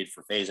of the need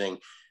for phasing.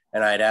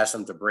 And I had asked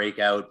them to break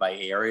out by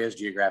areas,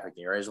 geographic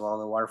areas along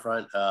the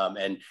waterfront.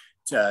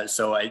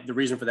 The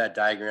reason for that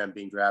diagram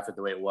being drafted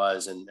the way it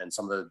was, and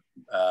some of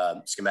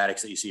the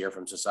schematics that you see here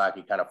from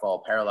Sasaki kind of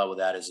fall parallel with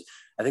that, is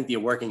I think the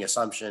working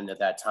assumption at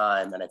that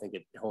time, and I think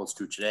it holds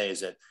true today, is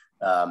that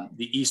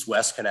the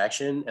east-west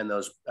connection and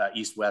those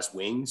east-west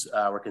wings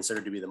were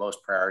considered to be the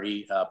most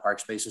priority park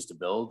spaces to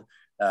build,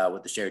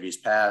 with the shared use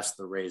paths,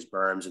 the raised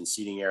berms and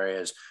seating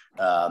areas,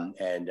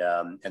 and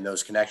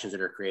those connections that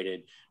are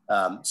created.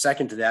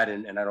 Second to that,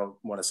 and I don't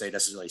want to say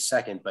necessarily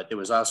second, but there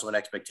was also an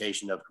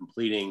expectation of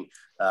completing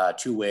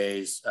two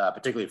ways,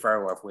 particularly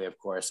Fire Wharf Way, of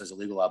course, as a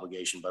legal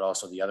obligation, but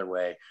also the other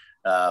way.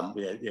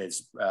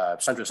 It's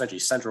essentially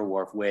Central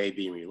Wharf Way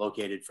being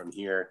relocated from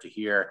here to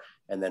here,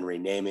 and then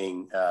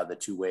renaming the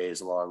two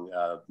ways along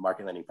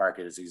Market Landing Park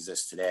as it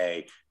exists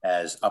today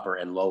as Upper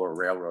and Lower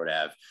Railroad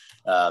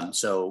Ave.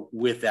 So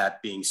with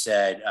that being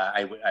said,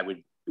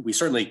 we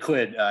certainly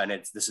could, and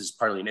this is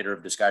partly an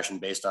iterative discussion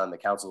based on the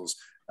council's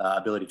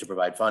ability to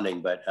provide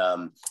funding, but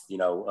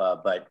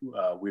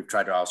we've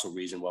tried to also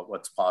reason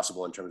what's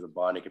possible in terms of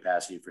bonding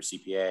capacity for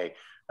CPA.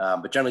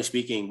 But generally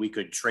speaking, we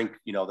could shrink,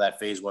 that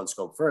phase 1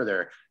 scope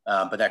further,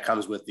 but that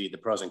comes with the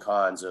pros and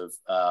cons of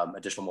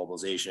additional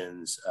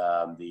mobilizations,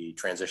 the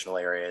transitional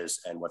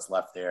areas, and what's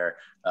left there,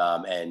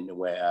 and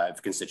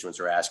if constituents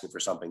are asking for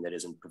something that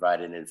isn't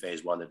provided in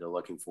phase 1 that they're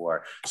looking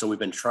for. So we've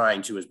been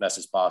trying to, as best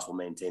as possible,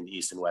 maintain the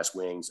east and west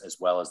wings, as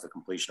well as the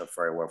completion of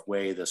Ferry Wharf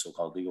Way, the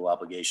so-called legal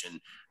obligation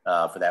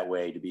for that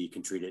way to be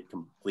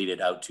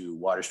completed out to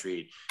Water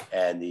Street,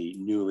 and the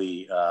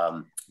newly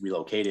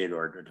relocated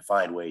or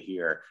defined way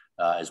here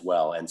as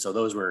well. And so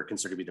those were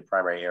considered to be the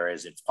primary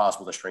areas. It's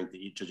possible to shrink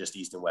to just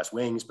east and west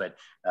wings, but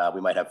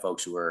we might have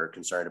folks who are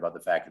concerned about the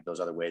fact that those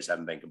other ways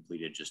haven't been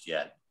completed just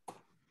yet.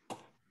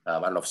 I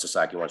don't know if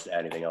Sasaki wants to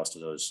add anything else to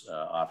those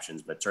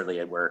options, but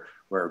certainly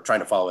we're trying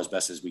to follow as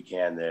best as we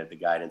can the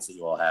guidance that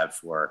you all have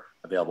for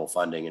available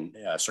funding.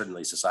 And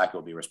certainly Sasaki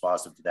will be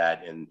responsive to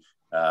that in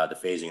the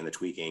phasing and the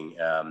tweaking,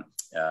 in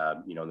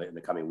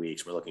the coming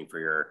weeks. We're looking for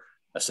your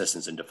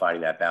assistance in defining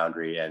that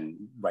boundary. And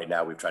right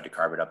now we've tried to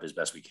carve it up as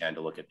best we can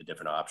to look at the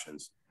different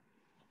options.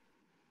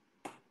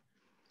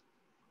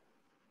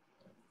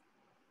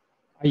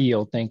 I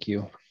yield, thank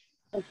you.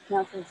 Thank you,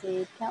 Councilor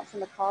Zeid.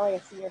 Councilor McCauley, I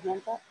see your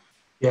hand up.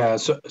 Yeah,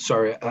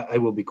 sorry, I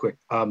will be quick.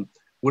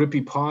 Would it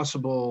be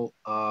possible,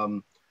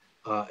 and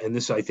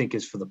this I think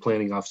is for the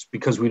planning office,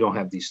 because we don't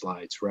have these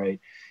slides,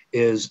 right?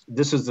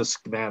 This is the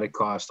schematic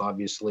cost.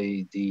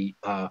 Obviously, the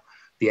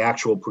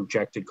actual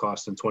projected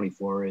cost in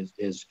 24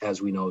 is,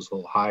 as we know, is a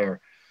little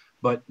higher.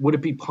 But would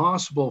it be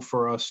possible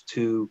for us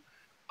to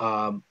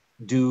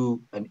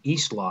do an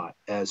east lot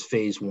as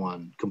phase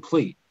 1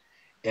 complete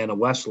and a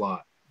west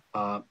lot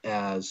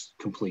as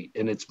complete?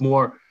 And it's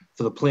more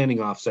for the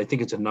planning office. I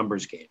think it's a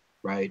numbers game,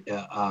 right?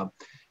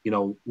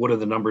 What do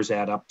the numbers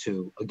add up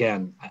to?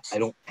 Again, I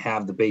don't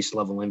have the base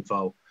level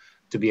info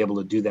to be able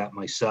to do that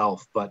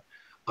myself, but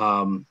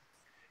I'm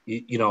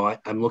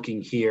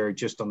looking here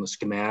just on the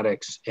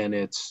schematics, and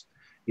it's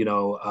you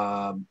know,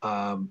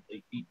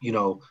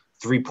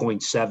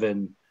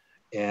 3.7,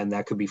 and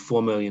that could be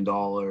 $4 million,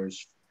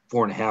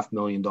 $4.5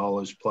 million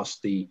plus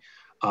the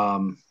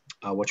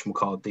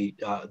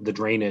the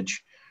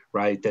drainage,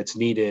 right? That's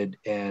needed,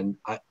 and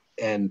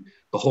the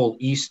whole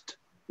east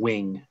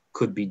wing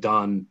could be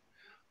done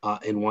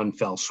in one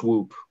fell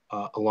swoop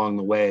along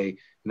the way,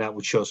 and that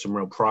would show some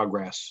real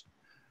progress.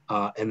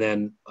 And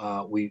then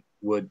we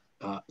would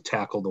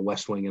tackle the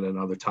west wing at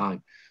another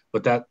time.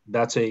 But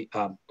that's a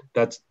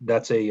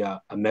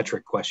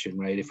metric question,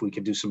 right? If we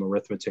could do some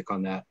arithmetic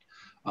on that.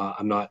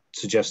 I'm not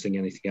suggesting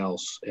anything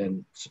else,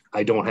 and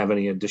I don't have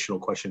any additional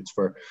questions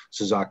for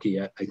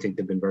Sasaki. I think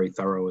they've been very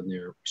thorough in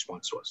their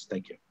response to us.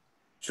 Thank you.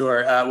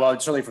 Sure. Well,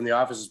 certainly from the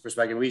office's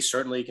perspective, we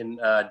certainly can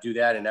do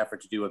that in an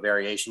effort to do a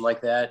variation like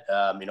that.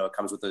 You know, it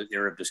comes with the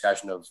iterative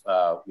discussion of,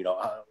 you know,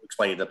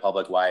 explaining to the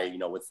public why, you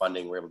know, with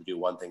funding, we're able to do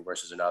one thing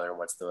versus another, and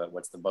what's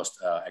the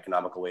most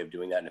economical way of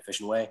doing that in an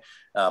efficient way.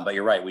 But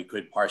you're right, we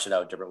could parse it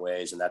out different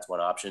ways, and that's one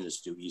option, is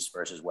to do east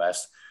versus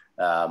west.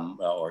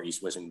 Or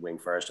east wing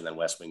first and then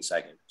west wing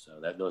second. So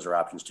those are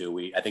options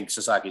too. I think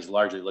Sasaki is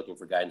largely looking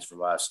for guidance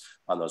from us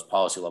on those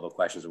policy level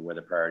questions of where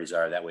the priorities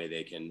are. That way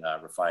they can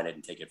refine it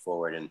and take it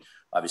forward. And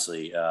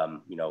obviously,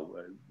 you know,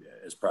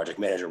 as project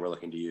manager, we're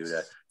looking to you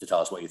to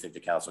tell us what you think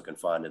the council can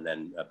fund, and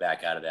then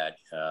back out of that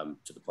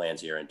to the plans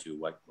here and to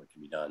what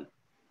can be done.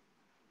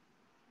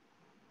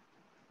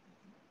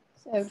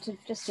 So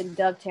just to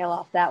dovetail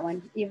off that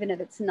one, even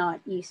if it's not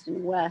east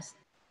and west,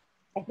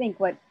 I think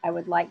what I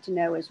would like to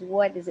know is,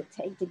 what does it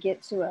take to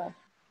get the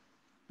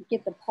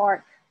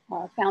park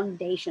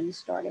foundation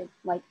started?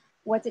 Like,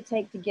 what's it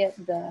take to get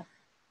the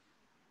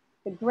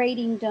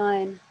grading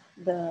done,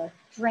 the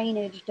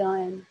drainage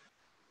done,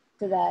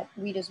 so that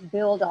we just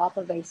build off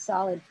of a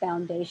solid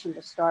foundation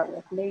to start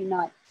with? Maybe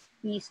not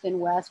east and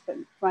west, but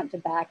front to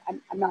back.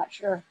 I'm not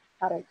sure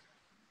how to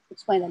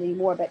explain that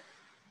anymore, but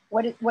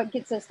what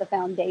gets us the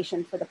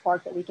foundation for the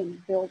park that we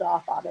can build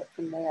off of it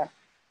from there?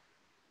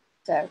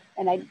 So,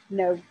 and I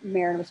know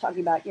Maren was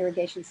talking about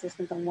irrigation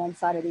systems on one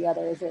side or the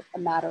other. Is it a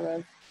matter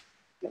of,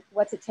 you know,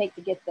 what's it take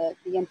to get the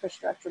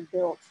infrastructure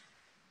built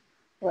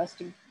for us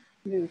to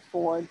move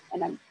forward?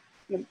 And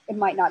you know, it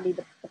might not be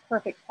the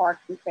perfect park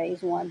in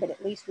phase one, but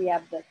at least we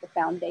have the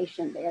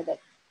foundation there that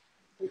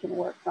we can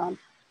work from.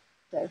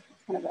 So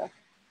it's kind of a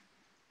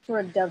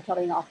sort of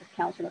dovetailing off of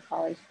Councilor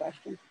McCauley's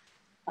question.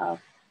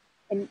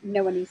 And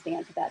no one needs to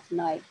answer that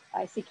tonight.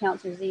 I see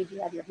Councilor Z, do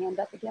you have your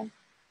hand up again?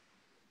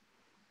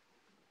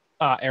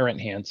 Errant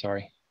hand,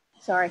 sorry.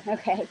 Sorry,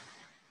 okay.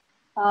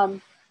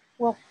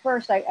 Well,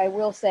 first, I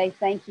will say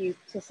thank you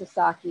to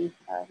Sasaki.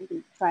 We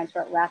can try and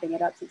start wrapping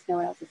it up since no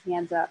one else has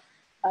hands up.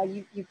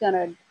 You've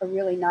done a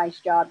really nice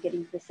job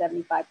getting to the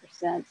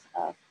 75%.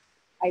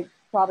 I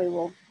probably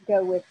will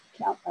go with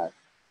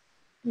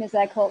Ms.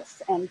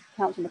 Eckholtz and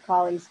Councilor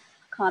McCauley's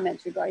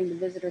comments regarding the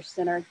visitor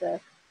center. The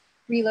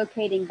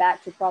relocating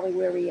back to probably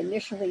where we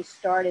initially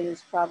started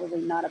is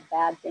probably not a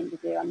bad thing to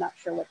do. I'm not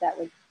sure what that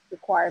would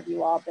require of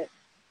you all, but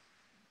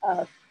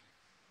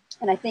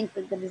and I think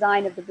that the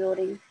design of the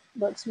building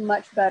looks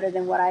much better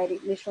than what I had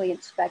initially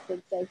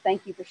expected. So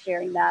thank you for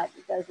sharing that.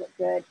 It does look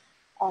good.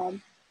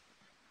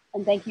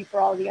 And thank you for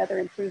all the other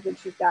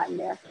improvements you've gotten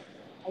there.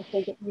 I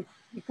think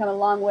you've come a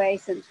long way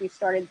since we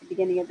started at the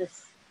beginning of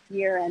this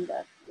year, and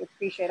we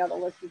appreciate all the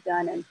work you've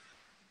done. And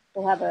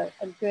we'll have a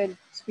good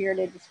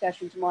spirited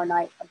discussion tomorrow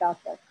night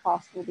about the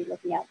cost we'll be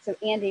looking at. So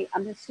Andy,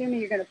 I'm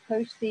assuming you're going to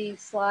post these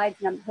slides,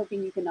 and I'm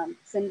hoping you can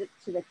send it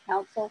to the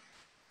council.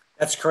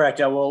 That's correct.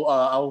 I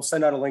will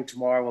send out a link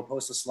tomorrow. We'll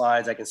post the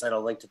slides. I can send a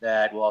link to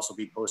that. We'll also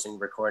be posting a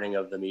recording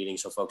of the meeting,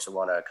 so folks who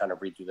want to kind of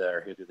read through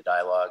hear through the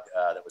dialogue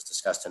that was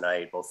discussed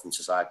tonight, both from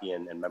Sasaki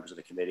and members of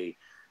the committee.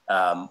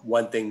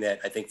 One thing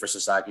that I think for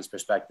Sasaki's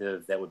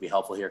perspective that would be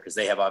helpful here, because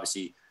they have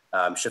obviously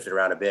shifted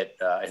around a bit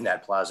in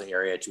that plaza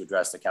area to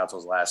address the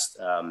council's last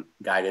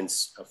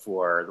guidance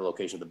for the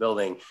location of the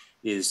building,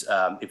 is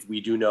if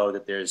we do know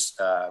that there's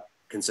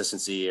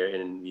consistency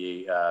in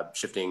the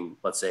shifting,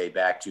 let's say,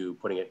 back to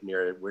putting it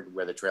near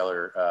where the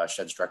trailer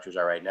shed structures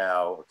are right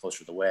now, or closer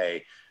to the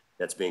way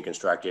that's being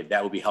constructed,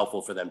 that would be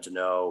helpful for them to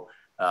know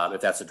if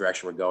that's the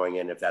direction we're going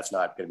in, if that's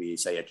not going to be,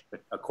 say,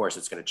 a course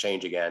that's going to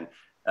change again,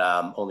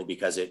 only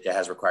because it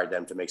has required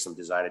them to make some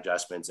design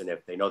adjustments. And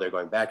if they know they're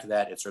going back to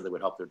that, it certainly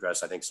would help to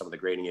address, I think, some of the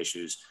grading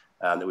issues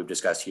that we've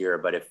discussed here.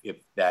 But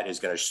if that is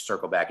going to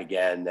circle back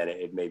again, then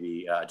it may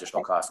be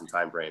additional cost and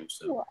time frames.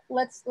 So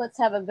well, let's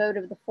have a vote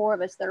of the four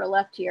of us that are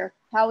left here.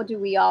 How do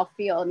we all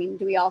feel? I mean,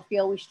 do we all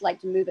feel we should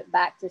like to move it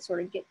back to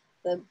sort of get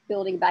the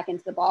building back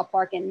into the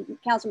ballpark? And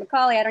Councilor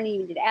McCauley, I don't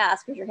even need to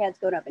ask because your head's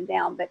going up and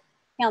down, but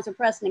Councilor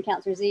Preston and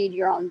Councilor Zeed,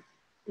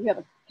 you have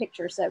a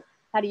picture. So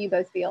how do you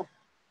both feel?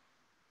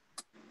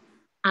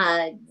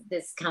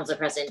 This Council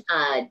President,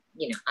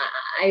 you know,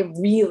 I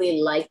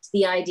really liked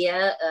the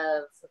idea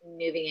of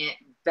moving it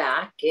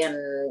back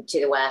to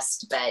the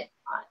west, but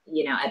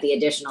you know, at the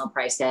additional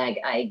price tag,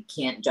 I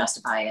can't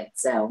justify it.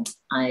 So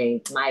my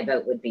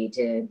vote would be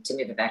to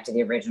move it back to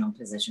the original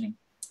positioning.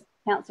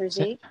 Councilor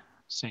Z?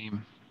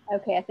 Same.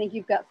 Okay, I think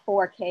you've got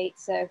 4, Kate.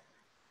 So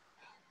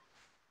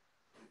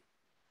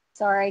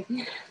Sorry.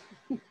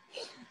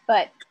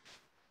 But,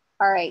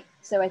 all right,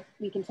 so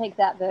we can take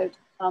that vote.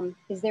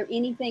 Is there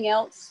anything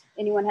else?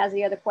 Anyone has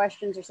any other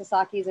questions, or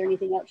Sasaki, is there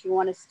anything else you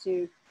want us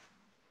to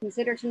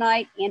consider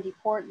tonight? Andy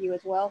Port, you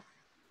as well?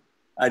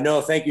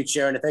 No, thank you,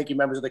 Chair, and thank you,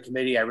 members of the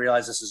committee. I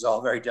realize this is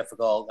all very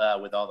difficult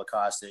with all the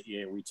costs that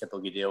we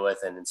typically deal with,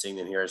 and seeing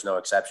them here is no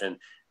exception.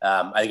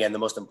 Again, the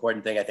most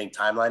important thing, I think,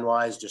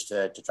 timeline-wise, just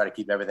to try to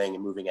keep everything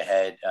moving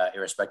ahead,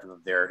 irrespective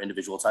of their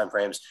individual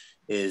timeframes,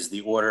 is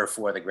the order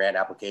for the grant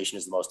application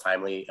is the most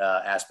timely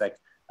aspect,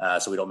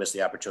 so we don't miss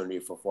the opportunity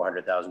for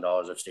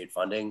 $400,000 of state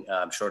funding.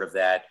 Short of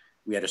that,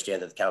 we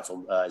understand that the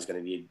council is going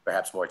to need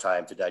perhaps more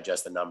time to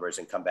digest the numbers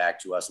and come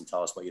back to us and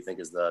tell us what you think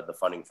is the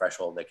funding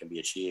threshold that can be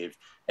achieved,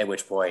 at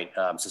which point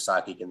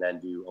Sasaki can then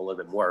do a little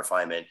bit more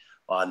refinement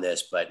on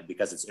this. But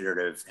because it's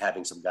iterative,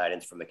 having some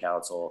guidance from the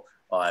council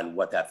on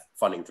what that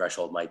funding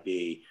threshold might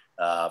be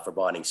for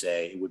bonding,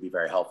 say, it would be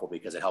very helpful,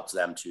 because it helps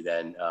them to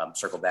then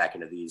circle back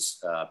into these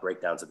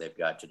breakdowns that they've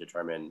got to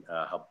determine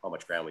how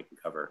much ground we can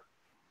cover.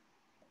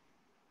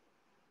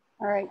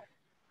 All right.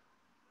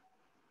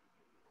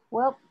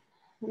 Well,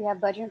 we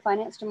have budget and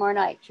finance tomorrow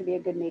night. Should be a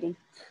good meeting.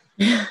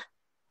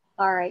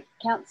 All right,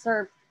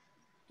 Counselor,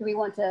 do we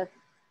want to,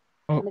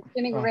 I'm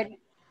assuming we're ready.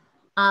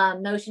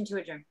 Motion to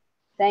adjourn.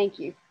 Thank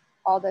you.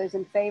 All those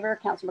in favor,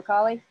 Counselor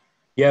McCauley?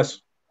 Yes.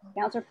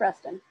 Counselor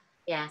Preston?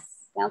 Yes.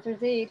 Counselor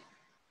Zeed?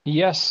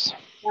 Yes.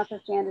 Counselor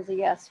Chand is a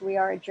yes. We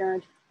are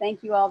adjourned.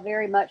 Thank you all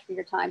very much for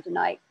your time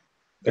tonight.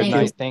 Good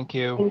night. Thank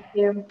you. Thank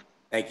you.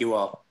 Thank you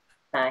all.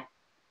 Bye.